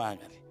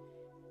ngemanga le.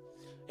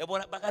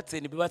 Yabona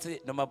bakatheni bathi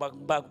noma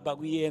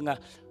bakuyenga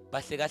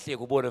bahle kahle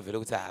kubona vele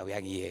ukuthi ha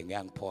uyangiyenga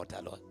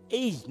uyangiphotha lo.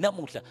 Hey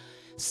namuhla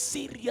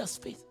serious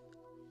face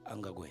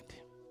angakwende.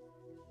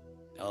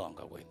 Oh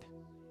angakwende.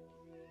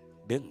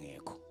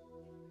 Bengekho.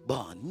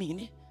 Bani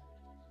mina?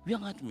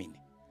 Uyangathi mina?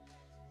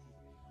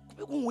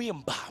 Kube kunguye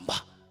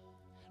mbamba.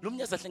 Lo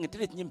mnyazi ahle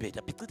ngethele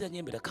inyembeda, phicitha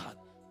inyembeda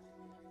khala.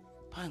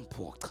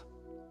 Phangiphoqa.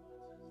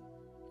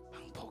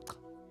 Phangiphoqa.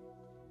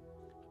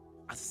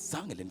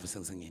 Azange lento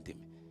sengiyente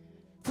mina.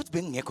 Futhi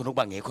bengekho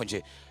nokuba ngekho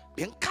nje,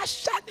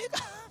 bengikhashane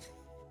kabi.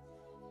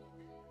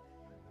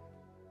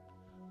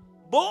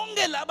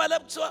 Bonke laba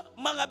lapho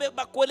mangabe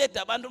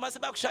bakweleda abantu mase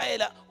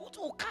bakushayela, uthi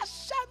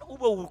ukhashane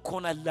ube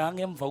ukhona la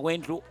ngemva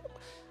kwendlu.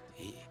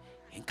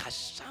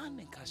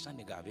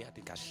 Enkhashane kabi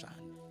yathi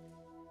enkhashane.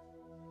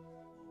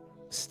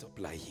 Stop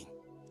lying.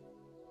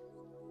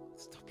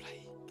 Stop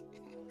lying.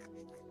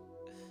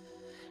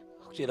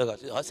 Ukutshela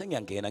kahle,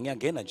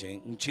 ngiyangena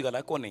nje, ngijika la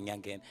ikone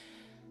ngiyangena.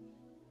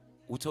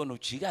 Uthona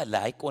ujika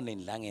la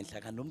ikoneni la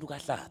ngenhla kanti umuntu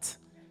kahlathi.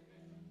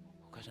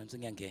 Ukashana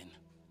ngiyangena.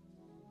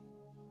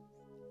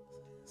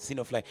 Sin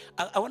of lying.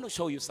 I want to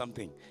show you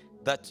something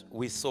that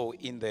we saw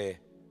in the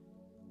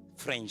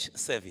French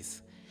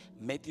service.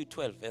 Matthew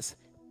 12 verse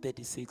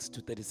 36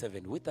 to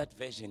 37. With that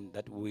version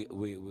that we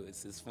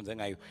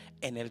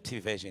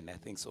NLT version, I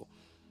think so.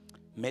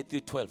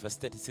 Matthew 12 verse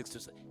 36 to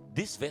 37.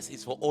 This verse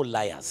is for all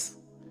liars.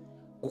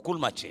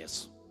 Kukulma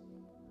Jesu.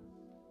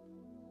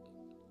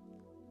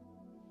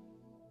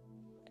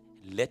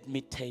 Let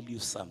me tell you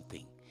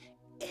something.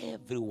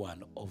 Every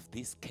one of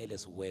these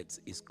careless words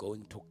is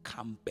going to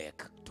come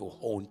back to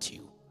haunt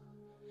you.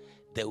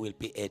 There will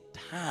be a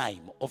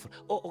time of,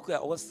 oh, okay,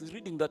 I was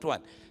reading that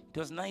one. It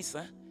was nice,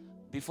 huh?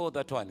 before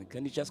that one,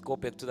 can you just go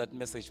back to that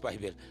message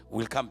Bible?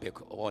 We'll come back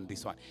on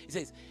this one. It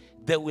says,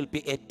 there will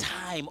be a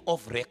time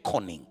of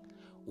reckoning.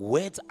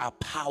 Words are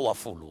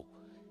powerful.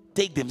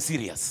 Take them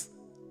serious.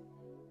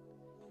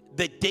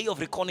 The day of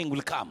reckoning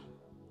will come.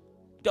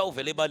 Book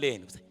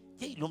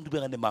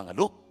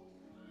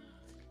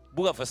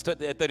of verse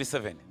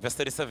 37. Verse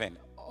 37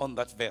 on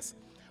that verse.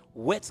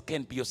 Words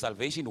can be your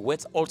salvation.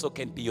 Words also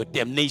can be your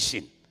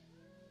damnation.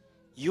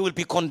 You will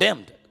be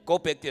condemned. Go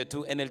back there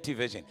to NLT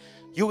version.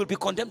 You will be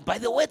condemned by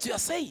the words you are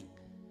saying.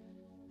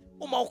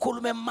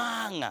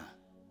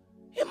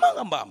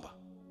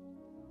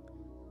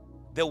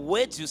 The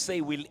words you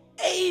say will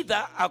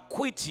either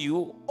acquit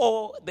you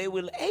or they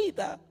will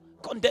either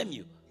condemn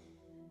you.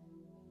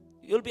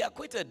 You'll be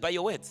acquitted by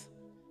your words.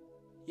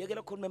 Just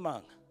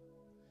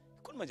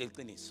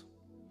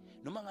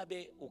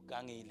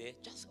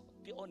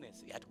be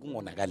honest.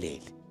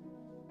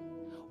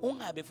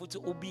 Ungabe futhi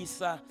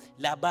ubisa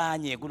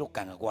labanye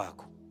kuloganga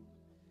kwakho.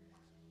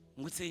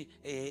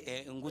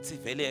 Nguthi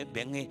vele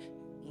benge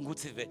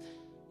nguthi vele.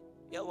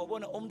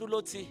 Yabona umuntu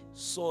lothi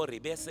sorry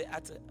bese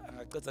athi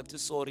angacetha ukuthi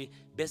sorry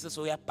bese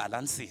so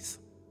uyabalances.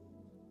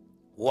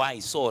 Why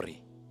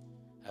sorry?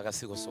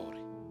 Akasiko sorry.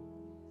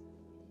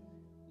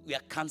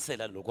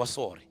 Uyacancela lokho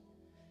sorry.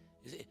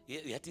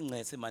 Uyathi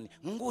ncese mani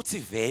nguthi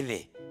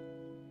vele.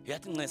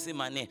 Uyathi ncese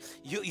mani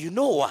you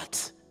know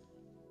what?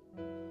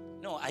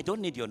 No, I don't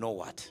need your know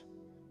what.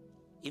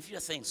 If you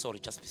are saying sorry,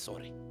 just be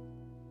sorry.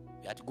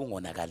 You have to go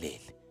on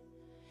agalele.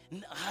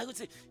 I would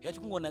say you have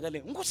to go on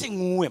agalele. Nguthi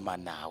nguwe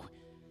man nawe.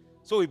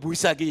 So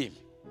ibuyisa kimi.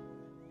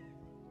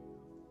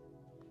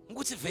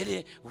 Nguthi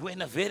vele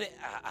wena vele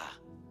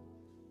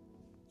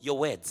your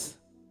words.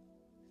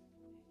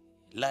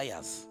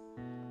 Liars.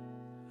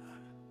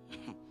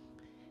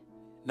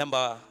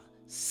 Number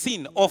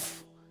sin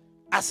of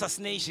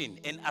assassination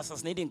and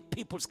assassinating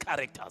people's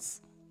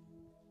characters.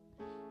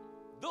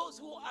 Those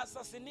who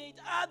assassinate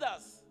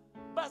others,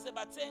 but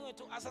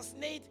to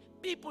assassinate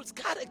people's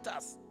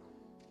characters.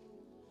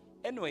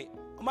 Anyway,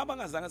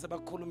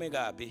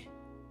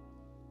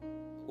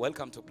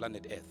 welcome to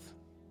planet Earth.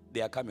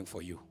 They are coming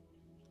for you.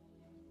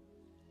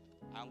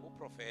 Angu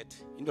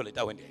prophet,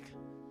 indoleta wendeka.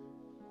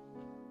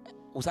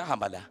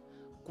 Usahamba la,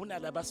 kuna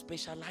laba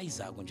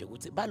specializer nje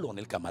ukuthi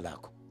balone igama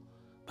lakho.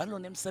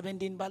 Balone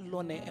M17,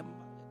 balone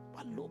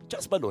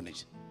just balone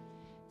nje.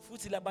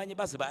 Futhi labanye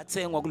baze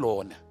bathengwa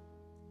kulona.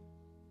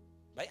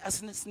 By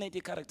assassinate the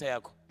character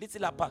yakho. Lithi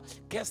lapha,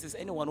 guess is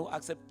anyone who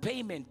accepts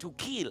payment to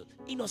kill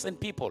innocent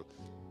people.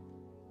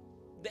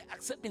 They're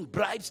accepting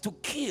bribes to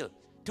kill.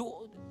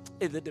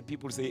 And then the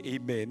people say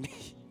amen.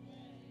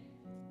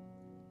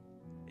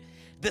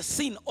 The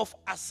sin of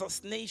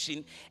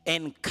assassination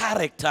and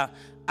character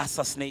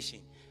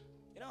assassination.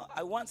 You know,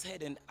 I once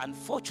had an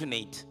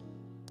unfortunate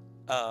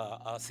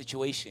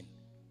situation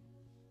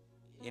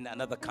in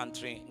another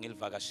country,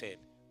 Nilvagashed.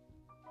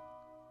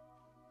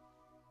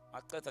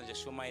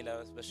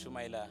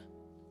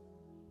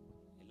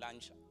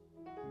 Lunch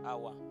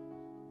hour.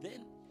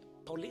 Then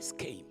police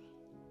came.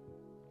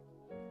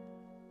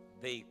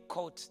 They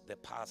caught the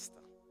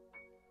pastor.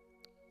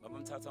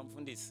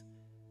 Fundis,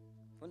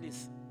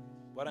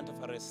 warrant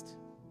of arrest.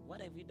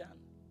 What have you done?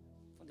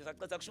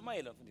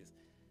 Fundis.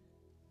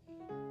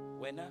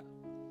 When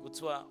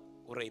kutwa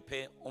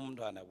urepe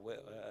umdwana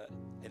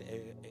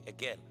a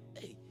girl.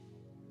 Hey,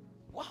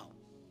 wow.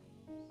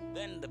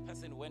 Then the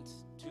person went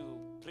to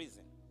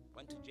prison.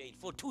 Went to jail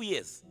for 2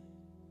 years.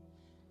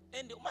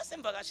 And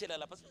umasemvakashela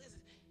lapha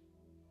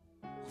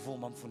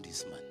vuma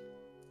mfundisi man.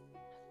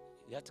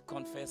 You have to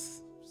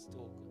confess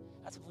to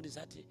athi mfundisi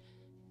athi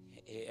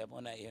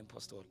yabona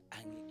iimpostle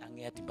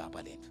angiyathi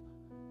baba lento.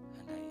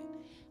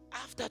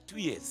 After 2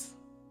 years,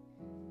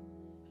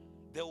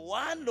 the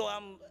one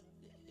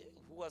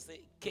who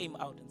came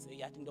out and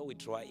said, I think don't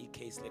withdraw a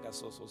case like a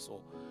so.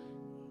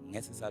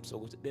 Ngesizathu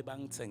sokuthi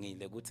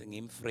bebangithengile ukuthi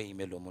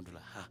ngimframe lo muntu la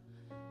ha.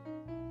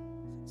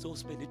 So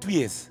spent 2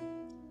 years.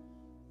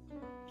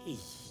 Hey.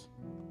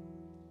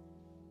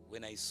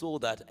 When I saw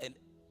that and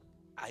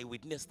I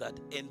witnessed that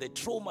and the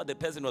trauma the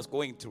person was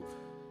going through,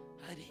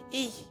 I said,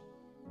 hey.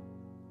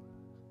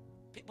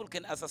 People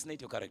can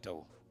assassinate your character.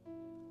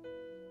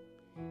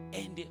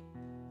 And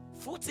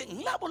futhi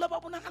ngilabo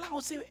lababonakala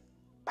ngosiwe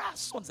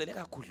basonzele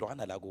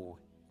kakhudlwana la kuwe.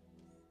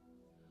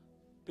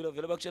 Phela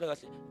vele bakutshela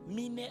kahle,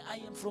 mine I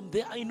am from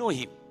there, I know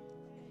him.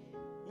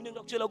 Mine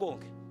ngakutshela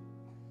konke.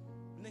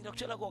 Mine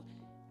ngakutshela konke.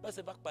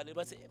 Base bakubhale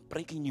base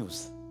breaking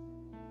news.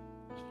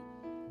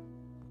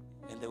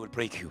 And they will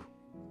break you.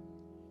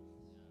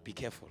 Be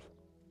careful.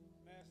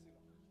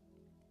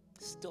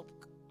 Stop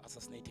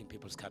assassinating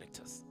people's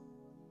characters.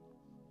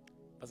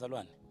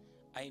 Bazalwane,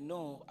 I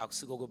know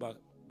akusiko kuba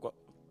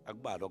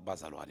akubalo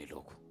kubazalwane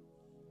lokho.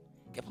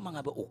 Kepha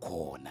mangabe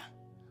ukhona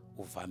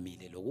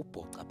uvamile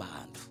lokubhoca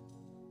abantu.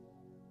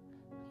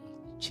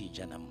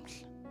 Chinja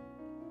namuhla.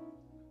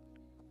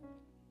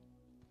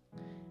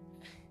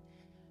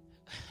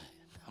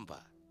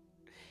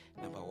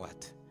 Number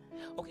what?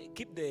 Okay,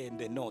 keep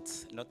the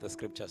notes, not the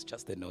scriptures,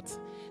 just the notes.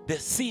 The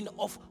sin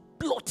of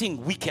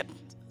plotting wicked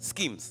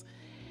schemes.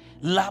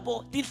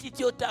 labo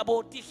tinhlitiyo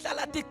tabo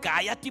tihlala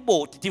tigaya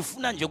tiboti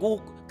tifuna nje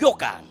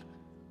kuyoganga.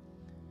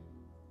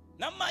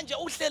 Namanje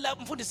uhlela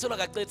mfundisi lo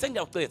kaqedza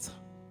sengiyaqedza.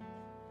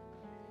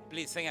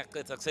 Please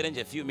sengiyaqedza kusele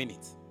nje a few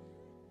minutes.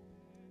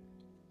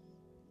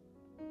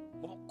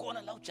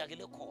 Kona la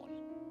ujagele khona.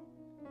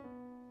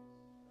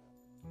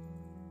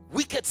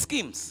 Wicked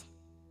schemes.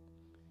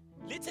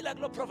 Little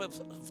like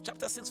Proverbs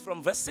chapter 6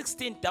 from verse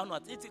 16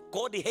 downwards.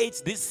 God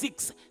hates these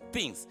 6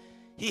 things.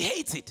 He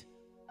hates it.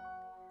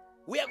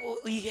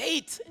 He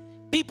hates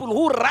people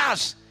who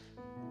rush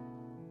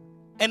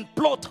and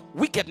plot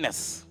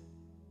wickedness.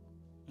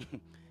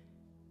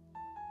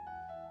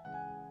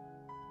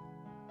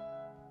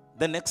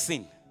 The next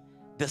sin,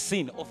 the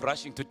sin of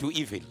rushing to do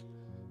evil.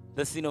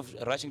 The sin of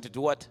rushing to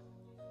do what?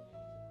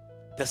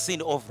 The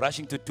sin of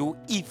rushing to do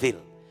evil.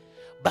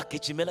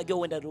 Bakechimela ke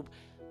wenda rup.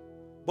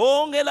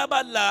 Bonke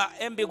labala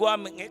embi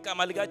kwami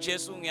ngegama lika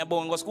Jesu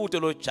ngiyabonga Nkosi kude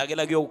lo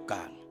jakela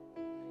kuyoganga.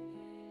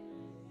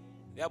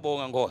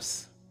 Ngiyabonga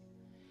Nkosi.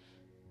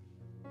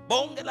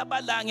 Bonke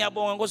labala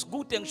ngiyabonga Nkosi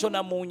kude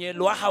ngishona munye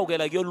lo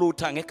ahawukela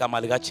kuyolutha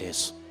ngegama lika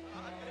Jesu.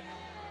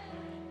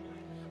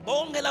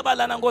 Bonke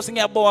labalana Nkosi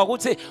ngiyabonga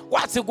ukuthi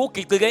kwathi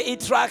kugicike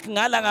i-truck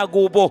ngala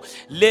ngakubo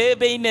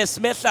lebe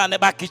inesmehlane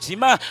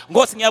bagijima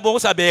Nkosi ngiyabonga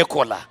ukuthi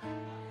abekho la.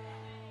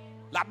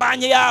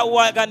 Labanye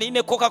yawa kanti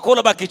ine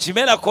Coca-Cola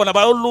bagijimela khona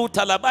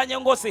bayolutha labanye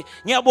Nkosi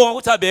ngiyabonga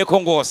ukuthi abekho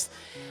Nkosi.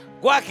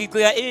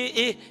 Kwagicika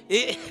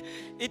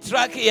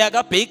i-truck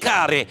yaka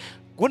bakery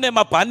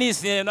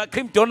kunemabhanisi na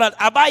cream donut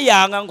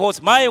abayanga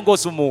Nkosi maye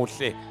Nkosi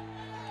umuhle.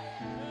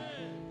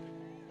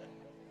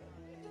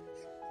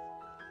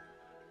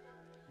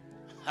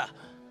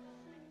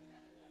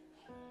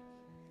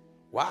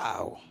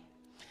 Wow.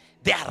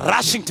 They are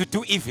rushing to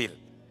do evil.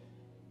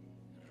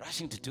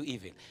 Rushing to do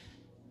evil.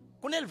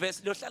 Kunel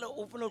verse lo hlala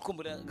ufuna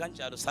ukukhumbula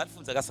kanjalo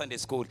salifunza ka Sunday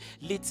school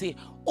lithi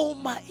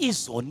uma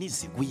izoni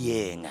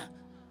zikuyenga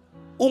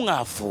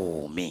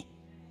ungavumi.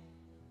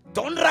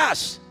 Don't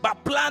rush.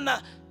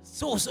 Baplana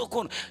so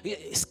khona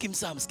scheme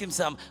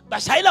sam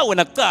bashayela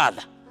wena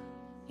kuqala.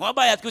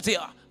 Ngoba yathi ukuthi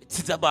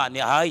sitsabani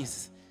hayi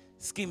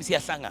scheme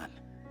siyahlangana.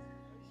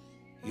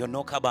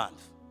 Yonokha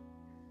abantu.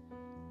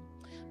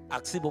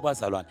 Akusibo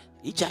bazalwane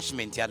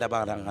ijudgment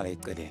yalabana ngale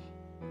eceleni.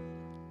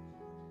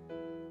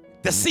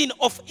 The sin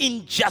of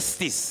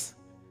injustice.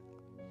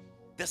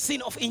 The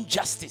sin of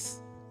injustice.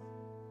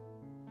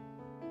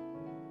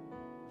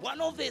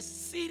 One of the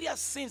serious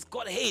sins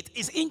God hates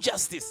is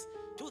injustice.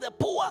 To the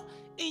poor,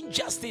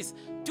 injustice.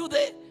 To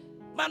the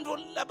manro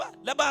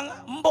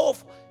labang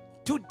mbof.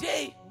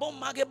 Today,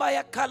 bomage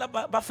baya kala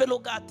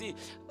bafelo gati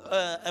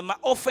ma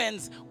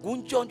offense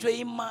gunchonjwe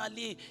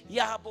imali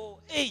yabo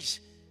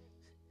age.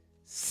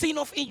 Sin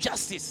of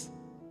injustice.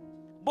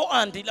 Bo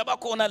andi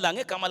labakona la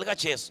ngegama lika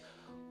Jesu.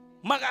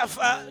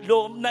 Magafa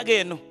lo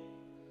mnakeno.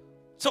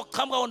 So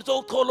qhamuka wona so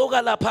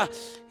utholoka lapha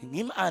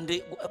ngimi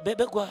andi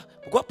bebe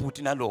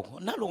kwabhuti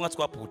naloko ngathi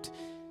kwabhuti.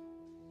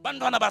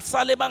 Bantwana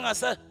basale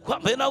bangasa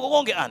kuhambena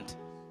konke andi.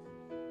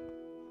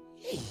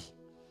 Hey.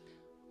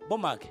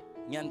 Bomake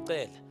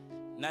ngiyanicela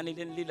nani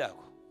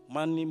lenililako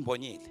mani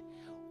imbonyile.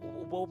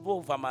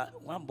 Ubovama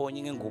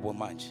ngambonye ngengubo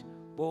manje.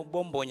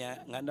 Bombonya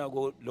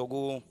nganako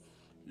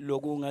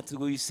loku ngathi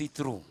kuyi see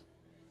through.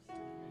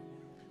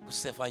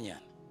 Kusefanyana.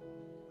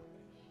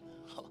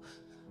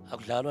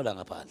 Akudlalwa la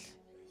ngaphandle.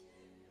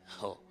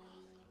 Ho.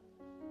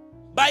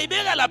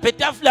 Bayibeka lapha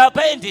etafula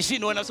lapha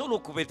endishini wena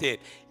solugubethele.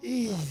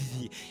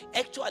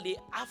 Actually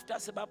after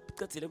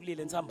sebaqedile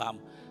kulile nsambama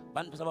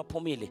bantu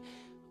sabaphumile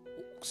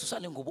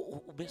kususana ngubo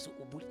ubese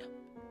ubuya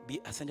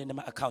bi asende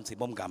nama accounts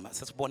bomgama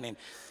sesibonene.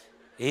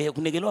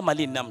 Kunikelwa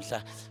malini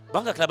namhla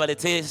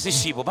bangaklabalethe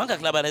sishibo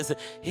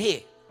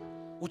bangaklabalethe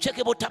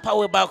ucheke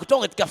botaphawe bakho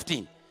tonget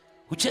kaftini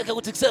ucheke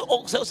ukuthi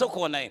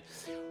kusekhona yini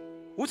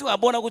uthi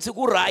ungabona ukuthi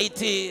ku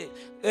right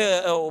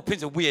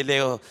uphinde ubuye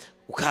leyo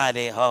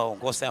ukhale hawo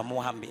Nkosi yami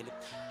uhambile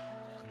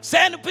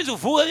sen uphinde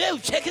uvuke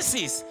ucheke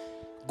sisi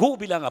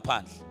kubi la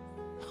ngaphandle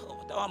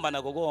utahamba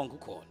nako konke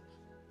ukhona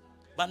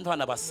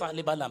bantwana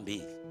basale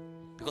balambile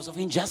because of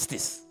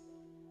injustice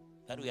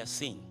that we are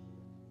seeing.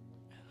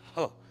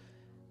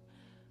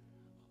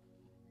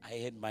 I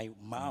had my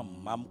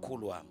mom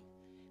Kulwam.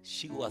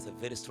 She was a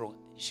very strong.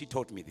 She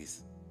taught me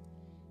this.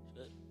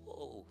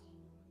 Oh,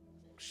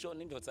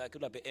 showing into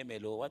the be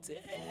emelo. What's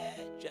it?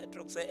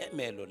 Jetro say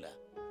emelo la.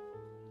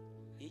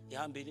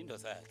 Yambi into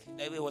the.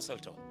 Ewe was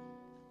also.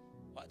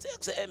 What's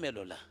it? Say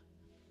emelo la.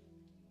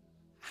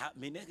 Ha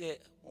minege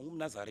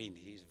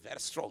Nazarini. He's very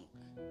strong.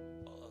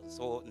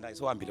 So nice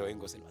one below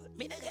Engos.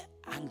 Minege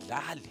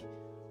anglali.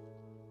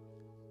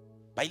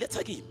 By the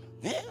time,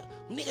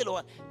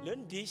 Nigelo,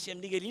 learn dish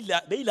and Nigel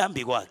they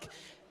lambi work.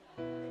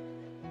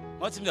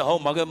 What's in the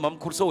home, Mam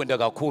Curso and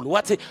the cool?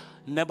 What's it?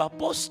 Never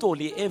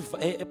postoli a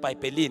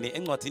pipelini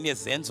and not in a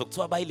sense of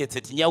two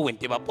baileted in your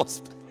winter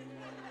post.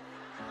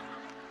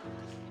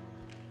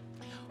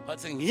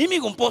 What's in him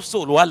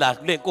composto, Walla,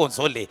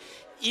 Console,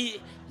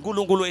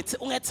 Gulungulu, it's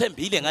only 10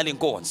 billion alin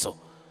gonso.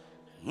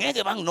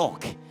 Nege bang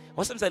knock.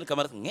 What's some say come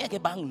out? Nege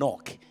bang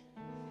knock.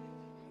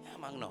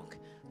 Bang knock.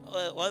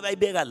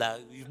 wabayibeka la,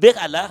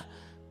 ibeka la.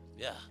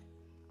 Yeah.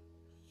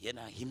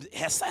 Yena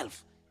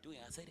herself doing.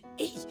 I said,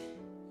 hey,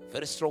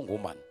 very strong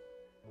woman.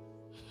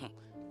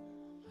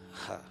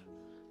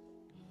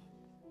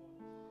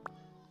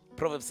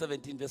 Proverbs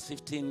 17 verse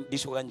 15.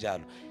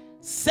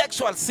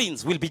 Sexual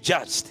sins will be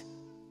judged.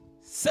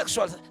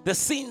 The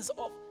sins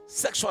of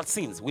sexual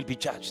sins will be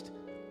judged.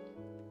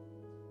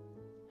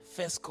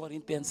 1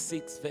 Corinthians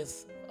 6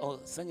 verse,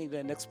 singing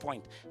the next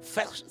point.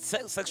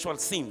 Sexual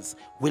sins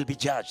will be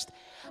judged.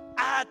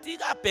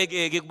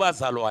 Atikabhekeki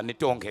kubazalwane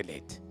tonke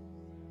lethu.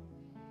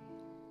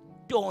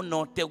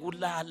 Tono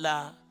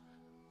tekulala.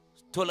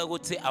 Thola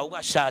ukuthi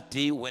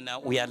awukashadi wena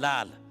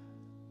uyalala.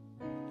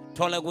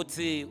 Thola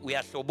ukuthi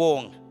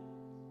uyahlobonga.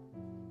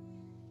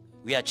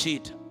 We are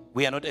cheat.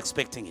 We are not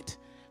expecting it.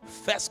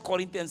 1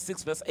 Corinthians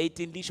 6 verse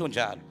 18 lisho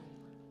njalo.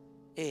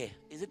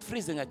 Is it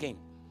freezing again?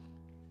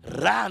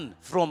 Run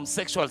from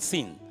sexual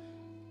sin.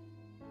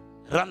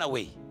 Run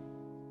away.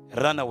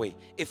 Run away.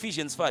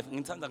 Ephesians 5.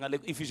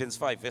 Ephesians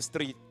 5 verse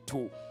 3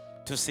 to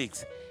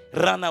 6.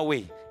 Run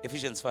away.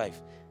 Ephesians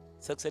 5.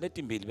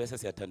 Sekuseleti imbili bese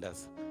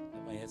siyathandaza.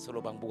 Manje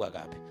solo bangibuka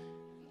kabi.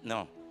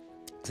 No.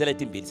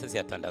 Seleti imbili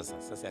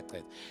sesiyathandaza,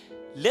 sesiyaqeda.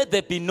 Let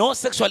there be no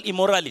sexual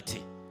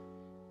immorality,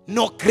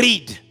 no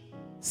greed.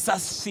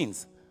 Such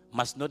sins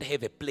must not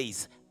have a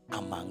place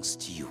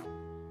amongst you.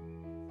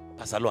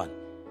 Bazalwane,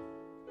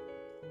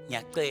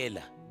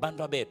 ngiyacela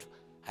bantu bethu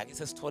ake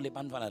sesithole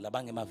bantwana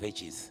labangema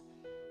veggies.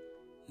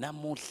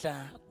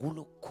 Namuhla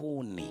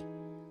kulukhuni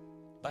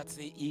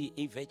bathi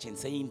i-virgin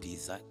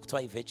seyindiza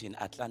kuthiwa i-virgin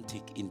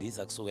Atlantic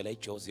indiza kusukela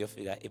eJozi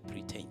yofika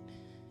eBritain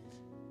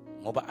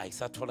ngoba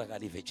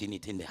ayisatholakala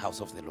i-virginity in the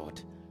house of the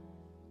Lord.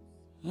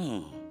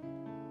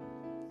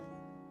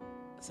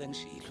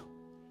 Sengishilo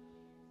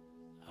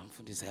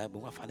amfundisi hayi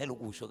ungafanele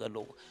ukusho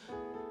kaloko.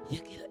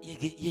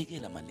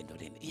 Yekela manje lento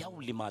leni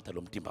iyawulimata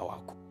lo mtimba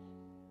wakho.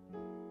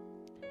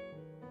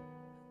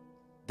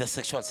 The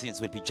sexual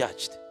sins will be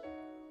judged.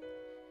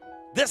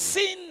 The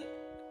sin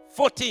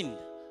 14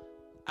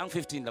 and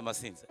 15 lama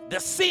sins. The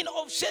sin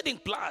of shedding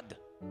blood.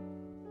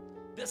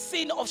 The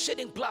sin of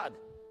shedding blood.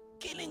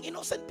 Killing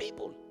innocent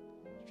people.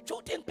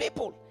 Shooting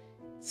people.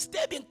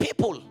 Stabbing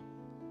people.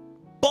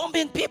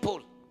 Bombing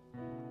people.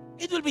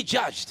 It will be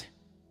judged.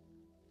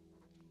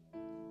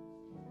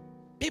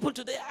 People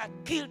today are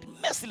killed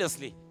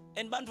mercilessly.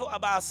 And bantu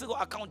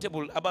abasigo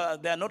accountable.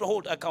 They are not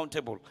held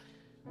accountable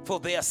for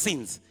their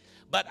sins.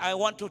 But I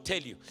want to tell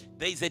you,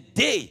 there is a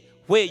day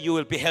where you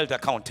will be held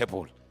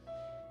accountable.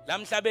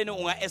 Lamhlabeni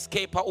unga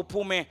escape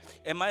upume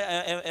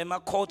ema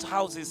court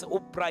houses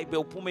ubribe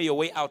upume your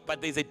way out,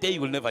 but there is a day you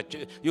will never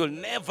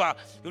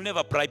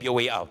bribe your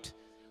way out.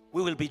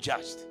 We will be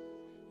judged.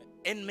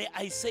 And may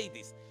I say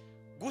this,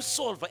 good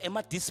solve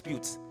ema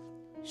disputes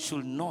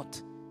should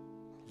not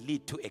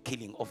lead to a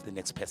killing of the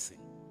next person.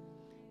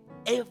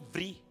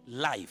 Every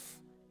life,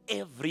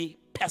 every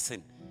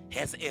person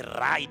has a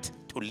right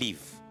to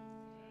live.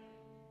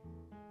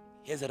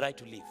 He has a right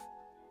to live.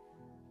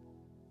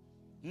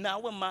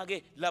 Nawe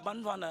mage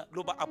labantwana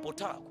loba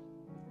abortago.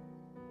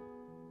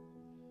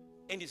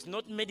 And it's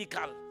not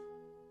medical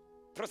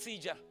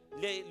procedure.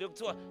 There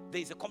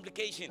is a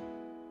complication.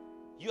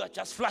 You are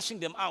just flushing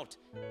them out.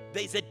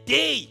 There is a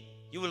day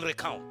you will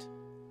recount.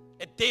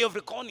 A day of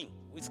reckoning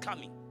is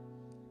coming.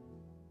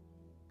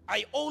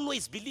 I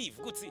always believe,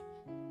 kutsi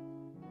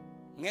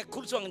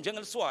ngekhuliswa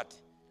njengeliswati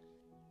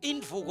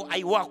indvuko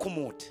ayiwakho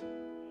umuthi.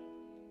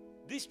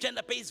 This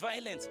gender-based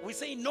violence, we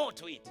say no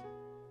to it.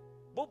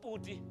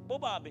 Bobuti,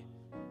 bobabe,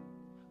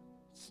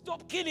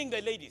 stop killing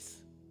the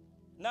ladies.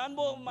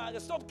 Nanbo maga,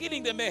 stop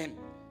killing the men.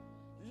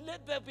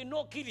 Let there be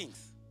no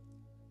killings.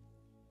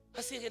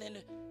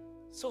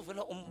 So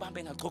vela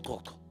umbambe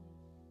ngaqoqoqo.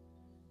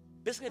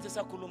 Bese ngethe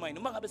sakhuluma yini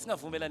mangabe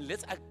singavumelani,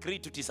 let's agree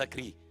to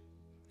disagree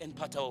and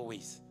part our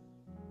ways.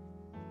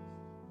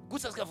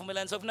 Kusa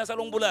singavumelani sofuna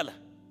salongibulala.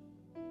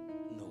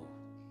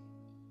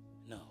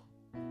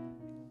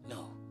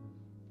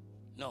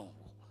 No.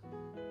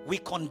 We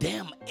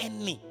condemn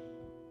any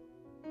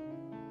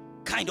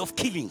kind of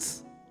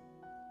killings.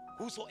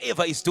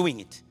 Whosoever is doing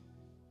it,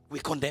 we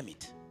condemn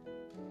it.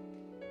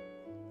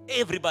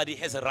 Everybody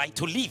has a right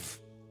to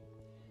live.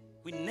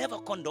 We never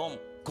condone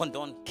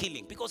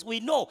killing because we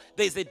know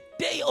there is a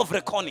day of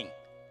reckoning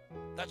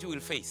that you will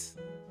face.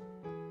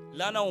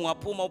 Lana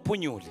ungapuma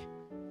upunyuli,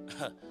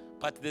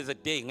 but there's a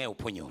day nge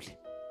upunyuli.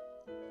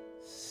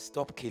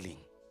 Stop killing.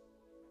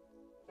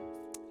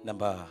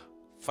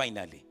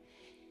 Finally,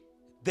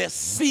 the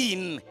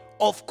sin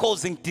of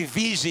causing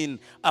division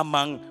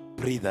among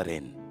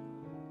brethren.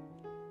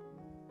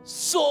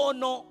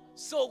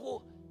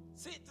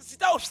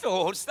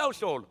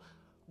 Sitawuhlolo.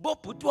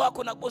 Bobhuti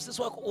wakho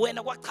nakubosisi wakho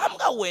wena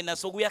kwaqhamuka wena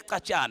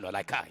sokuyacatshanwa la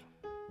ekhaya.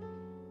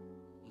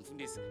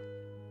 Mfundisi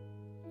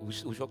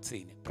usho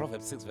kuthini?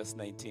 Proverbs 6 verse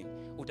 19.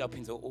 Uthi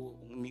aphinze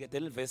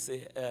uniketele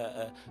verse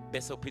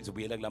bese uphinze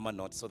ubuyela kulama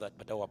notes so that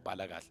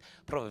batawabhala kahle.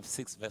 Proverbs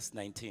 6 verse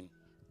 19.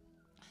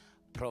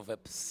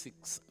 Proverbs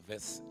 6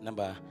 verse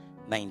number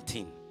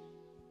 19.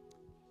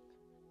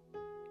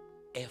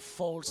 A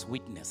false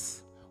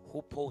witness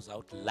who pours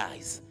out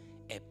lies,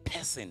 a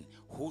person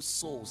who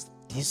sows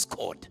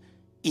discord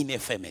in a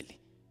family,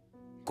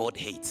 God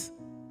hates.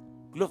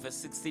 Kulo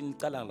verse 16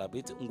 qala lapha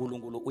ethi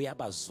uNkulunkulu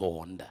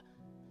uyabazonda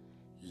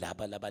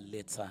laba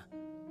labaletha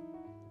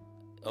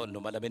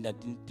noma labena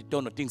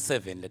tono thing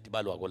 7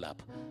 letibalwa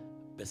lapha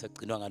bese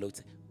gcinwa ngalo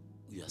ukuthi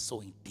you are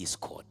sowing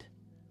discord.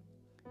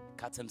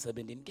 Khathi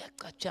emsebenzini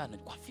kuyacatshana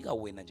kwafika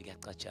wena nje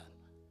kuyacatshana,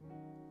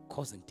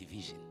 causing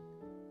division.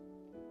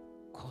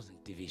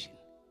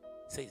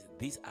 Says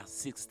these are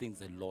 6 things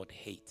the Lord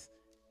hates.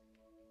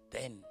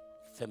 Then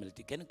family,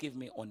 can you give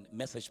me on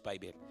Message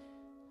Bible?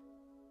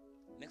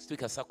 Next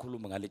week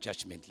asakhuluma ngale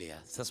judgment leya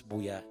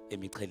sesibuya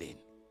emicheleni.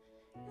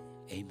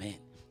 Amen.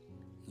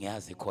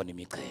 Ngiyazi khona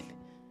imichele.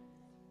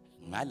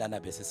 Ngalana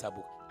bese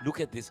sabu. Look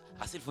at this.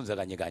 Asifunza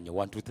kanye kanye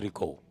 1 2 3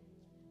 go.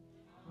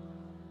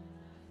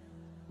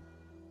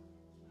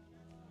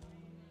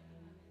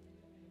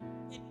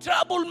 A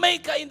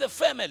troublemaker in the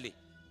family.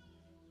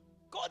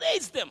 God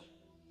hates them.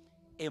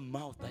 A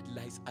mouth that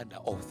lies under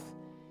oath.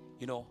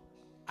 You know,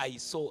 I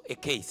saw a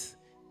case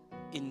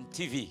in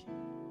TV,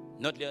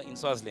 not there in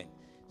Swaziland.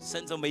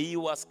 Senzo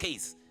Meiwa's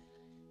case.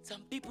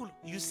 Some people,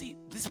 you see,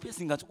 this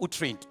person got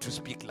trained to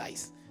speak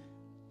lies.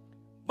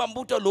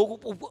 Bambuta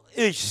logo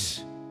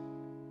ish.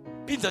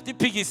 Pinza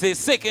tipiki say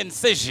second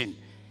session.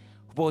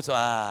 But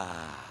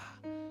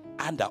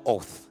under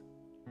oath.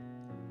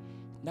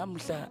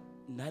 Namla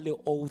nale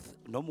oath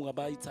nomu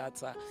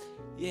abayithatha.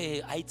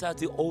 Yeah, ayithatha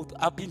the oath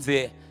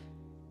apinze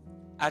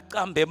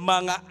akambe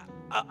manga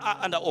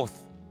under oath.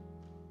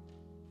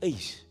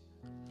 Ish.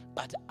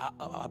 But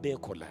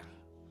abekho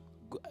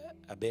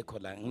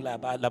la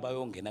ngilaba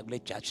labayongena kule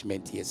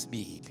judgment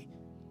yesibili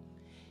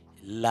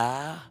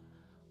la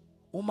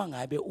uma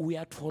ngabe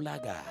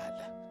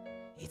uyatholakala,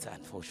 it's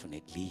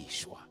unfortunately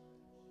ishwa.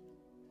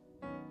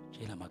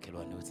 Tshela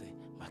makhelwane uthi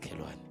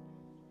makhelwane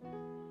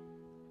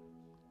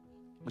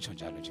utsho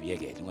njalo nje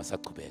uyekele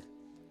ungasaqhubeka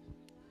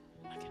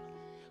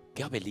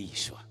kuyabe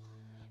lishwa.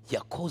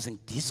 You're causing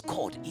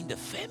discord in the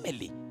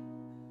family.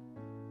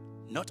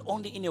 Not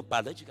only in your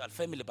biological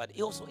family, but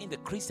also in the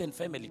Christian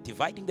family,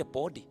 dividing the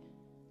body.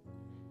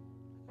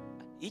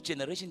 Each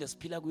generation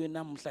desiphila kuyo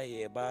namhla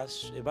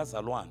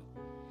ebazalwane.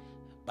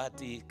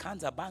 But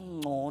khanza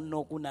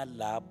bangcono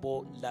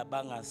kunalabo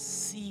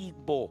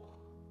labangasibo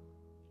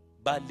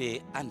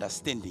bale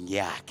understanding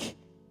yakhe.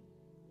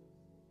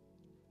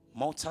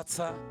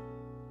 Mawuthatha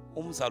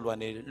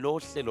umzalwane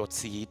lohlelo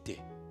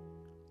tsite.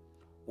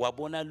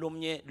 Wabona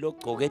lomnye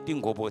logcoke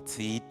ingobo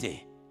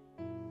tsite.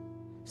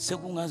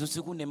 Sekungazi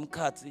ukuthi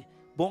kunemkhathi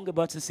bonke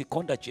bathi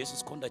sikhonda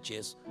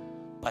Jesu,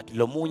 but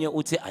lo munye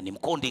uthi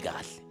animkhondi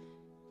kahle.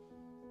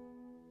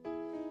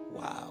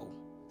 Wow,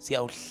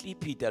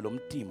 siyawuhlipita lo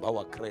mtimba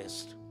wa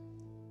Kristu.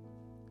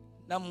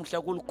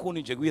 Namuhla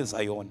kulukhuni nje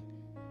kuyenza yona.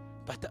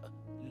 But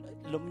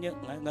lo munye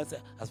ngathi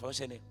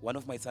asivakashele, one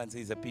of my sons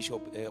is a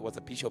bishop, was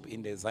a bishop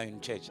in the Zion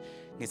Church.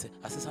 Ngithi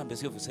asihambe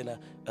siyovusela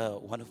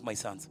one of my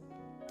sons.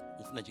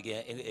 Ufuna nje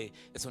ke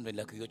esondweni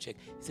lakhe yo check.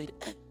 He said,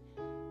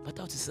 but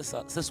out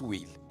is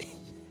will.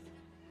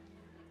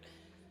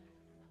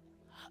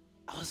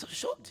 I was so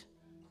shocked.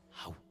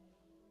 How?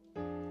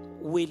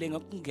 Willing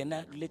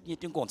ukungena letinye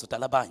tinkonzo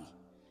talabanye.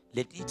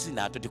 Letithi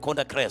nato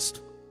dikhonda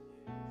Kristu.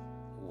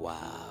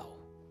 Wow.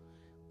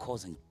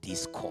 Causing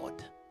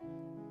discord,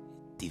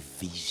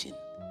 division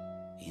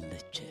in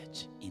the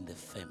church, in the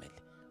family.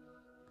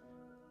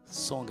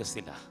 Songa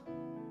sila.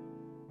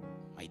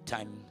 My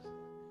time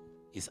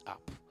is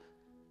up.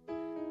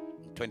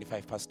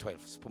 25 past 12.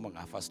 Spuma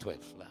nga past 12.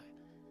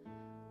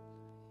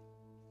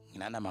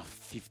 Nginana ma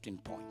 15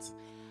 points.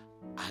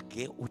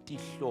 Ake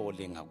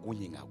utihlole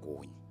ngakunye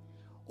ngakunye.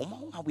 Uma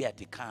ungabe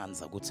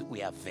uyadikhanza ukuthi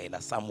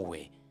uyavela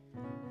somewhere.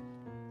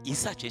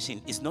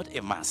 I-suggestion is not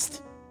a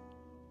must.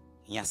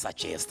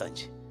 Ngiyasuggesta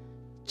nje.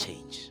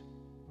 Change.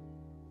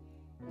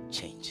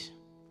 Change.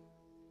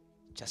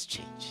 Just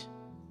change.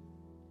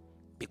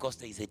 Because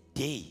there is a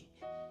day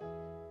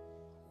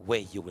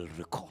where you will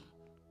reckon,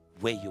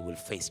 where you will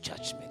face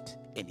judgment,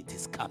 and it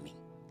is coming.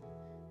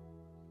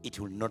 It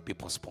will not be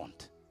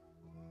postponed,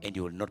 and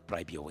you will not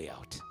bribe your way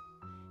out.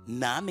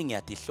 Nami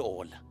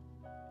ngiyatihlola.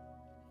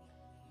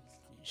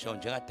 Sho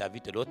njenga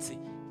David lothi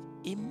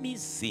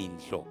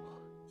imizindlo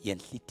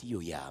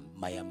yenhlitiyo yami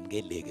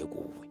mayamkeleke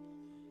kuwe.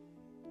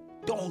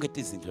 Tonke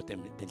izindlo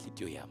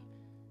tenhlitiyo yami.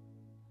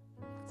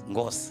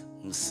 Ngosi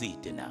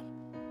ngiside nami.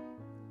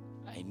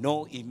 I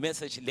know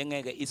i-message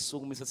lengeke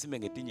isukumisa sime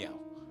ngetinyawo.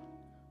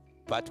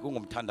 But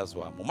kungumthandazo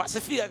wami. Uma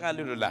sifika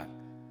ngalelo la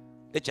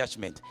le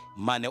judgment,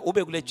 mane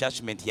ube kule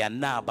judgment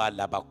yanaba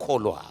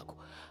labakholwako.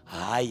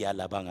 Hayi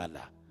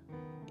alabangala.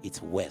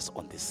 It's worse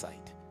on this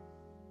side.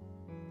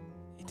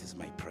 It is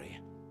my prayer.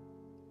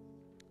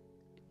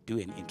 Do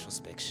an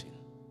introspection.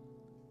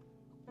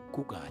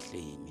 Kukahle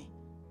yini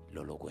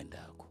lolo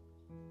kwendako.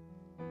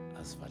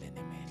 Asivale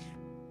nemehlo.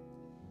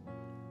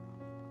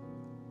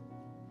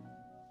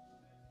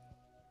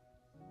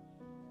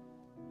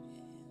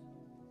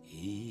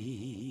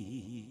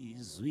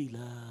 Izwi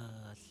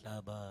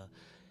lahlaba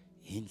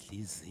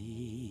inhliziyo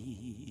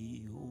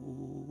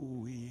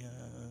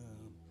yami.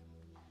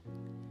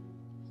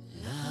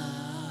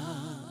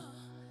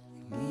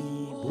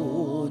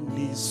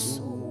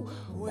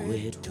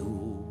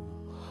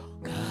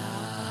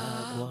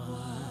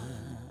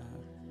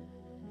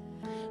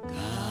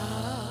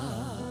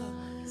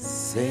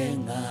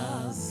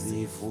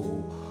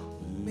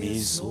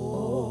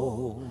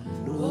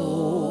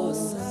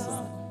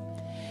 Sengazivumizonosa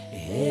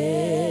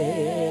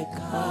Ekhalvari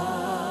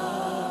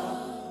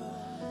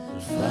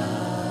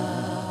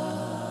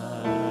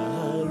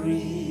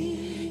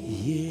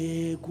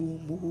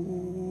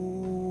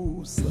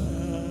yekumusa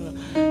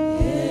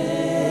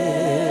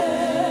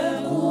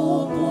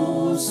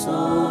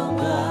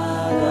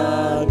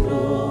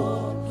yekumusongarano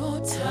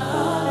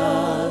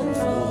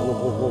nothando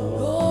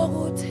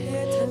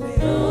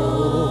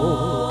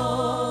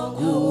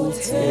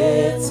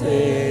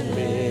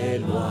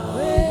ukuthethelelwa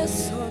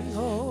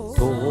kwesono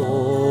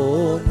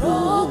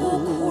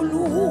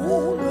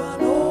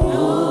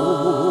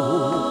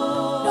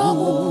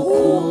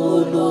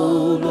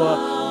nokukhululwa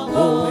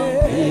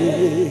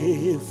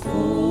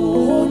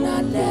komphefumulo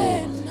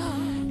lena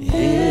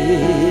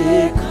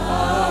Ekhalvari.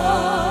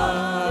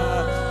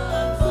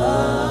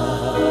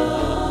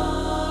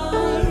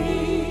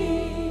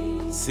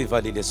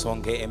 Sivalile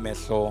sonke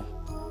emehlo,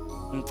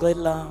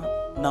 ngicela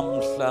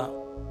namhla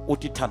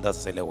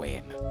utithandazele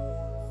wena.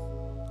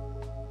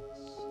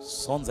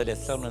 Sonzele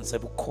esihlawulweni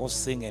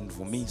sebukhosi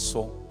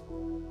ngemvumiso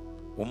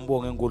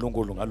umbonge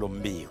uNkulunkulu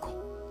ngalombiko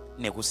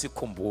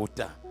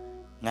nekusikhumbuta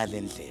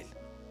ngalendlela.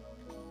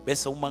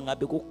 Bese uma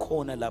ngabe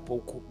kukhona lapho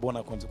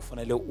ukubona khona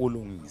kufanele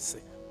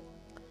ulungise,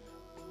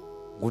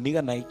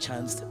 ngunika na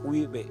ichance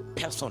uyibe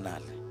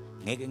personal.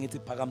 Ngeke ngithi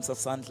phakamisa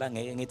sandla,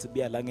 ngeke ngithi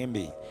biya la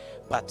ngembili,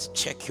 but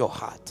check your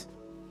heart.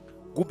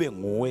 Kube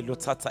nguwe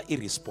lothatha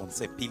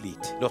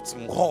irresponsibility lothi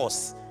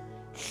Nkosi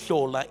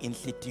hlola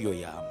inhlitiyo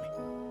yami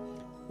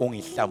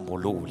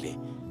ungihlambulule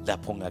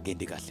lapho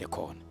ngakendi kahle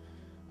khona.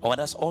 I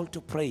want us all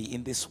to pray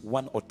in this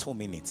 1 or 2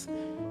 minutes.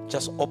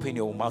 Just open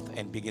your mouth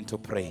and begin to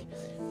pray.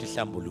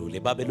 Tihlambulule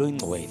babe lo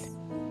ingcwele.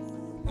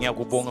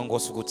 Ngiyakubonga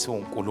Nkosi ukuthi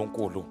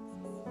uNkulunkulu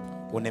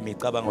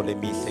unemicabango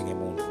lemihle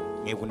ngemuntu.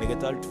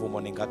 Ngikunikeza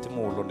lithumo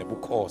nenkathumulo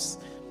nebukhosi.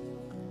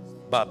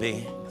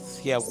 Babe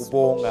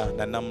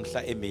siyakubonga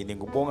namhla emini,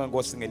 ngibonga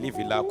Nkosi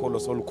ngelivi lakho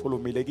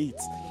losolukhulumile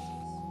kithi.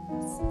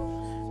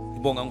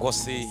 Ngibonga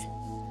Nkosi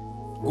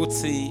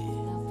kuthi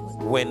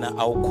wena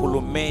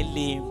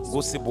awukhulumeli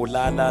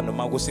kusibulala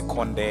noma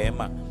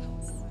kusikhondema,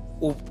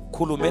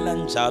 ukhulumela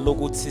njalo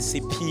ukuthi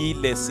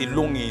siphile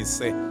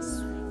silungise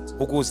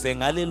ukuze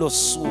ngalelo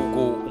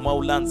suku uma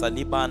ulanza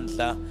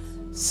libandla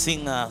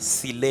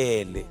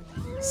singasilele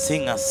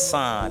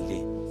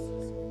singasali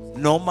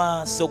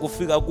noma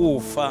sokufika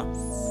kufa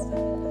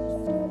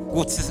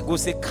kuthi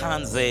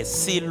kusikhanze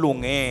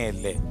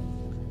silungele.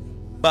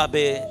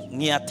 Babe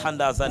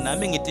ngiyathandaza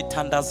nami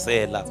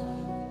ngitithandazela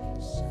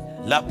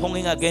lapho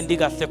ngingakendi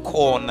kahle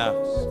khona.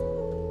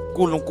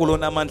 uNkulunkulu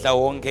namandla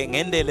wonke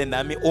ngendele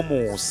nami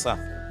umusa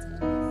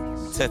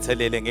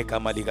thethelele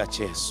ngegama lika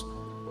Jesu.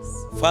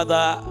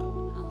 Father,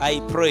 I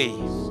pray,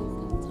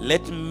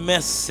 let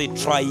mercy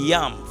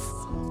triumph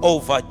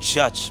over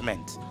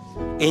judgment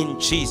in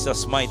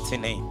Jesus' mighty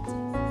name.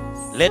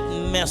 Let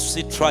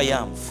mercy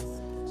triumph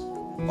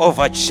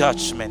over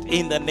judgment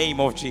in the name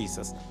of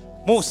Jesus.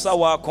 Musa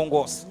wakho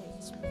Nkosi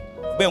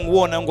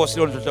bengiwona Nkosi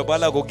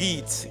londlobala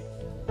kokithi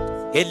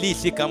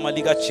elihle igama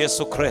lika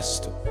Jesu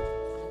Kristu.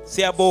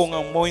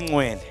 Siyabonga Moya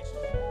Ngcwele,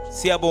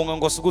 siyabonga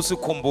Nkosi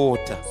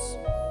kusikhumbuta,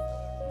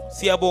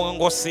 siyabonga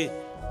Nkosi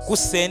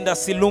kusenda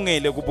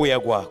silungele kubuya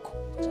kwakho.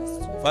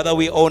 Father,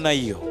 we honor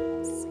you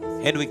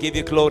and we give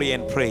you glory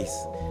and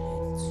praise.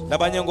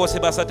 Labanye Nkosi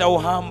basatha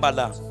uhamba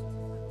la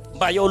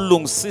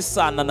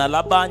bayolungisisana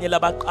nalabanye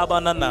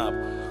labaqabana nabo.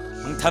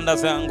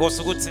 Ngithandaza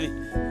Nkosi ukuthi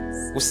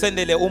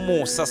usendele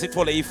umusa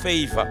sithole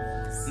ifavor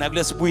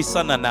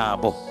nakulesibuyisana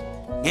nabo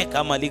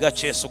ngegama lika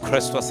Jesu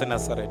Kristu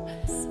waseNazaretha.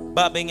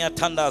 Babe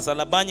ngiyathandaza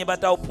labanye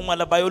batawuphuma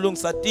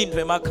labayolungisa tindlu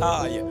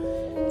emakhaya,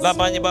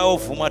 labanye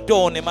bayovuma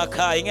tone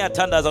emakhaya.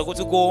 Ngiyathandaza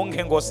ukuthi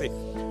konke Nkosi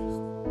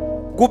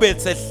kube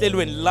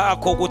sehlelweni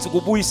lakho ukuthi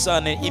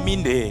kubuyisane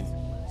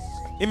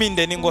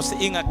imindeni Nkosi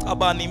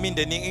ingacabani,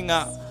 imindeni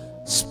inga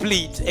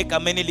split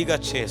egameni lika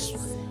Jesu.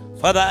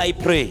 Father, I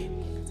pray,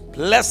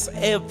 bless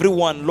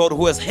everyone, Lord,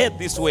 who has heard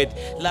this word.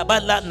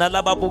 Labala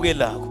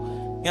nalababukelako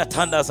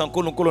ngiyathandaza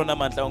uNkulunkulu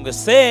namandla wonke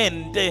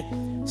sente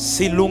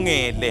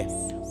silungele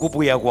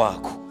kubuya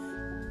kwakho.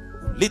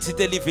 Lithi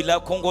telivi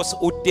lakho Nkosi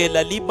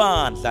udela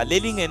libandla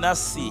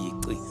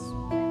lelingenasici.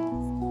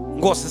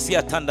 Nkosi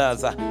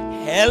siyathandaza,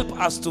 help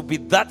us to be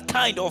that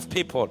kind of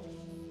people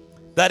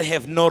that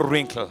have no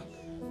wrinkle,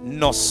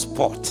 no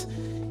spot,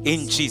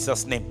 in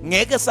Jesus' name.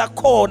 Ngeke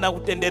sakhona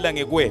kutendela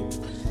ngekwethu,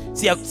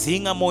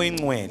 siyakudzinga Moya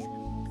Ngcwele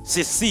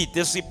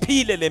siside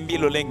siphile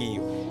lempilo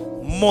lengiyo,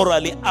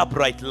 morally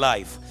upright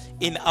life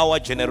in our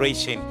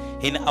generation,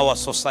 in our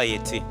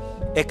society.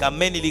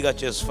 Egameni lika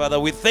Jesu. Father,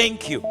 we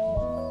thank you,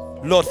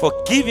 Lord, for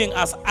giving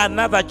us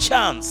another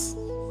chance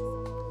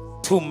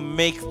to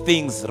make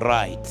things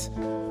right.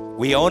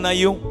 We honor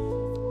you,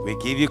 we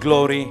give you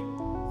glory,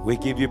 we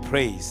give you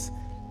praise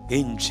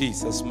in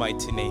Jesus'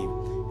 mighty name.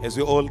 As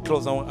we all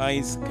close our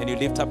eyes, can you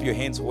lift up your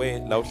hands where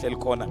Laushel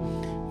corner?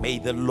 May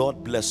the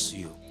Lord bless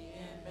you.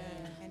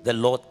 The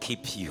Lord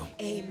keep you.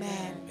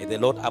 Amen. May the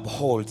Lord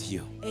uphold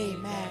you.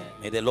 Amen.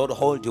 May the Lord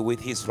hold you with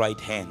his right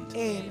hand.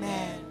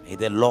 Amen. May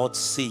the Lord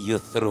see you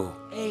through.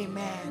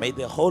 Amen. May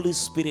the Holy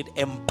Spirit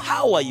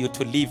empower you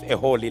to live a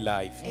holy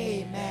life.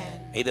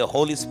 Amen. May the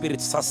Holy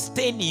Spirit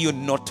sustain you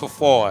not to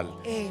fall.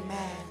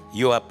 Amen.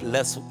 You are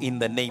blessed in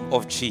the name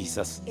of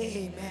Jesus.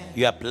 Amen.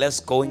 You are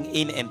blessed going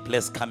in and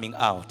blessed coming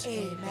out.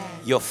 Amen.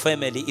 Your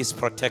family is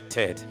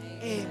protected.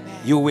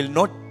 Amen. You will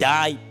not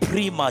die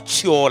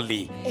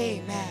prematurely.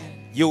 Amen.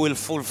 You will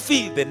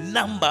fulfill the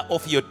number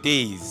of your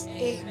days.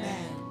 Amen.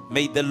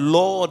 May the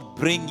Lord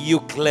bring you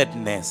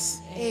gladness.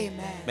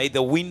 Amen. May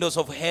the windows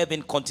of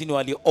heaven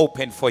continually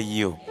open for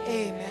you.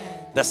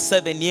 Amen. The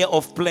 7 year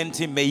of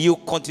plenty may you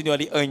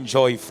continually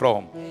enjoy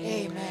from.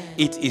 Amen.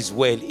 It is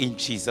well in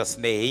Jesus'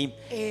 name.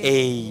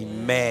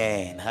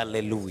 Amen.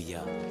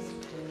 Hallelujah.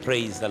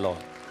 Praise the Lord.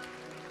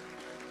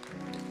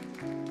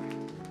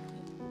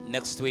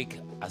 Next week,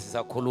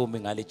 asisakhulumi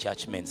ngale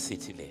Judgment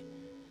City le.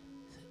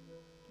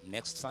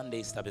 Next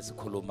Sunday sizabe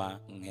sikhuluma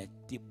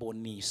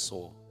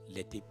ngetiboniso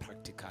leti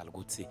practical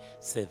ukuthi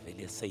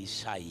sevele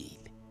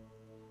seyishayile.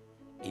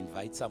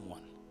 Invite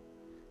someone.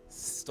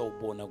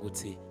 Sitobona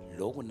ukuthi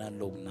lokhu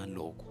naloku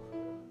naloku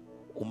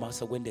uma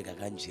sekwendeka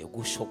kanje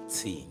kusho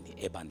ukuthini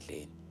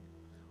ebandleni.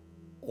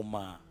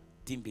 Uma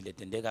timbile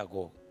tendeka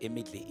ko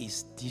eMiddle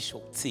East disho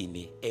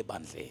ukuthini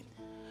ebandleni.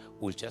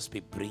 We'll just be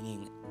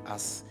bringing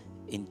us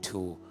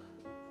into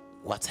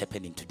what's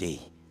happening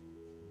today.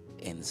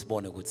 And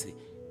sibone ukuthi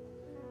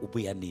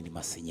ubuya nini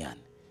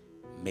masinyane.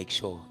 Make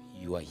sure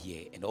you are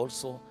here. And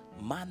also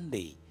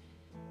Monday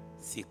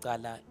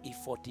siqala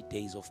 40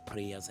 days of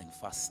prayers and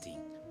fasting,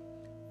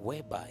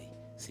 whereby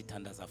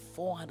sitandaza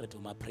 400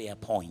 of my prayer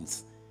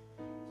points,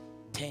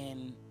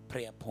 10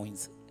 prayer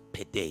points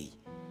per day.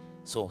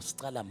 So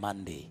siqala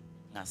Monday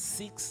na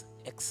 6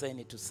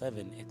 XN to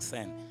 7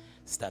 XN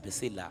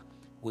stabesila.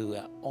 We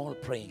were all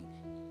praying.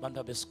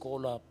 Bantu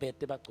besikolo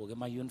pete bagcoke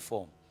ama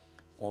uniform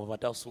ngoba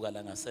batawusuka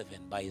la nga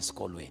 7 baye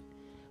esikolweni.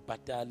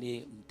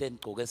 Batali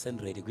mtengcoke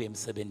senready ku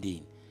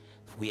M17.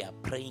 We are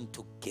praying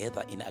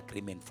together in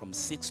agreement from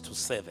 6 to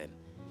 7.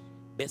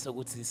 Bese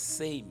ukuthi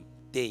same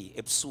day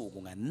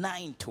ebusuku nga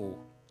 9 to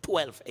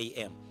 12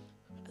 a.m.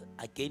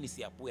 Again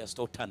siyabuya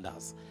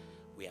stothandaz.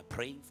 We are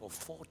praying for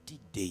 40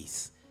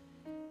 days.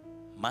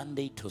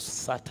 Monday to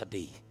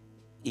Saturday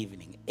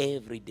evening,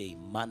 every day,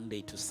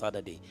 Monday to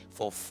Saturday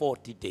for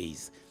 40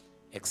 days.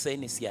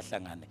 Ekseni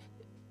siyahlangana.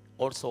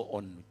 Also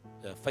on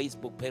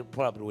Facebook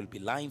probably will be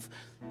live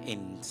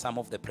in some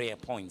of the prayer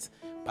points,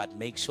 but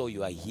make sure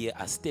you are here.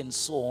 Asten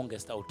song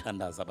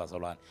esitawuthandaza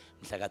abazalwane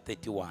mhla ka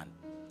 31.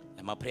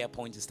 Lama prayer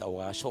points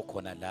sitawasho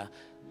khona la.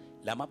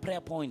 Lama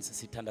prayer points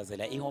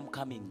sithandazela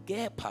ihomecoming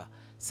kepha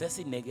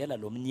sesinekela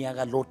lo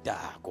mnyaka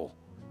lodako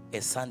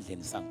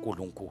esandleni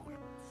saNkulunkulu.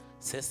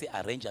 Sesi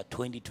arrange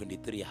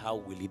 2023, how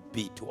will it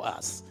be to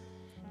us?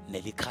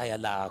 Nelikhaya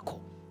lakho.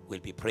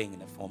 We'll be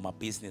praying for my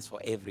business, for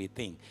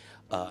everything,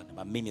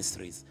 my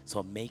ministries.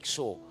 So make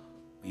sure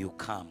you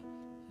come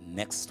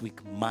next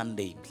week,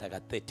 Monday, like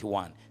at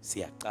 31.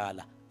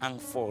 Siyaqala ang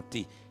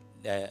 40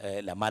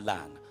 la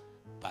malanga,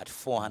 but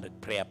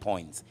 400 prayer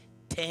points,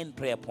 10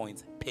 prayer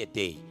points per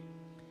day.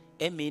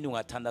 Emini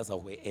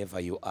ungathandaza wherever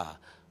you are.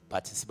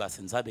 But siba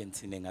senzabeni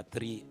sine nga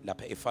 3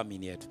 lapha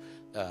efamini yethu.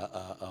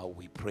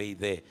 We pray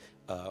there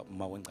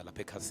mawenza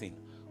lapha ekhasini.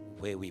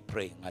 Where we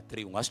pray nga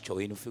 3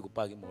 ungasijoyina ufika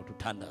upaka imoto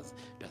uthandaza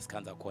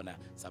besikhanza khona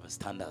sabe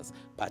sithandaza.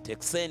 But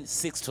ekseni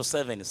 6 to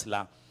 7 is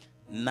la,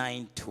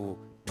 9 to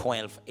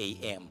 12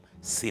 a.m.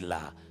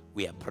 sila.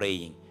 We are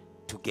praying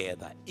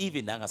together.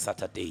 Even on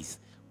Saturdays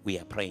we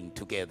are praying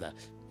together.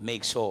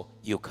 Make sure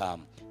you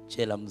come.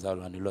 Tshela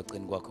mzalwane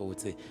lwaqini kwakho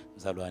uthi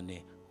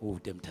mzalwane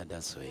ude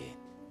emthandazweni.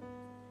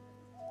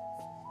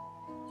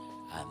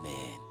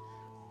 Amen.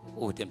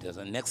 Ude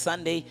emthandazweni. Next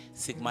Sunday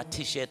sigma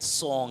t-shirt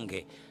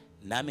sonke.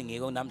 Nami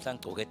ngiko namhla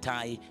ngigcoke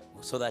tie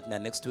so that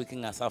next week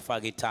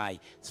ngasafaka tie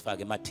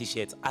sifake ama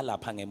t-shirts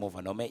alapha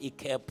ngemuva noma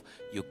i-cap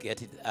you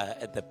get it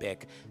at the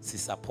back. Si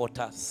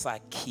supporter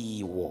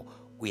sakhiwo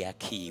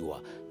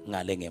kuyakhiwa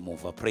ngale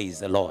ngemuva.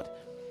 Praise the Lord.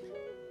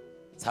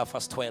 It's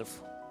 12:30.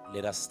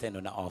 Let us stand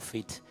on our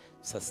feet.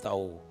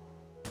 Sasitawu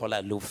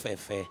thola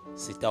lufefe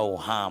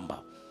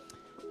sitawuhamba.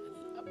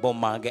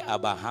 Bomake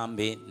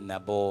abahambi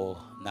nabo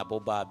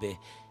babe.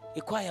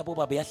 Ikwaya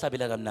bobabe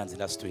yahlabela kamnanzi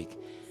last week.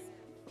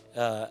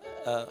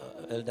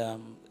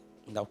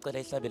 Ngawucela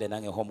ihlabele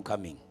nange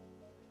homecoming.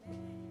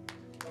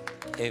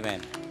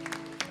 Amen.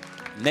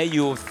 Ne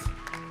youth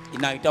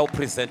ina itawu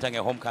presenter nge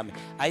homecoming.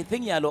 I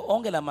think yalo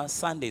onke lama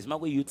Sundays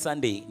makwe youth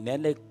Sunday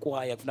nene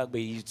choir kufuna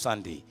kube youth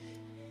Sunday.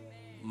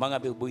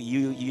 Mangabe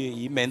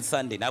you men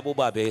Sunday nabo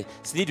babe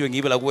silidwe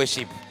ngibe la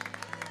worship.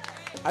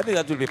 I think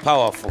that will be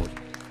powerful.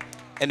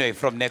 Anyway,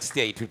 from next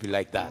year it will be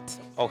like that.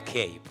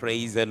 Okay,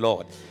 praise the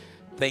Lord.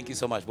 Thank you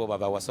so much,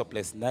 Boba. I was so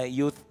blessed. Now,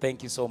 youth,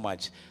 thank you so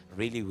much.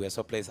 Really, we are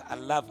so blessed. I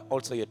love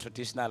also your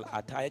traditional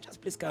attire.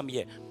 Just please come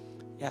here.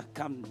 Yeah,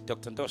 come,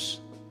 Dr. Ndosh,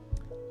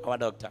 our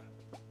doctor.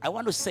 I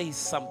want to say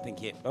something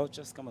here. Oh,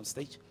 just come on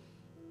stage.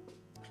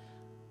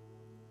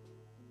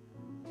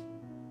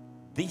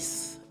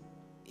 This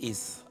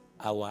is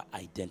our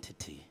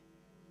identity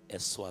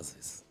as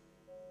Swazis.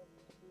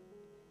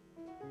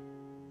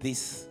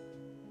 This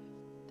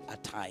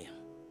attire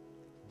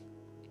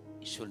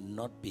should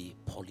not be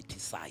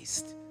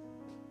politicized.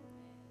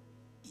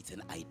 It's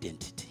an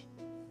identity.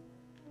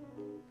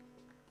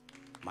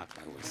 Mark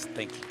my words.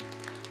 Thank you.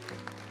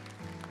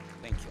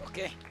 Thank you.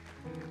 Okay.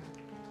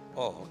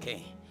 Oh,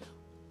 okay.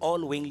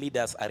 All wing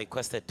leaders are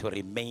requested to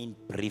remain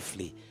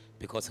briefly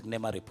because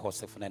Gnema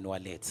reports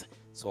late.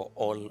 So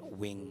all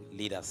wing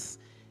leaders.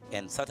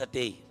 And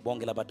Saturday,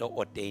 Bongelabato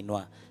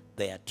Ordainwa,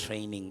 their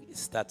training is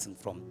starting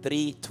from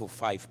 3 to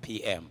 5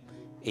 p.m.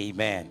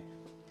 Amen.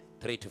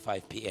 3 to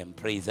 5 p.m.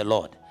 Praise the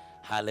Lord.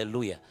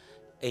 Hallelujah.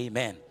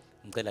 Amen.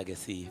 Please,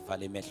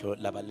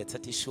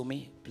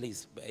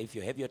 if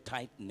you have your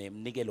tight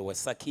name, Nigelo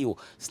Sakiu,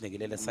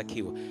 Snigelele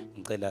Sakiu,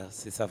 Ngela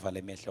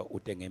Sisavale Metlo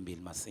Utengembil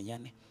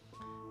Masinyane.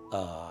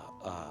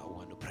 I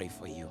want to pray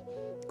for you.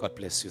 God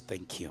bless you.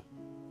 Thank you.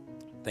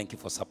 Thank you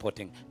for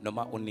supporting.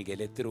 Noma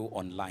Unigele through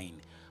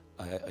online.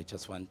 I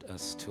just want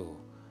us to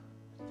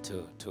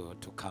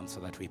come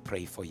so that we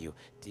pray for you.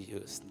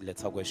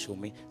 Let's go show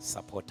me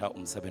supporter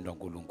umsebenzi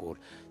kaNkulunkulu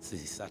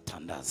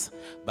sisathandaza.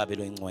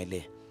 Babylon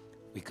Ngcwele,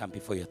 we come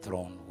before your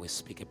throne. We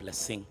speak a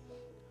blessing.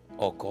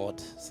 Oh God,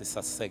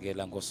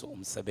 sisasekela ngoso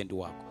umsebenzi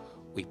wakho.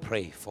 We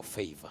pray for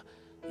favor.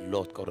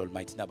 Lord God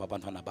Almighty,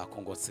 nababantwana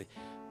bakho Nkosi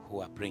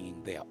who are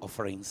bringing their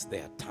offerings,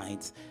 their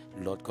tithes.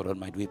 Lord God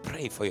Almighty, we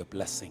pray for your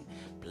blessing.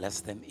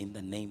 Bless them in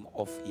the name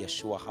of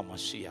Yeshua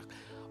HaMashiach.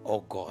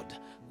 Oh God,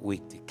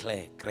 we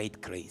declare great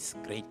grace,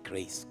 great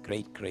grace,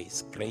 great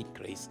grace, great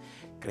grace,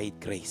 great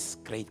grace,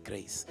 great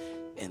grace,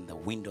 and the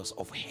windows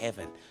of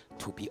heaven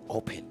to be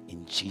open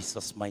in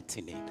Jesus'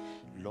 mighty name.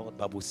 Lord,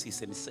 Babu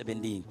Sise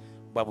 17,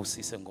 Babu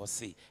Sise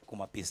Ngosi,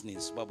 Kuma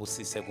business, Babu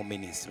Sise Kuma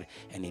ministry,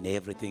 and in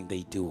everything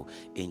they do,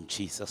 in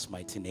Jesus'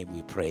 mighty name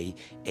we pray.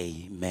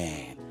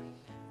 Amen.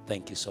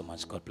 Thank you so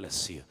much. God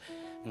bless you.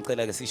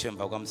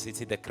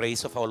 The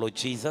grace of our Lord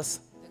Jesus,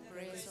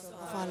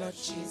 Our Lord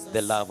Jesus,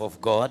 the love of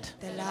God,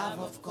 the love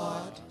of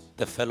God,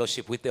 the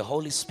fellowship with the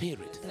Holy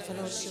Spirit the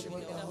fellowship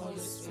with the Holy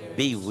Spirit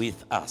be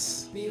with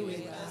us, be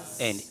with us,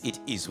 and it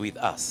is with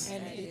us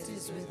and it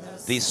is with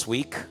us this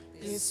week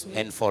this week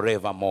and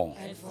forevermore.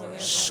 and forever.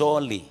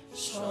 Surely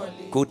Surely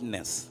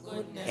goodness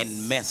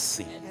and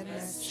mercy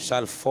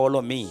shall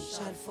follow me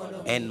shall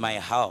follow and my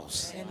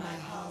house in my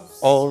house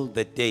all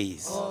the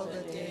days all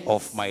the days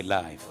of my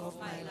life. of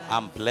my life.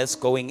 I'm blessed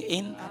going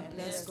in,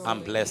 Blessed going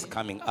I'm blessed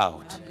coming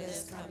out.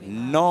 blessed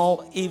coming,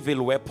 No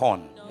evil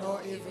weapon no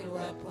evil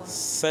weapon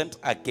sent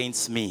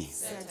against me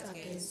set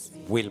against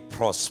me will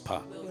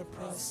prosper. will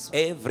prosper.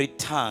 Every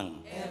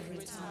tongue Every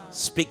tongue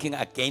speaking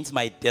against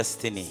my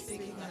destiny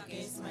speaking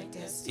against my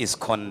destiny is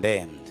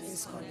condemned.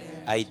 is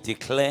condemned. I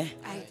declare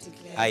I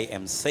declare I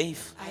am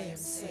safe, I am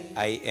safe,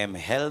 I am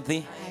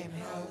healthy, I am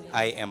healthy,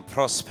 I am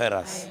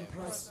prosperous. I am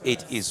prosperous.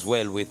 It is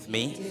well with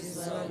me is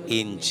well with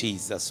in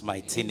Jesus'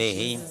 mighty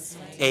name.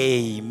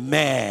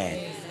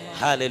 Amen.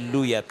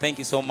 Hallelujah. Thank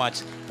you so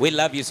much. We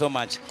love you so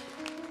much.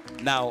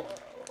 Now,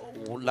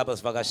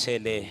 labas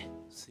vakashele